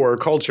mold spore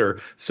culture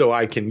so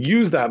I can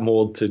use that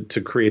mold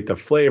to create the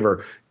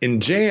flavor.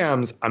 In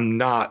jams, I'm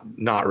not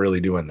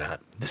really doing that.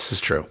 This is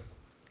true.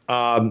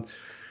 The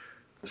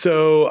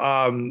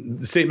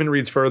statement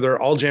reads further: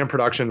 all jam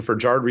production for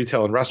jarred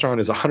retail and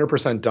restaurant is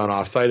 100% done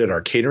off-site at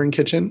our catering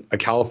kitchen, a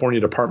California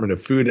Department of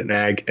Food and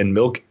Ag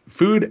Milk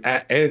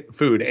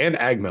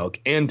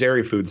and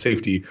Dairy Food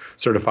Safety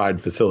certified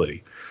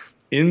facility.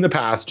 In the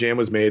past, jam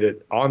was made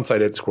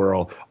on-site at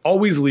Squirrel,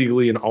 always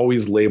legally and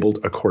always labeled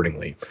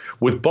accordingly.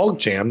 With bulk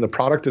jam, the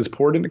product is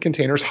poured into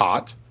containers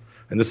hot,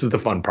 and this is the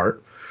fun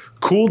part,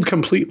 cooled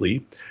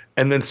completely,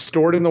 and then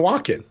stored in the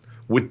walk-in.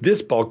 With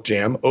this bulk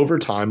jam, over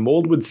time,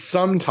 mold would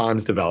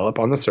sometimes develop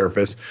on the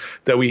surface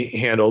that we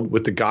handled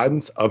with the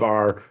guidance of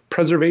our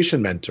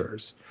preservation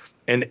mentors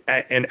and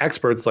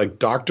experts like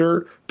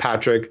Dr.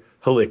 Patrick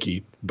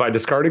Halicki, by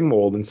discarding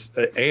mold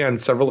and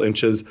several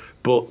inches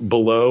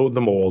below the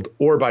mold,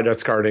 or by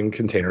discarding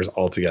containers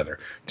altogether.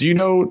 Do you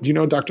know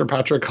Dr.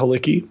 Patrick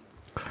Halicki?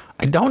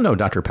 I don't know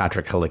Dr.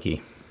 Patrick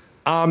Halicki.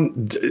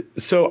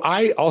 So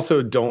I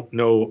also don't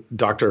know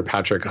Dr.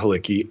 Patrick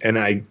Halicki, and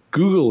I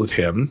Googled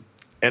him,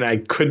 and I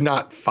could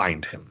not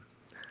find him.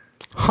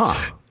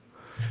 Huh.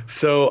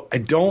 So I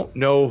don't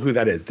know who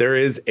that is. There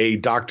is a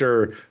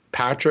Dr.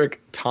 Patrick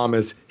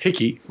Thomas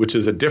Hickey, which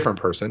is a different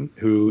person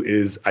who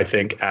is, I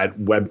think, at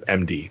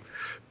WebMD.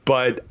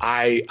 But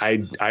I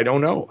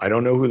don't know. I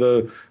don't know who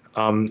the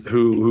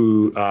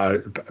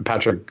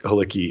Patrick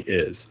Halicki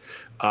is.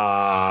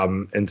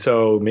 And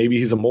so maybe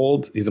he's a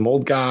mold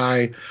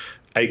guy.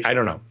 I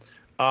don't know.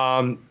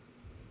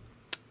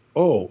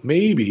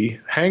 Maybe.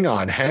 Hang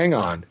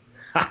on.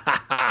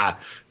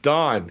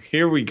 Don,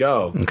 here we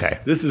go. Okay.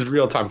 This is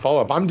real-time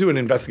follow-up. I'm doing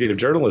investigative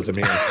journalism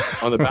here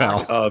on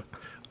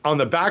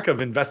the back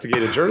of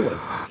investigative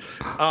journalists.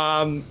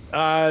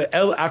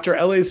 After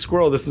LA's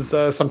Squirrel, this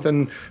is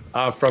something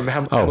from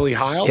Emily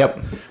Heil. Yep.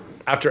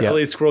 After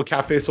LA's Squirrel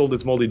Cafe sold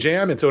its moldy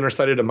jam, its owner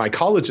cited a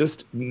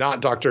mycologist, not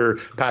Dr.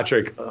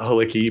 Patrick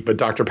Halicki, but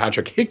Dr.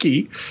 Patrick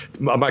Hickey,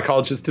 a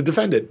mycologist, to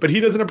defend it. But he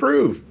doesn't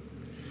approve.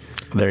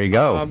 There you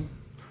go.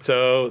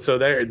 So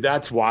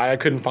that's why I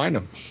couldn't find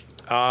him.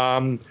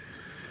 And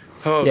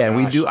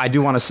I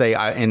do want to say,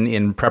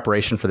 in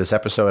preparation for this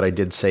episode, I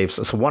did save.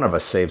 So one of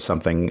us saved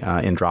something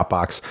in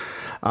Dropbox,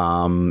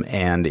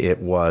 and it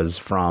was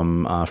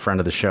from a friend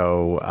of the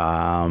show,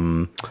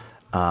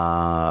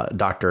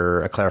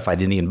 Dr.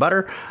 Clarified Indian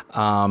Butter,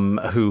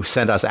 who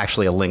sent us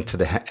actually a link to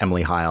the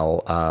Emily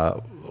Heil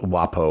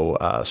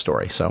WAPO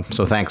story. So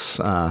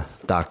thanks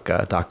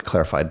Doc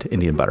clarified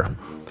Indian butter.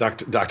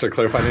 Dr.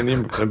 Clarified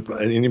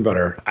Indian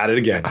butter. At it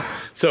again.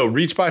 So,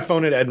 reached by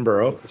phone at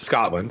Edinburgh,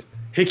 Scotland.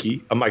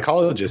 Hickey, a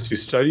mycologist who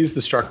studies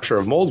the structure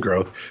of mold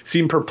growth,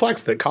 seemed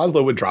perplexed that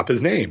Coslow would drop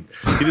his name.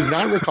 He does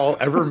not recall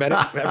ever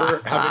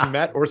having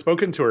met or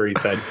spoken to her, he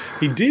said.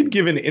 He did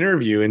give an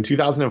interview in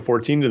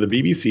 2014 to the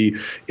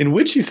BBC in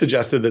which he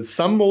suggested that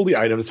some moldy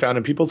items found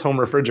in people's home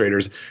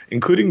refrigerators,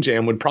 including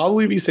jam, would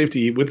probably be safe to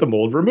eat with the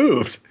mold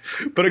removed.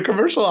 But a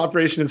commercial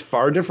operation is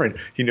far different,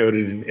 he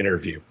noted in an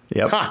interview.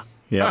 Yep.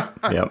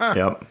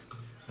 Yep.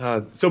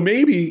 So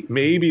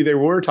maybe they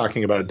were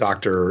talking about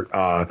Dr.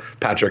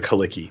 Patrick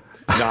Halicki.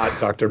 Not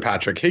Dr.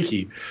 Patrick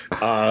Hickey,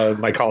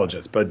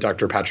 mycologist, but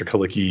Dr. Patrick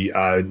Halicki,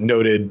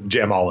 noted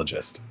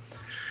jamologist.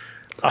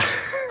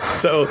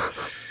 So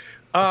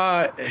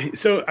I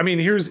mean,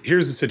 here's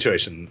the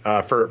situation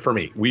for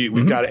me.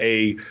 We've got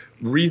a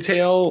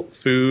retail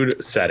food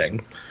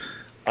setting.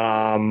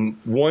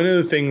 One of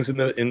the things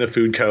in the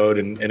food code,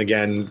 and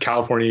again,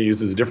 California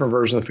uses a different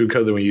version of the food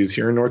code than we use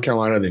here in North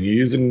Carolina than you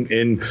use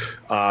in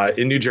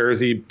New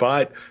Jersey.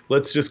 But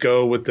let's just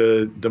go with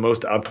the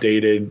most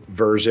updated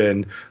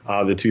version,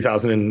 the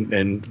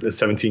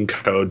 2017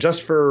 code,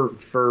 just for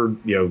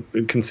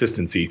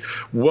consistency.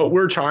 What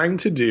we're trying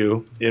to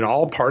do in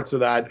all parts of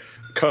that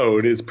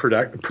code is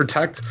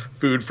protect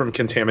food from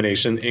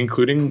contamination,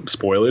 including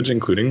spoilage,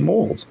 including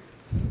molds.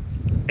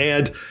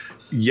 And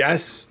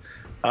yes.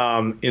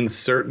 In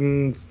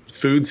certain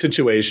food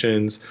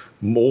situations,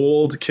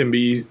 mold can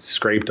be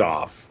scraped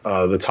off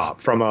the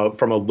top from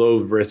a low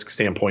risk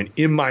standpoint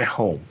in my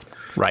home.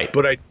 Right.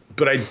 But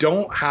I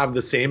don't have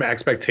the same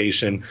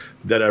expectation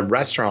that a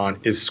restaurant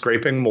is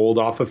scraping mold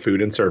off of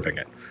food and serving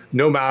it,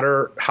 no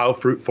matter how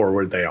fruit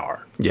forward they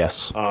are.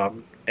 Yes.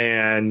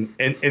 And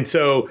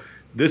so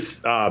this.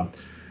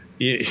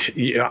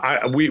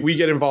 We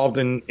get involved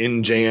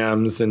in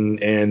jams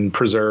and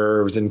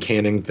preserves and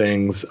canning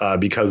things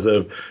because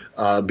of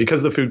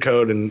the food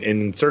code, and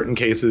in certain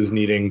cases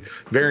needing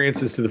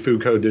variances to the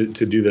food code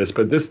to do this.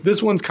 But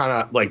this one's kind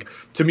of like,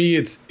 to me,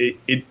 it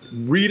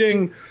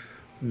reading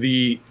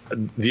the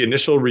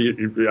initial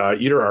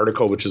Eater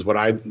article, which is what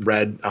I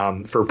read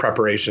for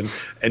preparation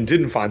and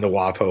didn't find the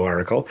WAPO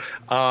article.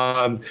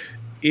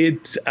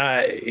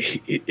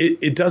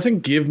 It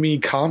doesn't give me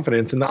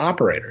confidence in the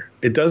operator.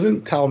 It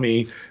doesn't tell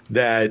me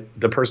that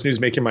the person who's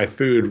making my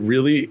food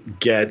really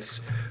gets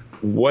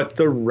what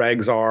the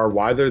regs are,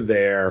 why they're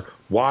there,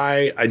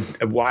 why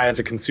as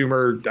a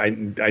consumer I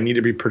need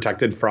to be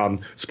protected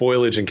from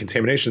spoilage and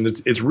contamination.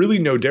 It's really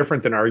no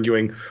different than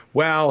arguing,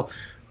 well,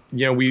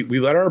 we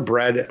let our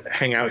bread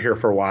hang out here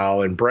for a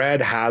while, and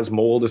bread has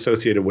mold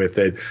associated with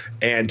it,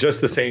 and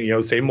just the same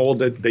mold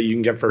that you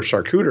can get for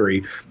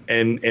charcuterie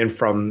and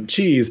from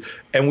cheese,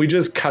 and we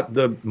just cut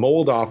the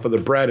mold off of the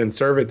bread and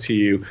serve it to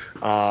you,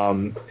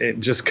 it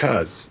just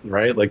cause,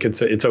 right? Like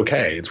it's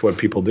okay. It's what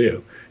people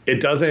do. It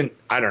doesn't.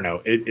 I don't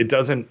know. It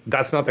doesn't.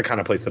 That's not the kind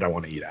of place that I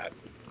want to eat at.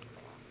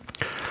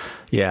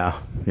 Yeah.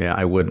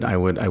 I would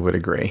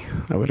agree.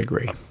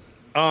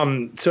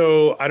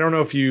 So I don't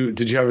know if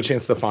did you have a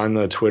chance to find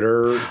the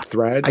Twitter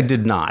thread? I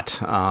did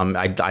not.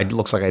 I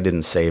looks like I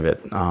didn't save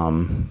it.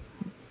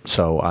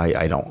 So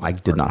I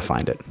did not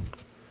find it.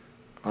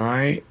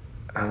 I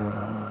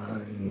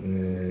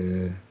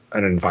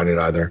didn't find it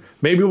either.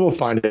 Maybe we'll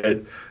find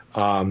it.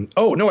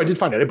 Oh no, I did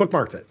find it. I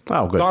bookmarked it.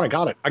 Oh, good. Don, I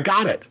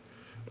got it.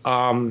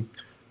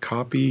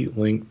 Copy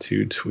link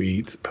to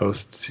tweet,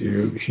 post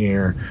to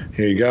here.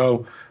 Here you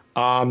go.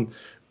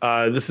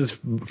 This is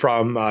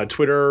from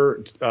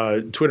Twitter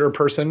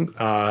person,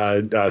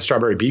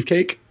 Strawberry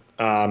Beefcake,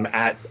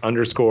 at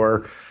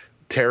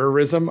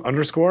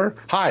 _terrorism_.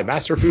 Hi,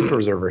 Master Food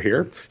Preserver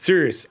here.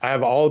 Serious. I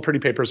have all the pretty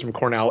papers from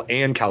Cornell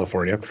and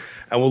California.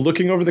 And while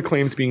looking over the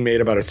claims being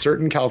made about a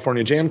certain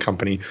California jam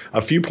company,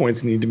 a few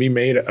points need to be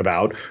made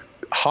about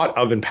hot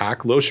oven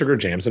pack, low sugar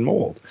jams, and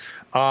mold.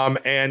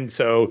 And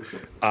so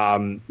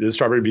the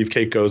Strawberry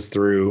Beefcake goes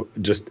through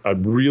just a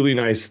really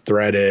nice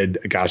threaded,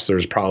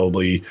 there's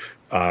probably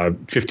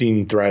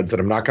 15 threads that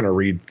I'm not going to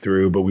read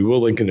through, but we will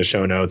link in the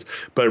show notes,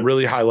 but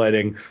really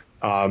highlighting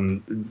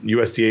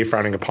USDA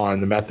frowning upon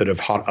the method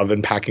of hot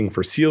oven packing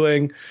for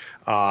sealing,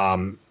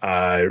 talking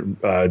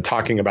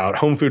about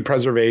home food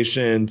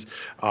preservations,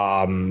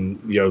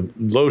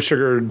 low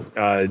sugar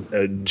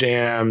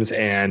jams,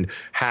 and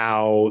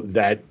how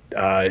that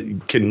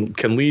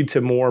can lead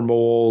to more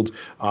mold.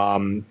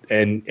 And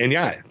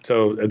yeah,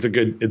 so it's a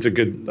good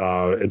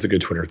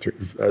Twitter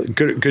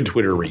good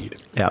Twitter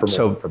read. Yeah. For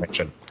more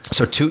information.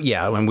 So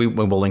and we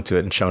will link to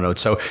it in show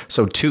notes.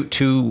 So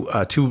two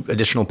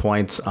additional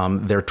points.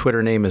 Their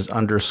Twitter name is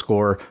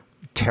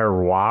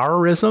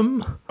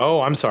 _terroirism.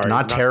 Oh, I'm sorry.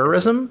 Not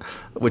terrorism,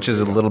 which is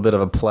a little bit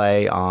of a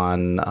play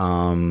on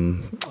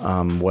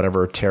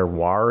whatever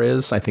terroir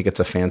is. I think it's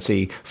a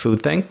fancy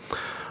food thing.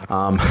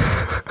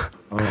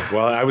 Oh,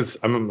 well,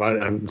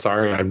 I'm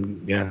sorry.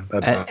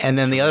 That's and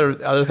then the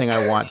other thing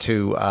I want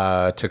to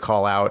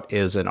call out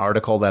is an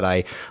article that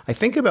I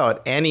think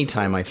about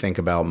anytime I think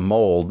about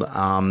mold,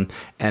 and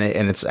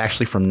it's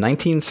actually from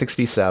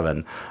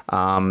 1967,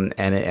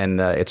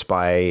 and it's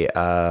by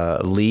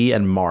Lee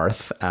and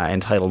Marth,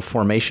 entitled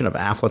 "Formation of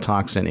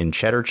Aflatoxin in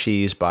Cheddar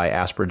Cheese by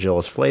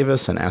Aspergillus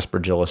flavus and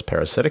Aspergillus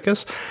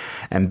parasiticus,"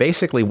 and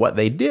basically what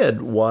they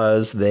did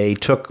was they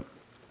took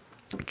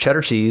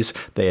cheddar cheese,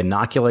 they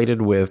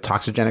inoculated with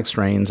toxigenic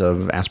strains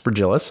of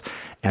Aspergillus,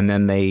 and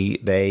then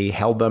they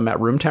held them at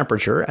room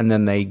temperature, and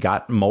then they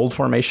got mold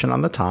formation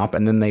on the top,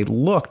 and then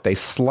they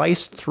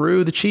sliced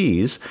through the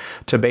cheese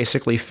to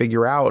basically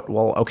figure out,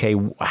 well, okay,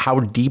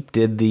 how deep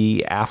did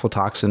the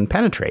aflatoxin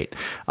penetrate?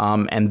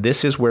 And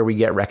this is where we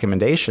get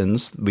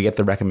recommendations. We get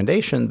the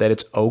recommendation that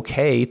it's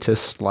okay to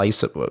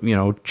slice,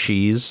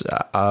 cheese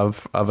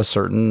of a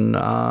certain,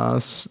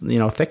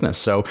 thickness.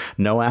 So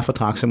no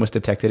aflatoxin was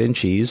detected in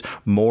cheese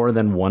more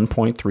than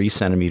 1.3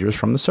 centimeters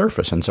from the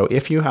surface. And so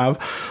if you have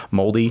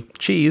moldy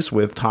cheese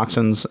with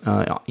toxins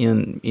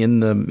in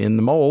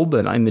the mold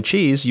and in the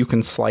cheese, you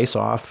can slice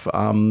off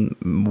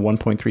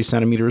 1.3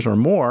 centimeters or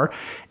more,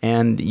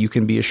 and you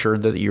can be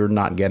assured that you're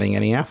not getting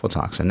any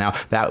aflatoxin. Now,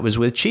 that was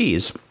with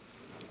cheese.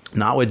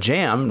 Not with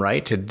jam,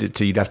 right?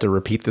 You'd have to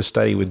repeat the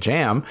study with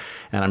jam,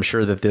 and I'm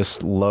sure that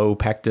this low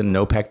pectin,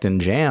 no pectin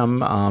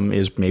jam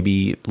is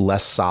maybe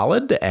less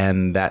solid,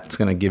 and that's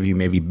going to give you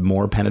maybe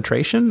more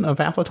penetration of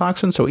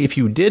aflatoxin. So if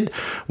you did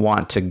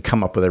want to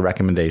come up with a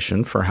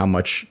recommendation for how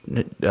much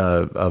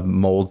of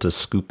mold to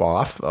scoop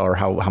off or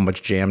how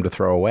much jam to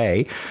throw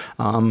away,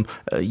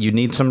 you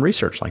need some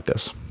research like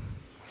this.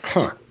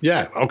 Huh?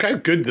 Yeah. Okay.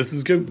 Good. This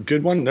is good.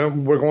 Good one. No,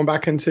 we're going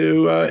back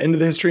into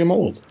the history of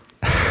molds.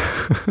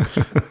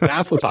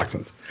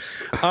 Aflatoxins.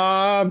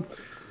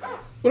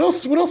 What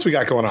else we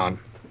got going on?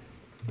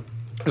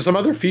 There's some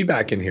other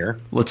feedback in here.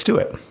 Let's do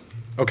it.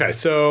 Okay,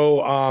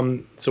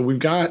 so we've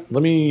got.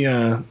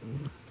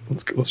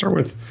 Let's start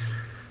with.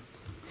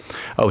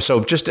 Oh,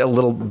 so just a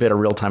little bit of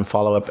real-time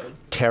follow-up.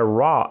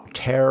 Terroir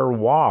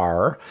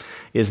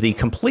is the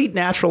complete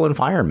natural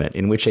environment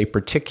in which a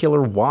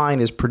particular wine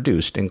is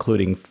produced,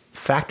 including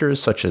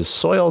factors such as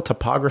soil,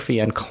 topography,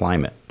 and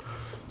climate.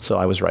 So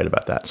I was right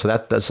about that. So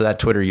that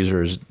Twitter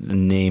user's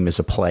name is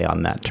a play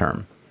on that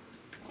term.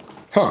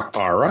 Huh.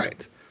 All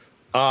right.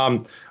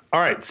 All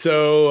right.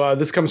 So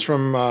this comes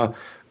from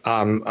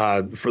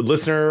for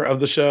listener of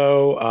the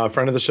show,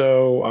 friend of the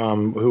show,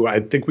 who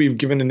I think we've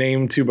given a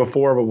name to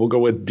before, but we'll go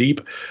with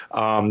Deep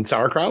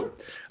Sauerkraut.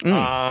 This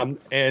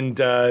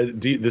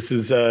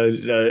is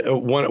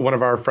one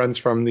of our friends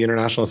from the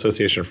International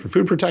Association for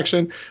Food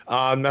Protection.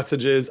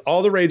 Messages: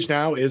 all the rage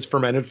now is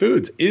fermented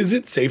foods. Is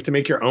it safe to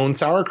make your own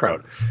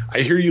sauerkraut?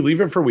 I hear you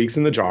leave it for weeks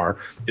in the jar.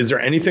 Is there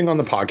anything on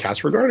the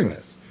podcast regarding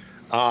this?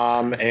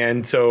 So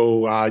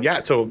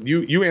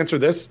you answer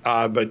this,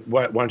 but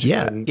why don't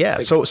you? Yeah.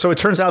 So it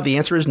turns out the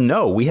answer is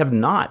no. We have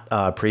not.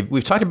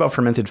 We've talked about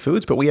fermented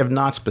foods, but we have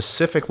not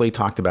specifically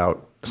talked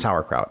about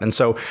sauerkraut. And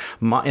so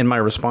in my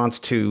response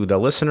to the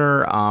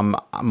listener,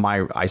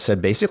 I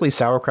said basically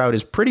sauerkraut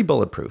is pretty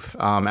bulletproof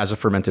as a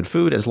fermented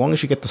food, as long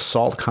as you get the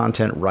salt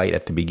content right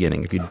at the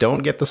beginning. If you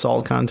don't get the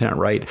salt content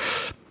right,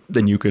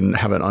 then you can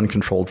have an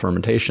uncontrolled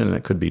fermentation and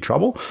it could be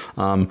trouble.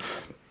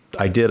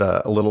 I did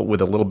a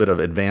little bit of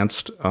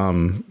advanced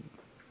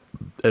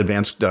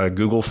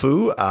Google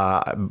foo,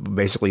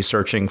 basically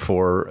searching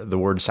for the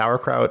word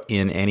sauerkraut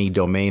in any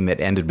domain that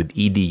ended with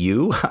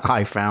edu.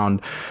 I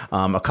found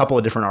a couple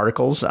of different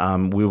articles.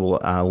 We will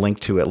link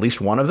to at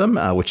least one of them,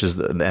 and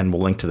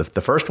we'll link to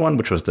the first one,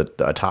 which was the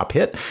top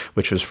hit,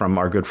 which was from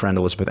our good friend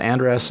Elizabeth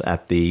Andress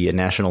at the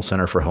National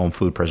Center for Home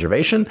Food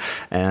Preservation.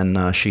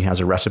 And she has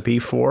a recipe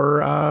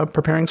for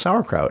preparing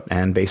sauerkraut.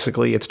 And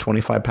basically it's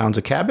 25 pounds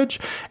of cabbage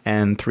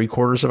and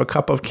 3/4 of a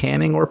cup of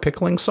canning or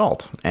pickling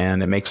salt.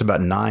 And it makes about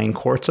 9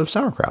 quarts of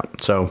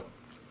sauerkraut. So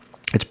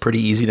it's pretty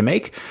easy to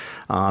make.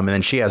 And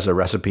then she has a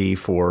recipe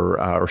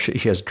or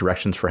she has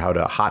directions for how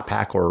to hot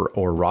pack or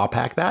raw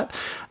pack that.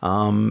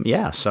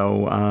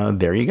 So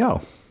there you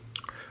go.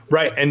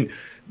 Right. And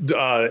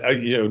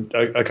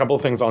a couple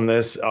of things on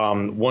this.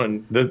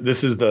 One,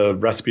 this is the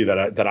recipe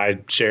that I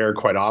share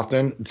quite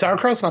often.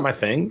 Sauerkraut's not my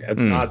thing.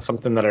 It's not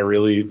something that I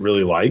really,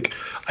 really like.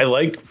 I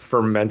like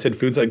fermented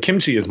foods. Like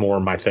kimchi is more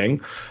my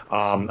thing.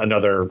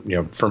 Another,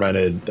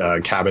 fermented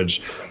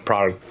cabbage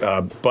product.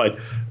 But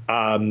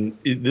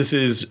this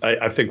is,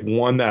 I think,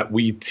 one that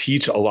we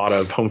teach a lot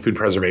of home food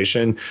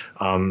preservation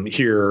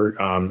here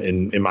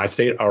in my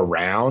state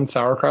around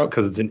sauerkraut,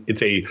 because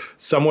it's a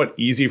somewhat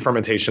easy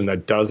fermentation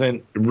that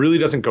really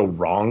doesn't go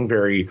wrong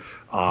very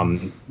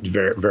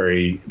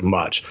very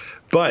much.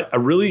 But a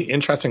really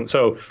interesting.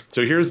 So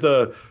here's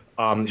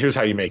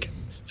how you make it.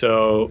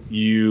 So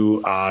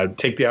you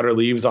take the outer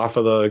leaves off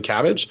of the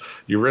cabbage,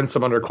 you rinse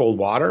them under cold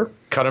water,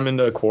 cut them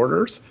into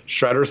quarters,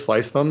 shred or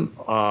slice them,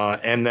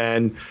 and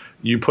then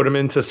you put them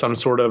into some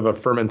sort of a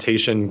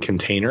fermentation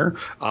container.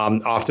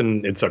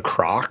 Often it's a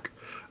crock.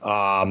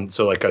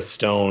 So like a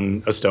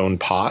stone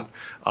pot.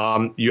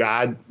 You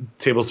add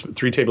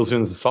 3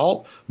 tablespoons of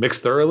salt, mix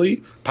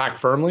thoroughly, pack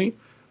firmly.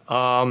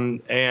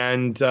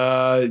 And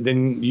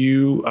then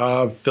you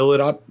fill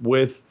it up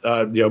with,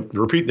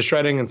 repeat the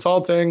shredding and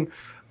salting.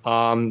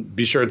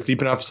 Be sure it's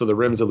deep enough so the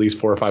rim's at least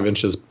 4 or 5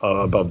 inches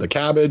above the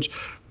cabbage.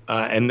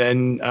 And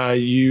then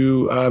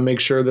you make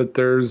sure that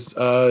there's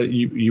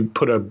you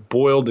put a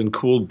boiled and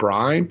cooled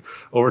brine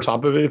over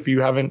top of it if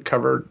you haven't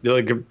covered,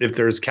 like if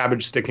there's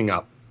cabbage sticking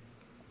up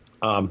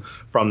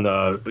from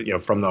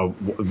the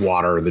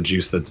water or the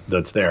juice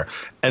that's there,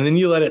 and then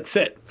you let it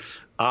sit.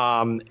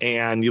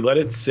 And you let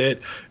it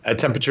sit at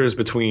temperatures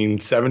between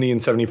 70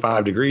 and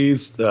 75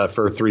 degrees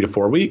for 3 to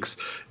 4 weeks.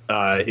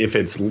 If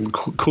it's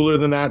cooler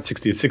than that,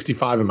 60 to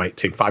 65, it might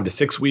take 5 to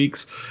 6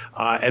 weeks.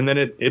 And then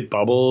it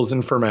bubbles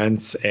and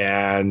ferments,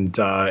 and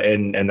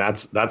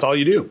that's all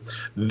you do.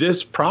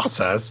 This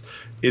process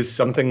is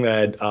something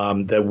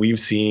that we've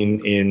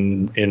seen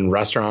in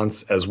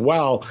restaurants as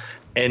well.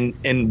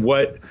 And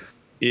what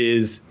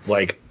is,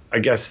 like, I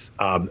guess,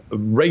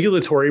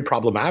 regulatory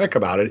problematic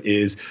about it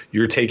is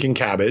you're taking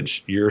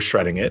cabbage, you're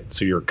shredding it,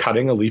 so you're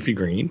cutting a leafy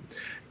green,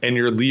 and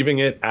you're leaving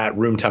it at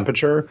room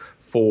temperature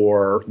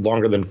for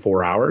longer than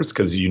 4 hours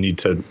because you need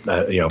to,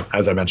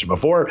 as I mentioned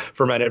before,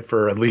 ferment it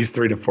for at least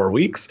 3 to 4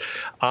 weeks.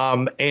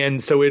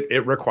 And so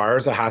it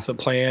requires a HACCP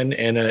plan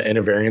and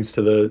a variance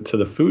to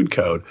the food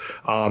code.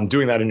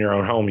 Doing that in your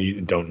own home,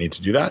 you don't need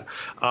to do that.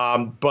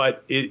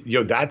 But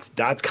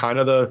that's kind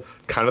of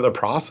the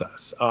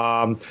process.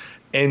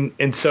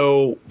 And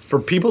so for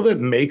people that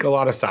make a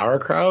lot of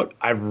sauerkraut,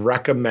 I've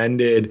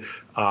recommended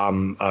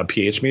a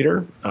pH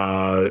meter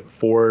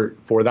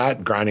for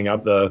that, grinding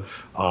up the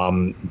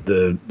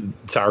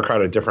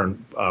sauerkraut at different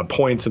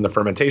points in the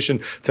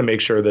fermentation to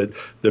make sure that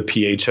the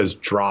pH has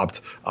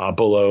dropped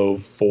below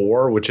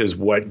 4, which is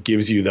what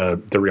gives you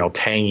the real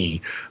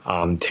tangy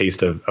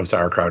taste of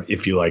sauerkraut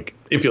if you like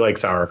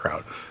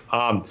sauerkraut.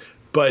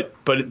 But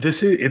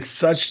this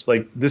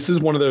is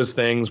one of those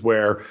things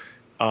where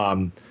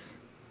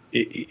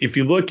if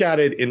you look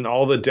at it in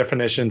all the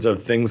definitions of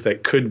things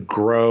that could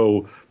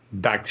grow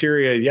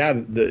bacteria,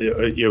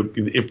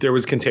 if there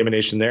was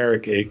contamination there,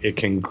 it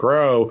can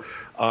grow.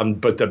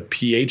 But the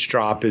pH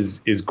drop is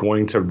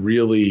going to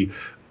really,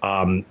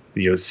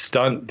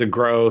 stunt the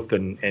growth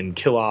and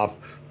kill off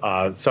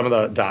some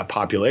of that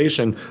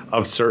population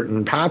of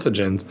certain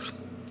pathogens.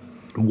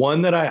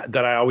 One that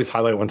I always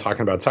highlight when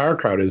talking about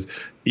sauerkraut is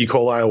E.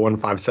 coli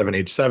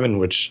 157H7,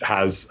 which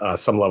has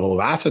some level of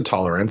acid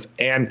tolerance.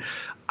 And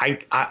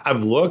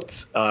I've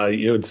looked,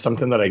 it's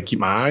something that I keep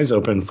my eyes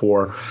open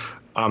for.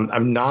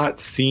 I've not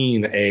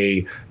seen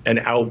an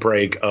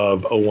outbreak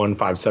of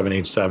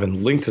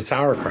O157H7 linked to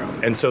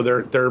sauerkraut. And so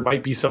there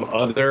might be some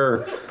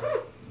other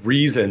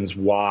reasons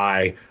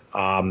why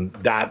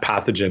that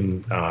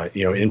pathogen,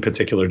 in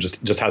particular,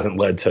 just hasn't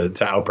led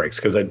to outbreaks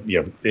because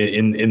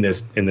in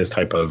this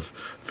type of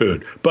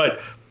food.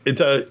 But it's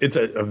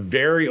a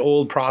very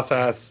old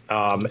process,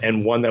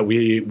 and one that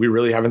we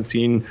really haven't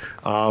seen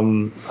a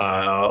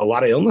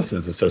lot of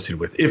illnesses associated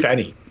with, if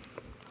any.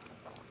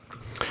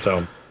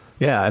 So.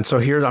 Yeah, and so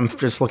here I'm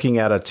just looking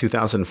at a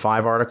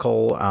 2005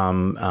 article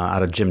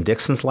out of Jim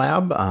Dixon's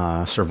lab,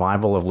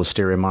 Survival of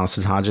Listeria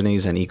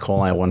monocytogenes and E.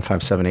 coli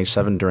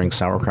 157H7 during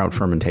sauerkraut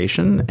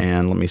fermentation.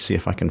 And let me see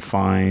if I can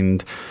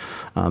find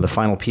the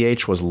final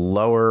pH was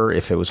lower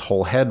if it was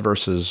whole head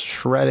versus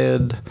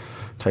shredded.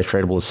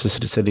 Titratable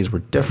acidicities were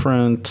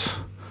different.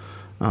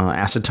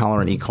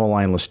 Acid-tolerant E.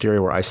 coli and Listeria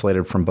were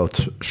isolated from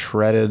both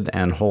shredded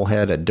and whole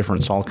head at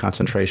different salt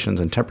concentrations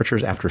and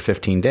temperatures after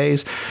 15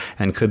 days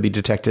and could be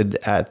detected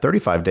at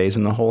 35 days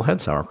in the whole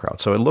head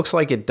sauerkraut. So it looks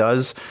like it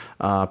does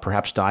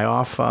perhaps die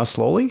off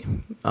slowly.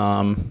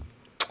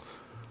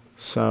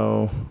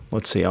 So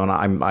let's see. Oh, no,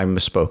 I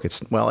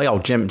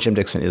misspoke. Jim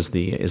Dixon is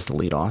the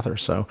lead author.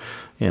 So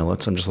I'm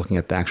just looking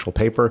at the actual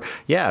paper.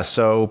 Yeah.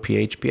 So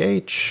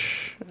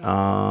pH,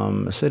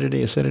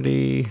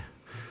 acidity.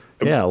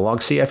 Yeah, log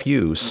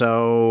CFU.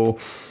 So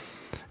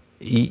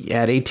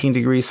at 18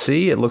 degrees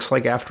C, it looks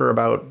like after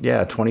about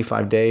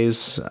 25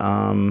 days.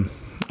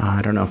 I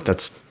don't know if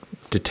that's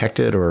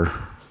detected or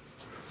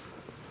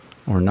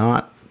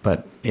not.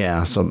 But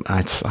yeah, so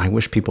I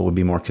wish people would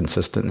be more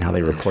consistent in how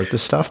they report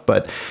this stuff.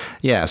 But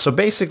yeah, so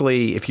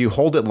basically, if you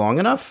hold it long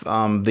enough,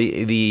 the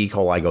E.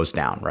 coli goes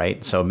down,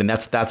 right? So I mean,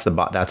 that's the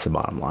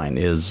bottom line.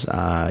 Is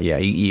the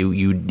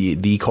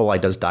E. coli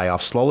does die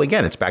off slowly.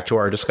 Again, it's back to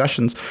our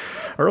discussions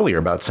earlier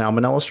about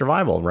Salmonella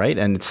survival, right?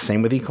 And it's the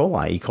same with E.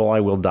 coli. E.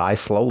 coli will die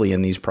slowly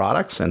in these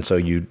products, and so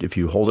if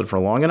you hold it for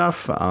long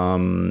enough,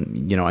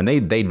 and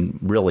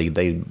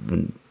they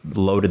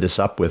loaded this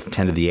up with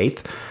 10 to the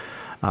 8th.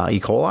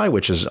 E. coli,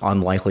 which is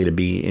unlikely to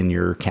be in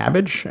your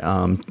cabbage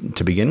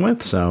to begin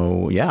with.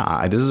 So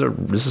yeah, this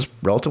is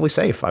relatively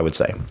safe, I would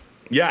say.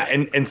 Yeah,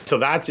 and so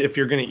that's if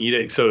you're going to eat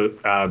it. So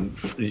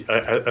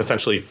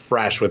essentially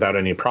fresh without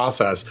any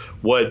process.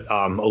 What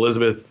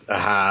Elizabeth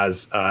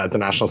has at the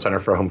National Center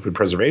for Home Food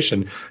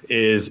Preservation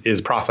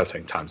is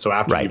processing time. So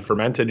after Right. you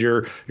fermented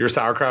your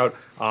sauerkraut,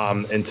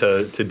 and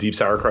to deep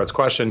sauerkraut's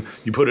question,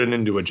 you put it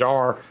into a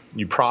jar,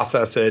 you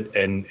process it,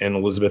 and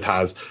Elizabeth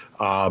has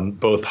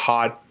both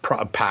hot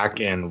pack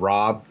and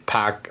raw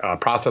pack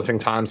processing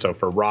time. So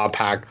for raw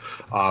pack,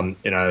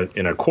 in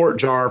a quart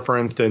jar, for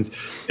instance,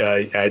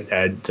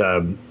 at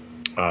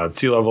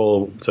sea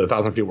level, so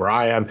 1,000 feet where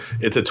I am,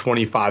 it's a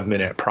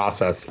 25-minute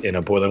process in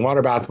a boiling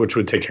water bath, which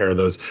would take care of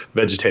those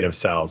vegetative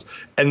cells.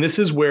 And this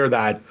is where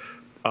that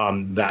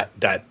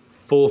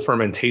full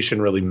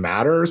fermentation really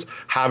matters.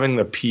 Having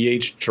the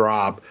pH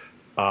drop.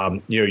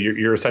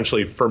 You're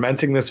essentially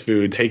fermenting this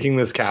food, taking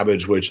this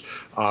cabbage, which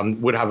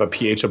would have a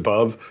pH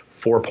above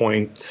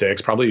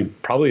 4.6,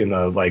 probably in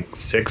the like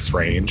 6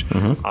 range,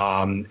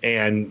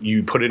 and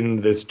you put it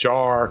in this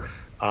jar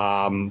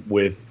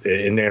with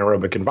an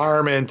anaerobic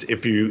environment.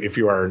 If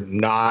you are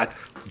not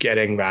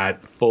getting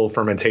that full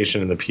fermentation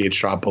and the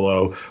pH drop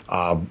below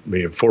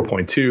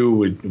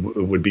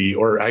 4.2 would be,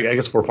 or I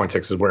guess 4.6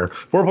 is where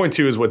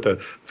 4.2 is what the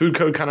food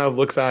code kind of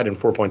looks at, and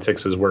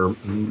 4.6 is where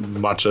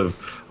much of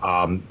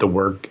the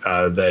work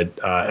that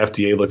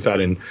FDA looks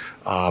at in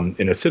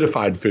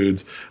acidified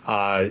foods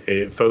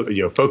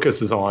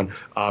focuses on.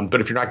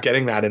 But if you're not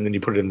getting that, and then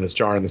you put it in this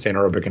jar in this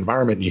anaerobic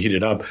environment and you heat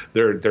it up,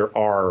 there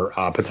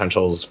are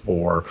potentials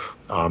for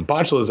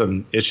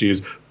botulism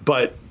issues.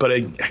 But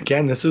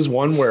again, this is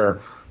one where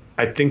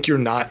I think you're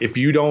not, if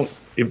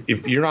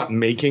you're not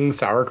making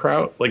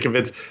sauerkraut, like if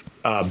it's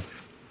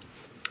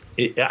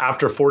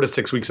after 4 to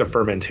 6 weeks of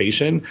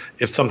fermentation,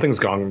 if something's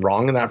gone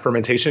wrong in that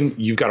fermentation,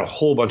 you've got a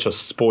whole bunch of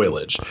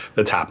spoilage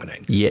that's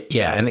happening.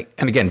 Yeah. And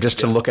again, just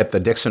to look at the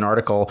Dixon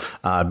article,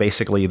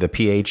 basically the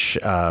pH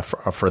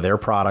for their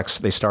products,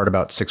 they start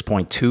about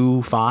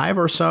 6.25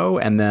 or so.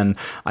 And then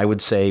I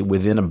would say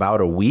within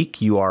about a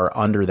week, you are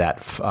under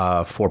that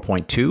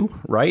 4.2,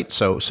 right?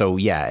 So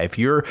yeah, if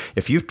you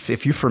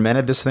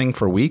fermented this thing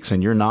for weeks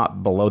and you're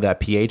not below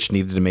that pH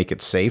needed to make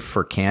it safe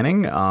for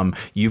canning,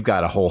 you've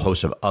got a whole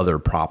host of other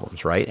problems.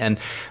 Right. And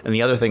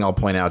the other thing I'll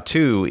point out,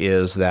 too,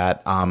 is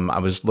that I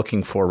was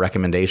looking for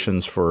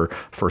recommendations for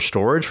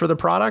storage for the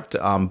product.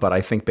 But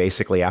I think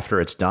basically after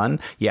it's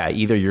done,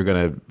 either you're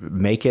going to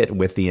make it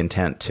with the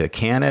intent to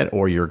can it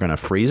or you're going to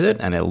freeze it.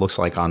 And it looks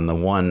like on the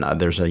one,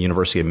 there's a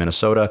University of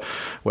Minnesota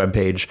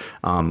webpage,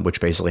 which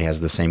basically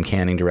has the same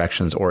canning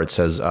directions, or it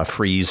says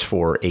freeze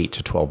for 8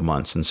 to 12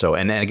 months. And so,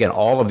 and again,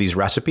 all of these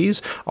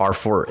recipes are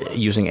for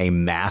using a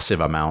massive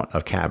amount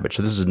of cabbage.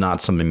 So this is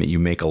not something that you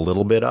make a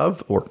little bit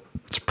of, or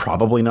it's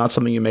probably not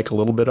something you make a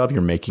little bit of.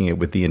 You're making it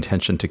with the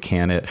intention to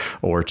can it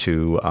or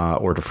to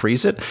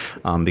freeze it,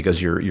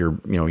 because you're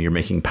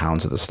making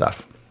pounds of the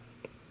stuff.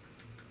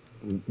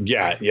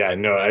 Yeah,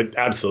 no,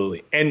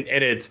 absolutely. And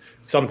it's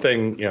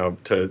something,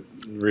 to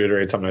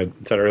reiterate something I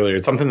said earlier,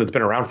 it's something that's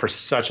been around for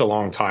such a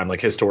long time.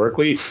 Like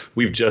historically,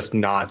 we've just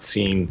not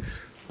seen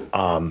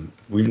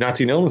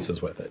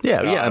illnesses with it.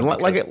 Yeah. And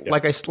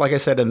like I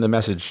said in the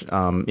message,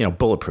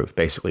 bulletproof.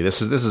 Basically,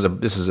 this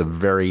is a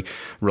very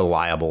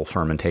reliable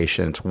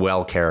fermentation. It's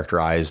well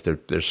characterized.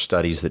 There's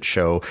studies that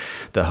show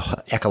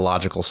the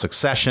ecological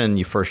succession.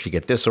 You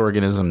get this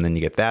organism, then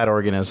you get that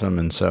organism,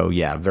 and so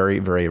very,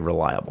 very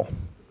reliable.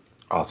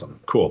 Awesome.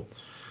 Cool.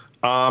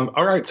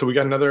 All right. So we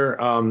got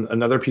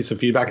another piece of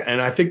feedback.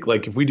 And I think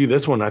if we do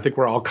this one, I think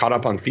we're all caught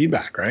up on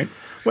feedback, right?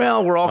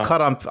 Well, we're all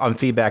caught on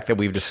feedback that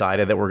we've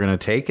decided that we're going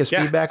to take as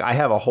feedback. I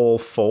have a whole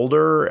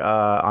folder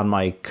on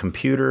my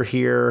computer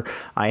here.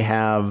 I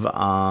have,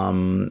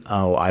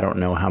 I don't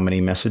know how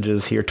many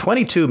messages here.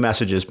 22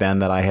 messages, Ben,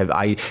 that I have.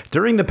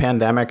 During the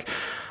pandemic,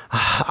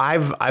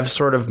 I've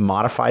sort of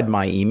modified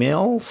my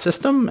email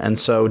system, and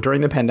so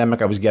during the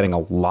pandemic, I was getting a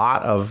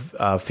lot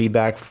of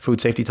feedback, food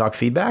safety talk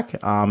feedback,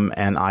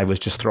 and I was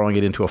just throwing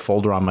it into a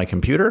folder on my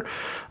computer.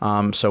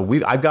 So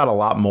I've got a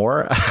lot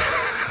more.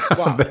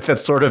 Wow.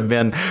 That's sort of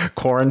been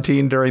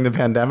quarantined during the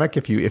pandemic.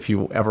 If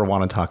you ever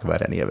want to talk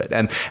about any of it,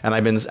 and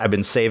I've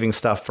been saving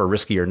stuff for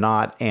Risky or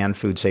Not and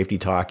food safety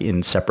talk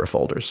in separate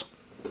folders.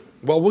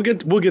 Well, we'll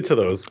get to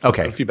those.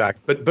 Okay. Feedback,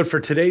 but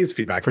for today's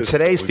feedback.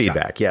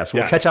 Yes,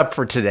 we'll catch up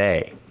for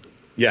today.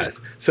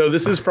 Yes. So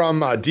this is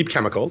from Deep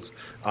Chemicals,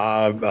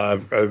 a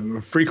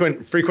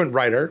frequent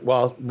writer.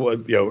 Well,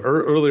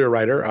 earlier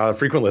writer,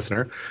 frequent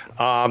listener.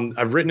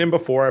 I've written in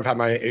before. I've had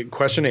my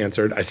question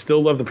answered. I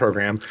still love the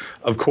program,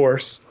 of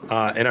course,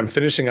 and I'm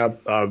finishing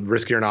up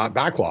Risky or Not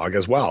backlog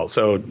as well.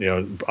 So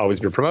always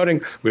be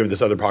promoting. We have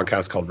this other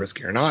podcast called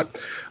Risky or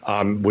Not,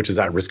 which is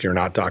at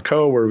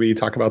riskyornot.co, where we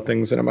talk about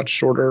things in a much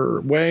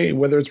shorter way,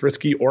 whether it's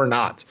risky or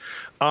not.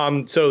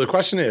 So the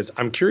question is,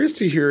 I'm curious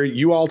to hear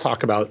you all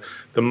talk about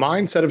the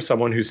mindset of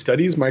someone who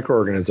studies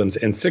microorganisms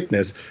and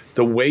sickness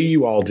the way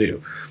you all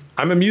do.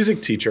 I'm a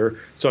music teacher,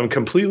 so I'm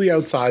completely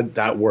outside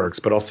that works,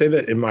 but I'll say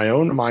that in my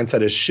own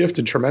mindset has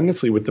shifted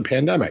tremendously with the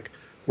pandemic.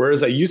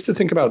 Whereas I used to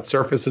think about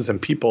surfaces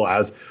and people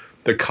as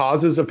the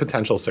causes of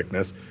potential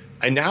sickness,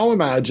 I now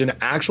imagine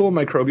actual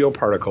microbial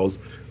particles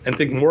and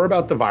think more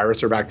about the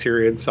virus or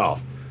bacteria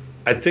itself.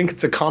 I think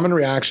it's a common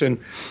reaction,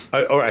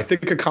 or I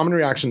think a common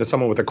reaction to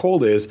someone with a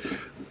cold is,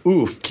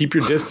 oof, keep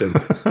your distance,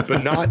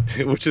 but not,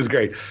 which is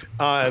great,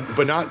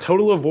 but not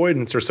total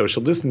avoidance or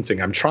social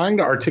distancing. I'm trying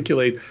to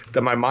articulate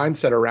that my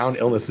mindset around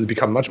illness has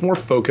become much more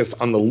focused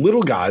on the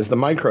little guys, the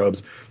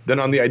microbes, than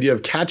on the idea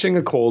of catching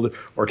a cold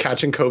or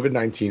catching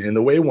COVID-19 in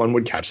the way one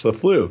would catch the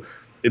flu.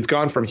 It's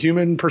gone from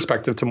human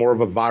perspective to more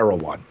of a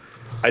viral one.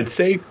 I'd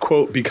say,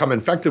 quote, become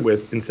infected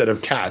with instead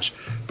of catch,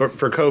 but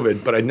for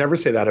COVID, but I'd never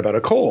say that about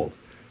a cold.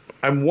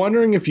 I'm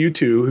wondering if you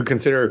two, who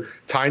consider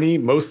tiny,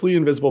 mostly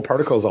invisible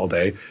particles all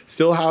day,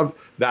 still have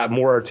that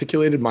more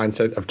articulated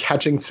mindset of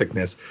catching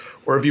sickness,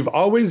 or if you've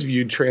always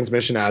viewed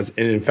transmission as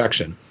an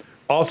infection.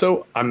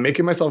 Also, I'm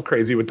making myself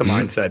crazy with the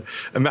mindset,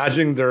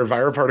 imagining there are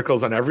viral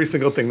particles on every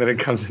single thing that it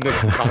comes into my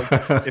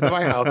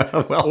house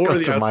or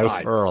the outside.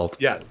 My world.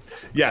 Yeah.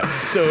 Yes.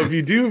 So if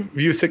you do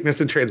view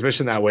sickness and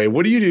transmission that way,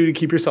 what do you do to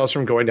keep yourselves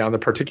from going down the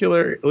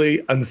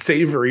particularly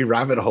unsavory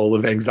rabbit hole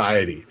of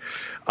anxiety?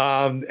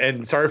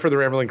 And sorry for the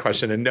rambling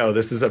question. And no,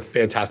 this is a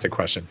fantastic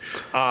question.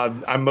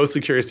 I'm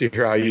mostly curious to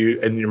hear how you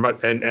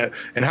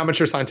and how much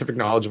your scientific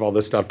knowledge of all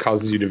this stuff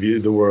causes you to view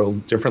the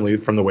world differently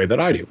from the way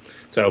that I do.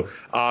 So,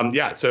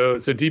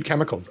 so deep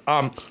chemicals.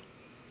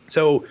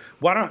 So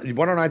why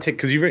don't I take,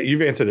 because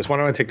you've answered this. Why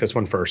don't I take this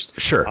one first?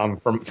 Sure.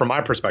 From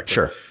my perspective.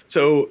 Sure.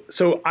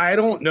 So I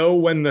don't know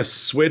when the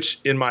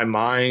switch in my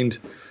mind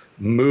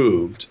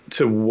moved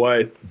to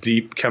what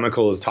deep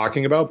chemical is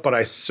talking about, but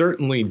I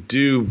certainly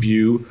do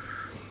view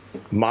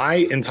my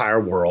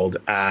entire world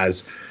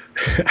as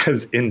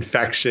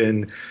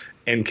infection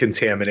and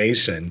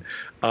contamination,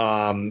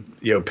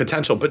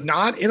 potential, but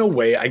not in a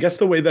way, I guess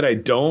the way that I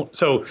don't.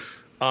 So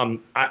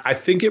I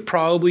think it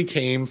probably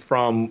came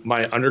from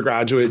my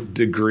undergraduate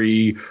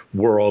degree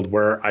world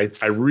where I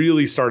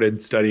really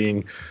started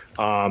studying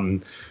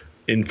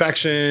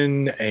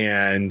infection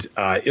and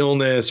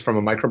illness from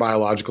a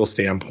microbiological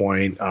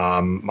standpoint.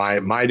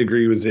 My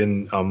degree was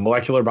in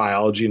molecular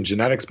biology and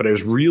genetics, but I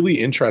was really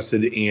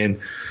interested in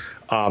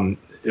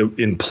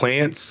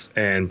plants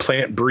and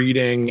plant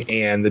breeding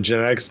and the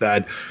genetics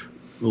that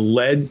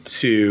led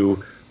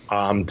to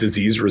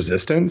disease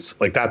resistance.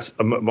 Like that's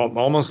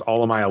almost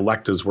all of my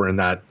electives were in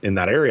that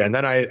area. And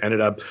then I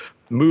ended up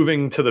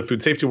moving to the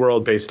food safety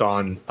world based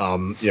on,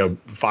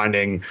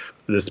 finding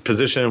this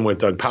position with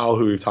Doug Powell,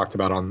 who we've talked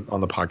about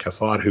on the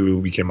podcast a lot,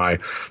 who became my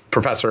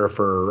professor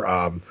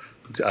for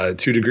 2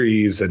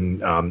 degrees,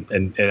 and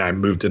I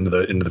moved into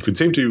the food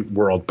safety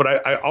world.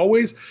 But I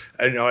always,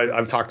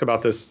 I've talked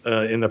about this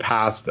in the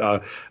past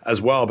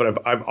as well,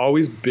 but I've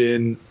always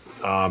been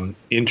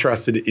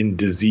interested in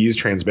disease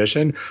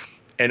transmission.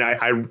 And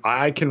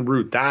I can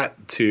root that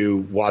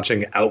to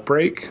watching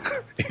Outbreak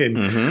in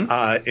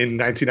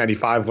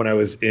 1995 when I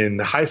was in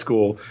high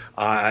school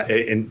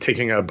and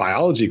taking a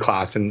biology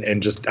class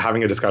and just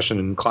having a discussion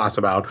in class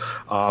about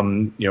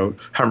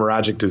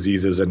hemorrhagic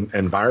diseases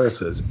and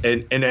viruses.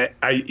 And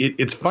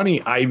it's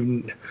funny,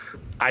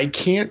 I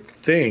can't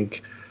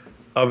think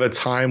of a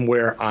time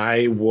where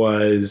I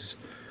was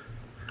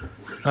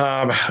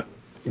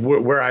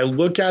where I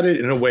look at it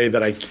in a way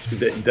that I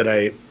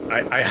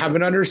have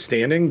an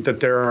understanding that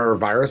there are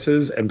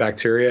viruses and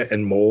bacteria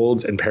and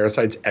molds and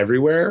parasites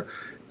everywhere,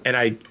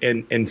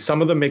 and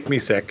some of them make me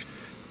sick,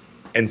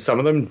 and some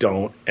of them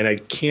don't, and I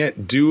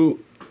can't do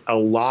a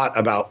lot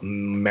about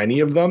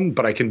many of them,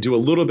 but I can do a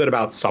little bit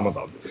about some of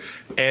them,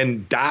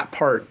 and that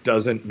part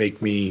doesn't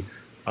make me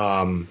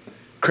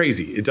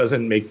crazy. It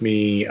doesn't make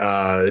me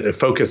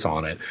focus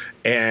on it.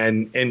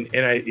 And I'm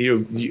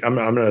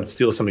going to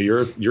steal some of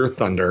your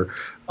thunder.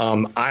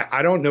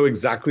 I don't know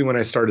exactly when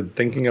I started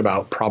thinking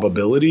about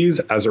probabilities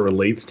as it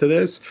relates to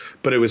this,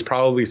 but it was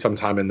probably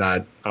sometime in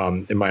that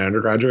in my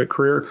undergraduate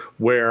career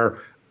where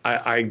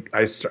I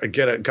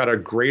got a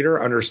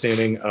greater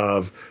understanding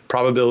of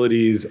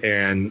probabilities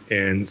and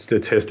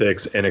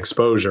statistics and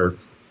exposure.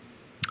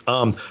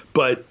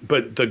 But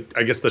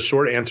I guess the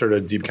short answer to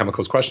Deep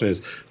Chemical's question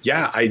is,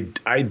 yeah,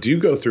 I do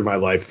go through my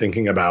life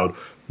thinking about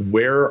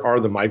where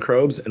are the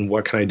microbes and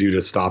what can I do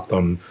to stop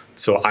them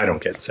so I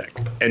don't get sick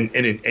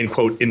and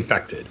quote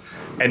infected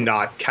and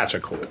not catch a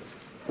cold.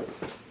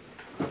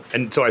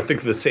 And so I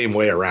think the same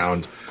way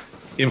around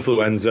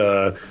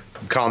influenza,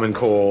 common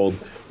cold,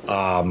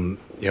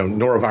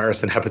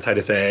 norovirus and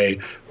hepatitis A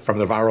from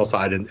the viral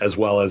side, as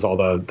well as all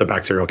the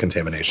bacterial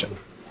contamination.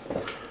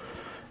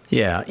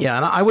 Yeah,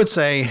 and I would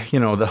say,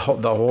 the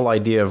whole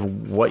idea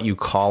of what you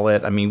call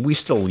it. I mean, we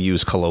still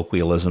use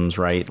colloquialisms,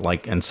 right?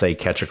 Like, and say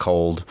catch a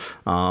cold.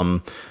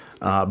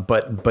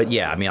 But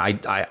yeah, I mean,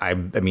 I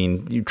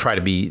mean, you try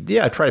to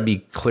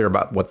be clear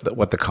about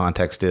what the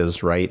context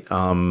is, right?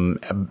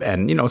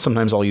 And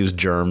sometimes I'll use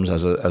germs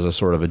as a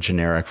sort of a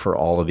generic for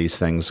all of these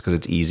things because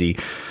it's easy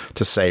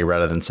to say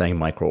rather than saying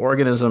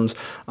microorganisms.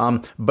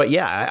 But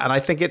yeah, and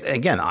I think it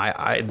again,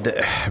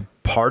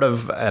 part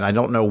of, and I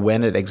don't know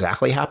when it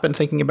exactly happened,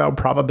 thinking about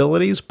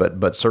probabilities,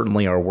 but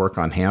certainly our work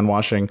on hand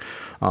washing,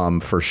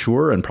 for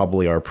sure, and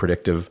probably our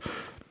predictive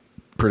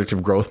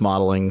predictive growth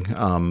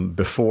modeling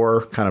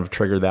before kind of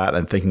triggered that,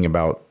 and thinking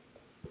about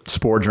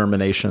spore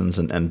germinations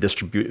and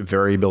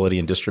variability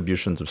in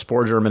distributions of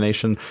spore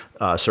germination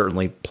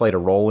certainly played a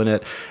role in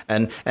it.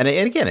 And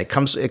again, it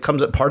comes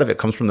part of it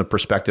comes from the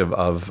perspective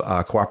of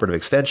cooperative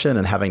extension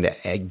and having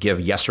to give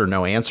yes or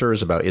no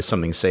answers about is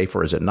something safe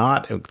or is it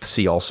not.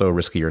 See also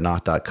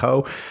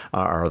riskyornot.co,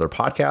 our other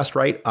podcast,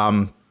 right?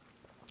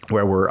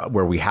 Where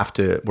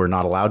we're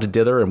not allowed to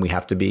dither and we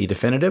have to be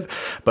definitive,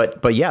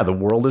 but yeah, the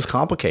world is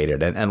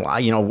complicated, and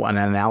an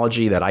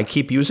analogy that I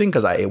keep using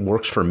because it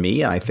works for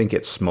me and I think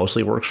it's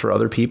mostly works for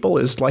other people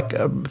is like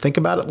think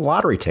about it,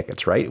 lottery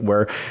tickets, right?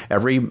 Where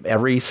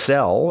every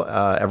cell,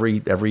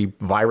 every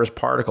virus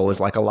particle is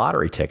like a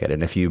lottery ticket,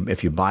 and if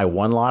you buy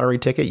one lottery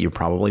ticket, you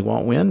probably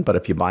won't win, but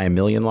if you buy 1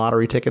 million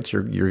lottery tickets,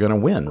 you're going to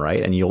win, right?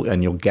 And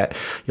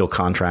you'll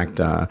contract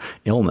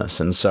illness,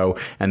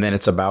 and then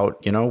it's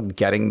about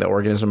getting the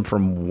organism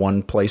from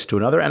one place to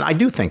another. And I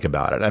do think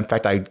about it. In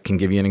fact, I can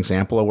give you an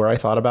example of where I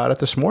thought about it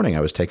this morning. I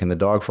was taking the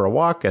dog for a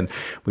walk, and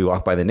we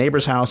walked by the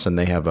neighbor's house, and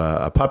they have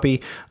a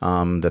puppy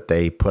that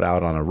they put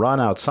out on a run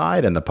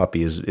outside, and the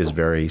puppy is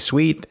very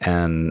sweet.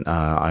 And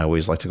I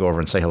always like to go over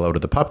and say hello to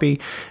the puppy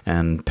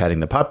and petting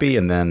the puppy.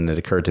 And then it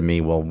occurred to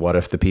me, well, what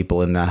if the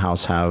people in that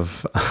house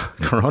have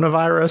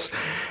coronavirus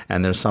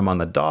and there's some on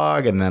the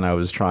dog? And then I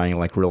was trying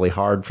like really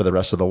hard for the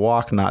rest of the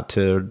walk not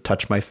to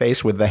touch my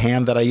face with the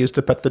hand that I used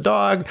to pet the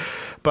dog,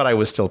 but I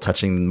was still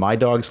touching my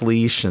dog's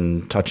leash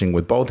and touching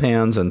with both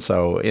hands. And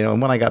so,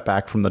 when I got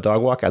back from the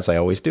dog walk, as I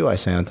always do, I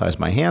sanitized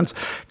my hands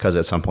because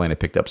at some point I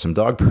picked up some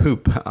dog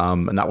poop,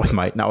 not with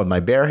my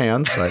bare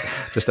hands, but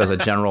just as a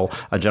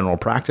general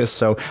practice.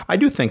 So I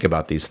do think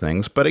about these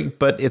things, but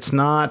it's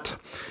not.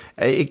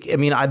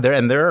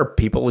 There are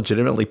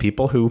legitimately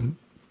people who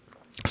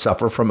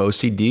suffer from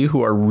OCD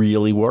who are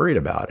really worried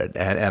about it.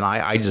 And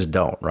I just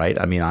don't, right?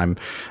 I mean,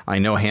 I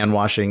know hand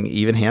washing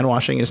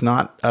is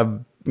not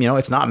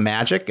it's not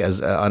magic, as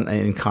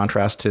in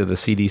contrast to the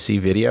CDC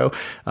video,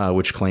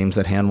 which claims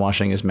that hand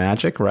washing is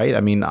magic, right?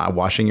 I mean,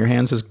 washing your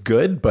hands is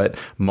good, but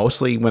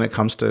mostly when it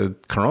comes to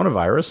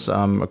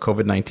coronavirus,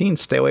 COVID-19,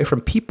 stay away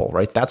from people,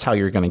 right? That's how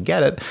you're going to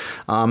get it.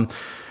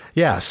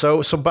 Yeah.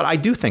 So, but I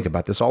do think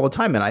about this all the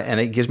time, and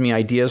it gives me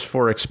ideas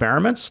for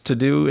experiments to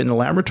do in the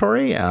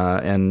laboratory.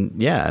 But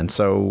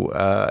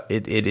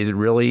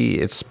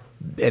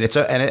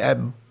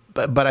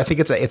I think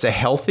it's a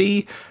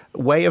healthy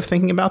way of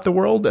thinking about the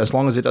world, as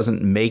long as it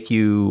doesn't make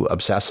you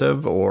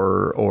obsessive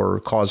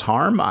or cause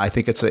harm. I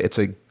think it's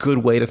a good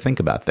way to think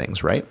about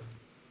things, right?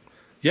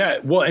 Yeah.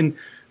 Well, and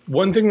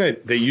one thing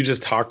that you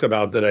just talked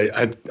about that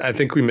I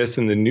think we miss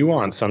in the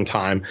nuance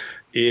sometime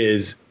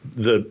is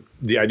the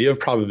idea of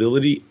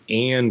probability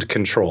and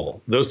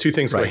control. Those two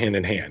things go hand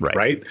in hand,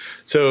 right?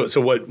 So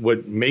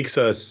what makes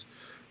us,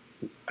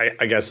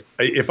 I guess,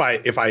 if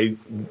I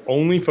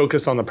only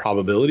focus on the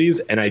probabilities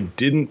and I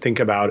didn't think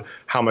about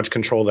how much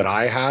control that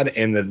I had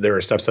and that there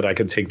are steps that I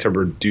could take to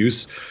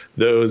reduce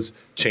those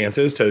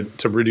chances,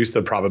 to reduce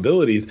the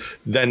probabilities,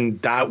 then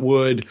that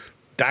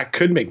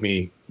could make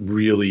me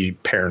really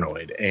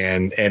paranoid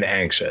and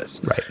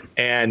anxious. Right.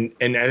 And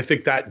I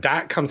think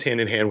that comes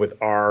hand in hand with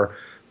our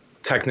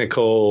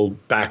technical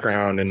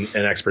background and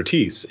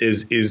expertise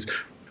is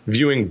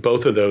viewing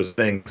both of those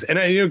things. And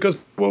it goes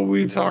what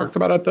we talked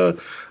about at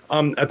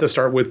the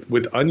start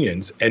with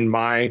onions and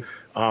my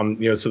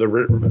so the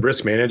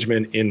risk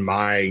management in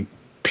my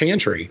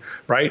pantry,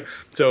 right?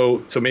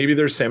 So maybe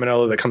there's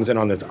salmonella that comes in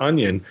on this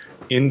onion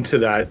into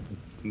that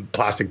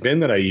plastic bin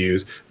that I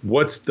use.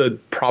 What's the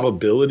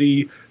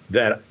probability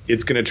that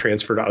it's going to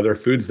transfer to other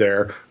foods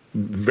there?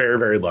 Very,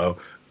 very low.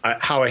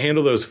 How I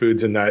handle those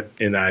foods in that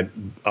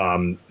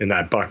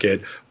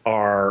bucket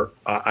are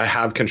I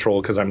have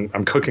control because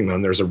I'm cooking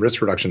them. There's a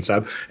risk reduction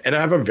step, and I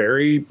have a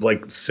very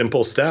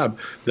simple step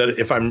that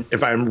if I'm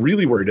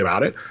really worried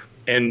about it,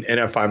 and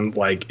if I'm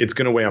it's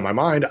going to weigh on my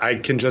mind, I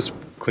can just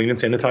clean and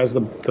sanitize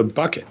the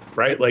bucket,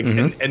 right?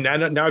 And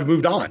now I've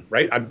moved on,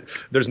 right?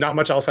 There's not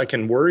much else I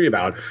can worry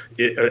about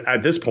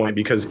at this point,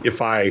 because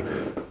if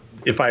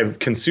I've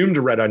consumed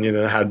a red onion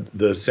that had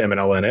the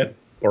salmonella in it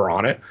or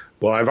on it,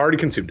 well, I've already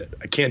consumed it.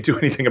 I can't do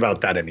anything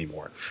about that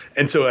anymore.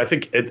 And so I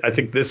think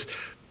this,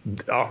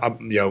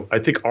 I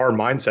think our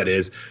mindset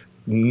is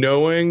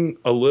knowing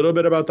a little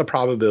bit about the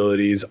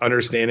probabilities,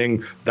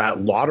 understanding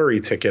that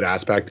lottery ticket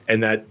aspect,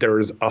 and that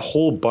there's a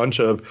whole bunch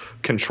of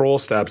control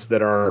steps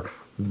that are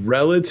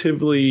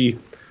relatively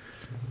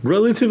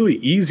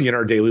easy in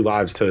our daily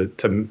lives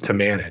to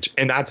manage.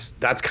 And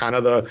that's kind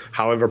of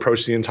how I've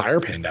approached the entire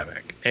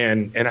pandemic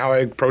and how I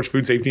approach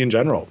food safety in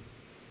general.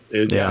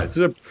 It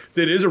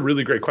is a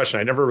really great question.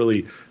 I never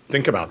really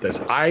think about this.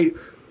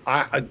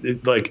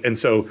 And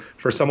so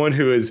for someone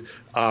who is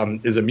a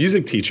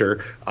music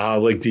teacher,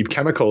 like Deep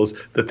Chemicals,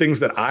 the things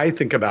that I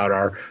think about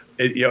are,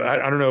 I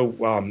don't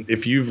know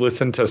if you've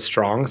listened to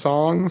Strong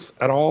Songs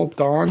at all,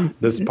 Don,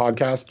 this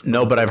podcast.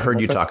 No, but I've heard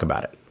you talk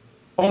about it.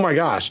 Oh my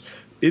gosh.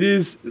 it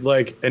is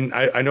like, and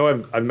I know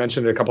I've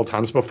mentioned it a couple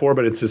times before,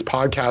 but it's this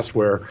podcast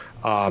where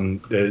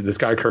this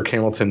guy Kirk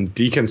Hamilton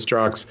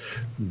deconstructs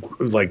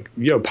like,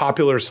 you know,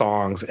 popular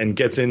songs and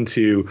gets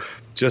into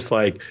just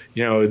like,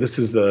 you know, this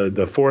is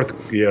the fourth,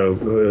 you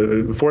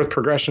know, fourth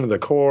progression of the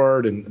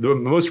chord. And the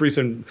most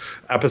recent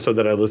episode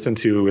that I listened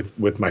to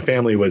with my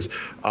family was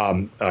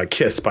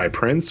Kiss by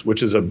Prince,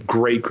 which is a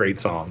great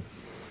song.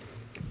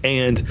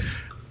 And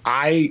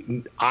I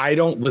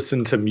don't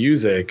listen to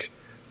music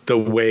the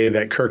way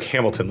that Kirk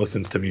Hamilton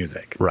listens to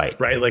music. Right.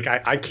 Like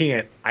I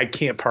can't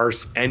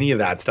parse any of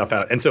that stuff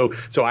out. And so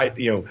I,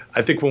 you know,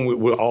 I think when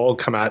we all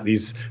come at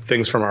these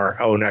things from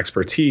our own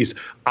expertise,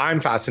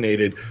 I'm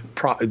fascinated.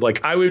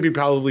 Like I would be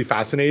probably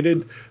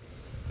fascinated.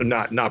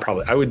 Not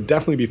probably. I would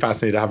definitely be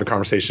fascinated to have a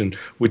conversation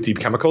with Deep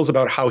Chemicals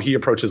about how he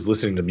approaches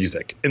listening to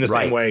music in the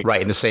same way.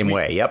 Right. In the same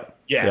way. Yep.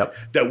 Yeah. Yep.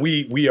 That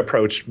we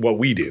approach what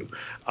we do.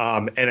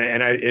 And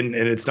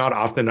it's not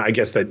often, I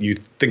guess, that you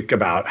think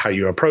about how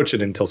you approach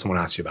it until someone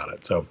asks you about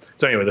it. So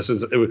anyway,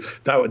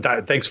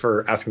 thanks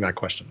for asking that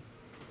question.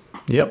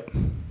 Yep.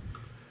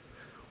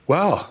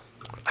 Well,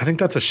 I think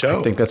that's a show.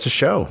 I think that's a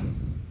show.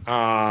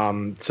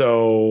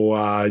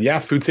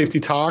 Food safety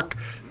talk.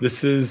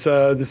 This is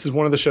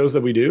one of the shows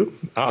that we do.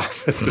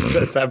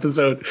 This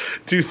episode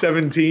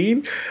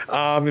 217.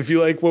 If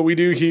you like what we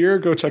do here,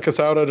 go check us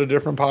out at a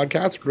different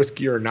podcast,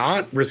 Risky or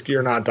Not,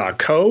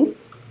 riskyornot.co.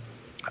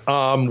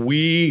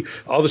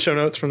 All the show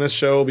notes from this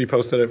show will be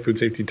posted at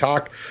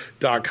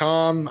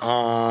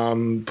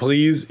foodsafetytalk.com.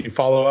 Please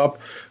follow up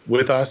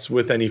with us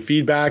with any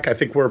feedback. I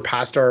think we're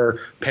past our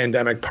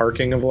pandemic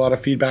parking of a lot of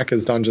feedback,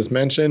 as Don just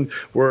mentioned.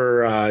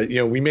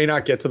 We may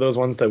not get to those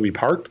ones that we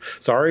parked.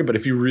 Sorry, but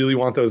if you really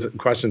want those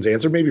questions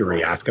answered, maybe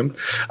re-ask them.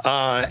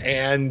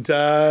 And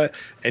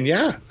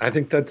yeah, I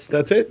think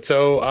that's it.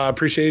 So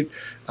appreciate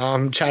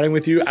chatting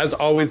with you as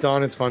always,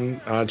 Don. It's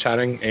fun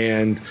chatting,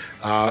 and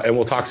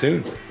we'll talk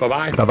soon.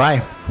 Bye-bye.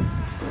 Bye-bye.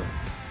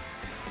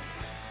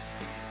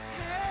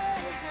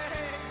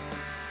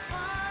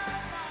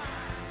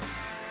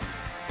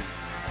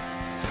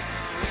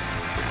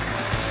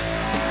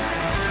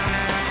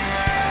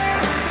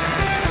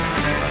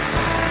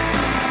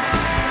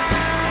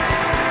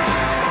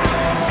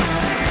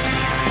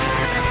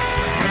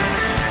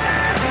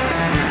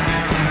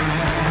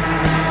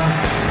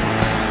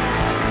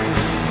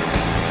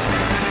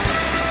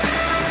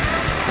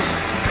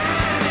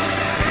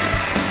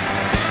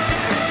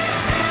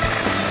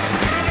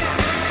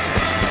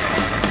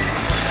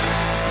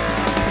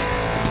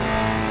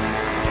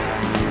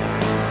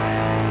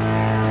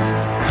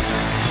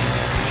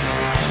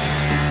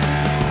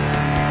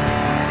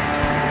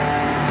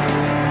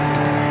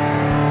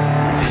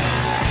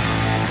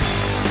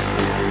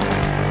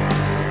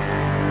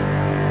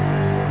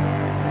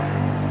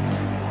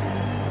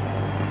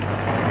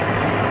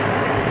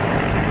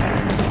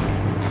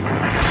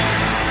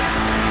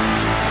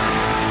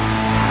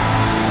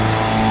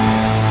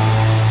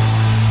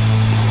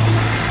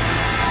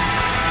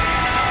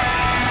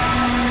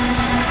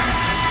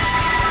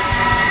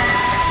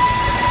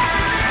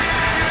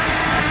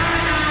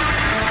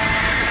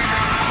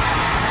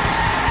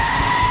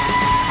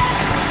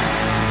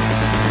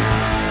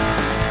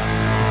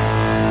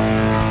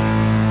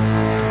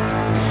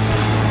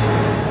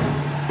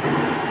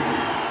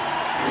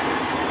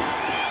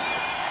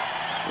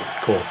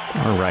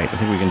 I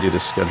think we can do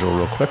this schedule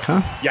real quick,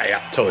 huh?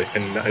 Yeah, totally.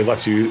 And I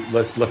left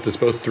us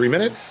both 3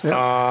 minutes.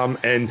 Yeah.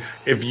 And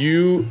if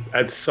you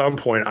at some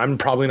point, I'm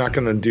probably not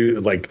going to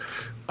do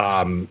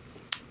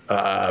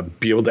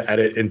be able to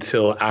edit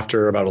until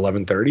after about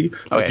 11:30.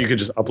 Okay. If you could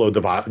just upload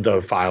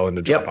the file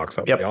into Dropbox,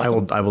 that would be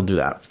awesome. I will do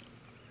that.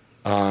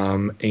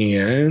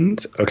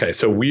 And okay,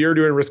 so we are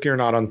doing Risky or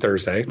Not on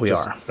Thursday. We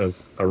are,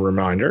 as a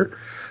reminder.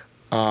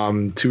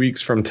 2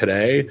 weeks from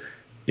today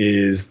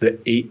is the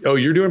 8th. Oh,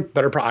 you're doing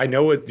I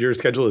know what your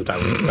schedule is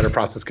that week. Better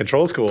Process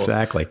Control School.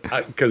 Exactly.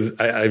 Because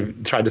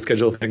I've tried to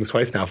schedule things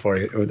twice now for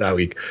you that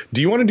week.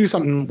 Do you want to do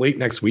something late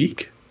next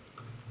week?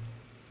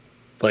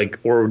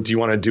 Or do you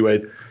want to do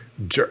it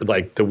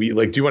like the week?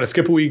 Like, do you want to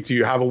skip a week? Do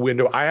you have a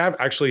window? I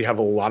actually have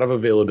a lot of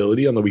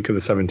availability on the week of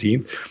the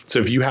 17th. So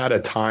if you had a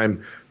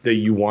time that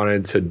you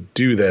wanted to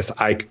do this,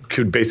 I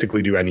could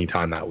basically do any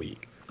time that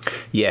week.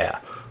 Yeah.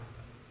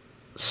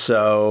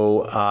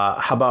 So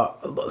how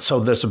about,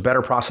 there's a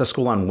Better Process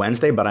School on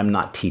Wednesday, but I'm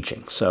not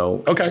teaching.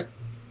 So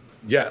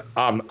yeah,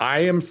 I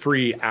am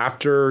free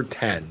after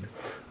 10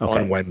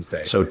 on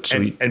Wednesday. So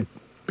and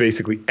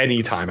basically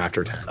any time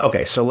after 10.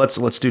 Okay, so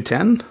let's do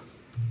 10.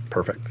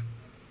 Perfect.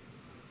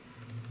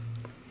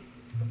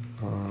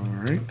 All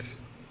right.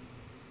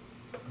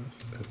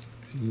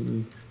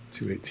 FST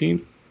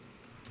 218.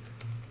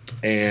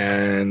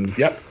 And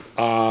yep.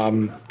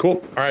 Cool.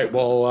 All right.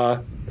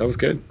 Well, that was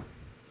good.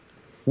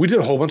 We did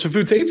a whole bunch of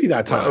food safety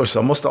that time. It was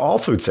almost all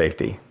food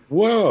safety.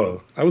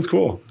 Whoa, that was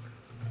cool.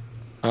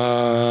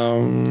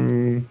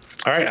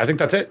 All right, I think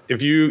that's it.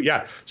 If you,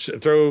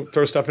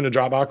 throw stuff into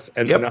Dropbox,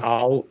 and Yep. then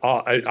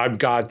I've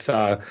got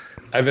I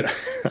have an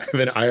I have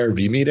an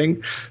IRB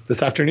meeting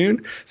this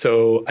afternoon,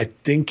 so I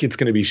think it's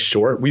going to be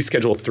short. We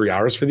schedule 3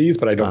 hours for these,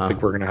 but I don't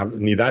think we're going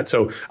to need that.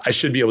 So I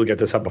should be able to get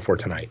this up before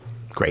tonight.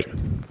 Great.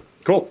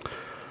 Cool.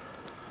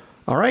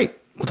 All right.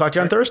 We'll talk to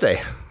you on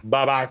Thursday.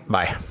 Bye bye.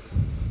 Bye.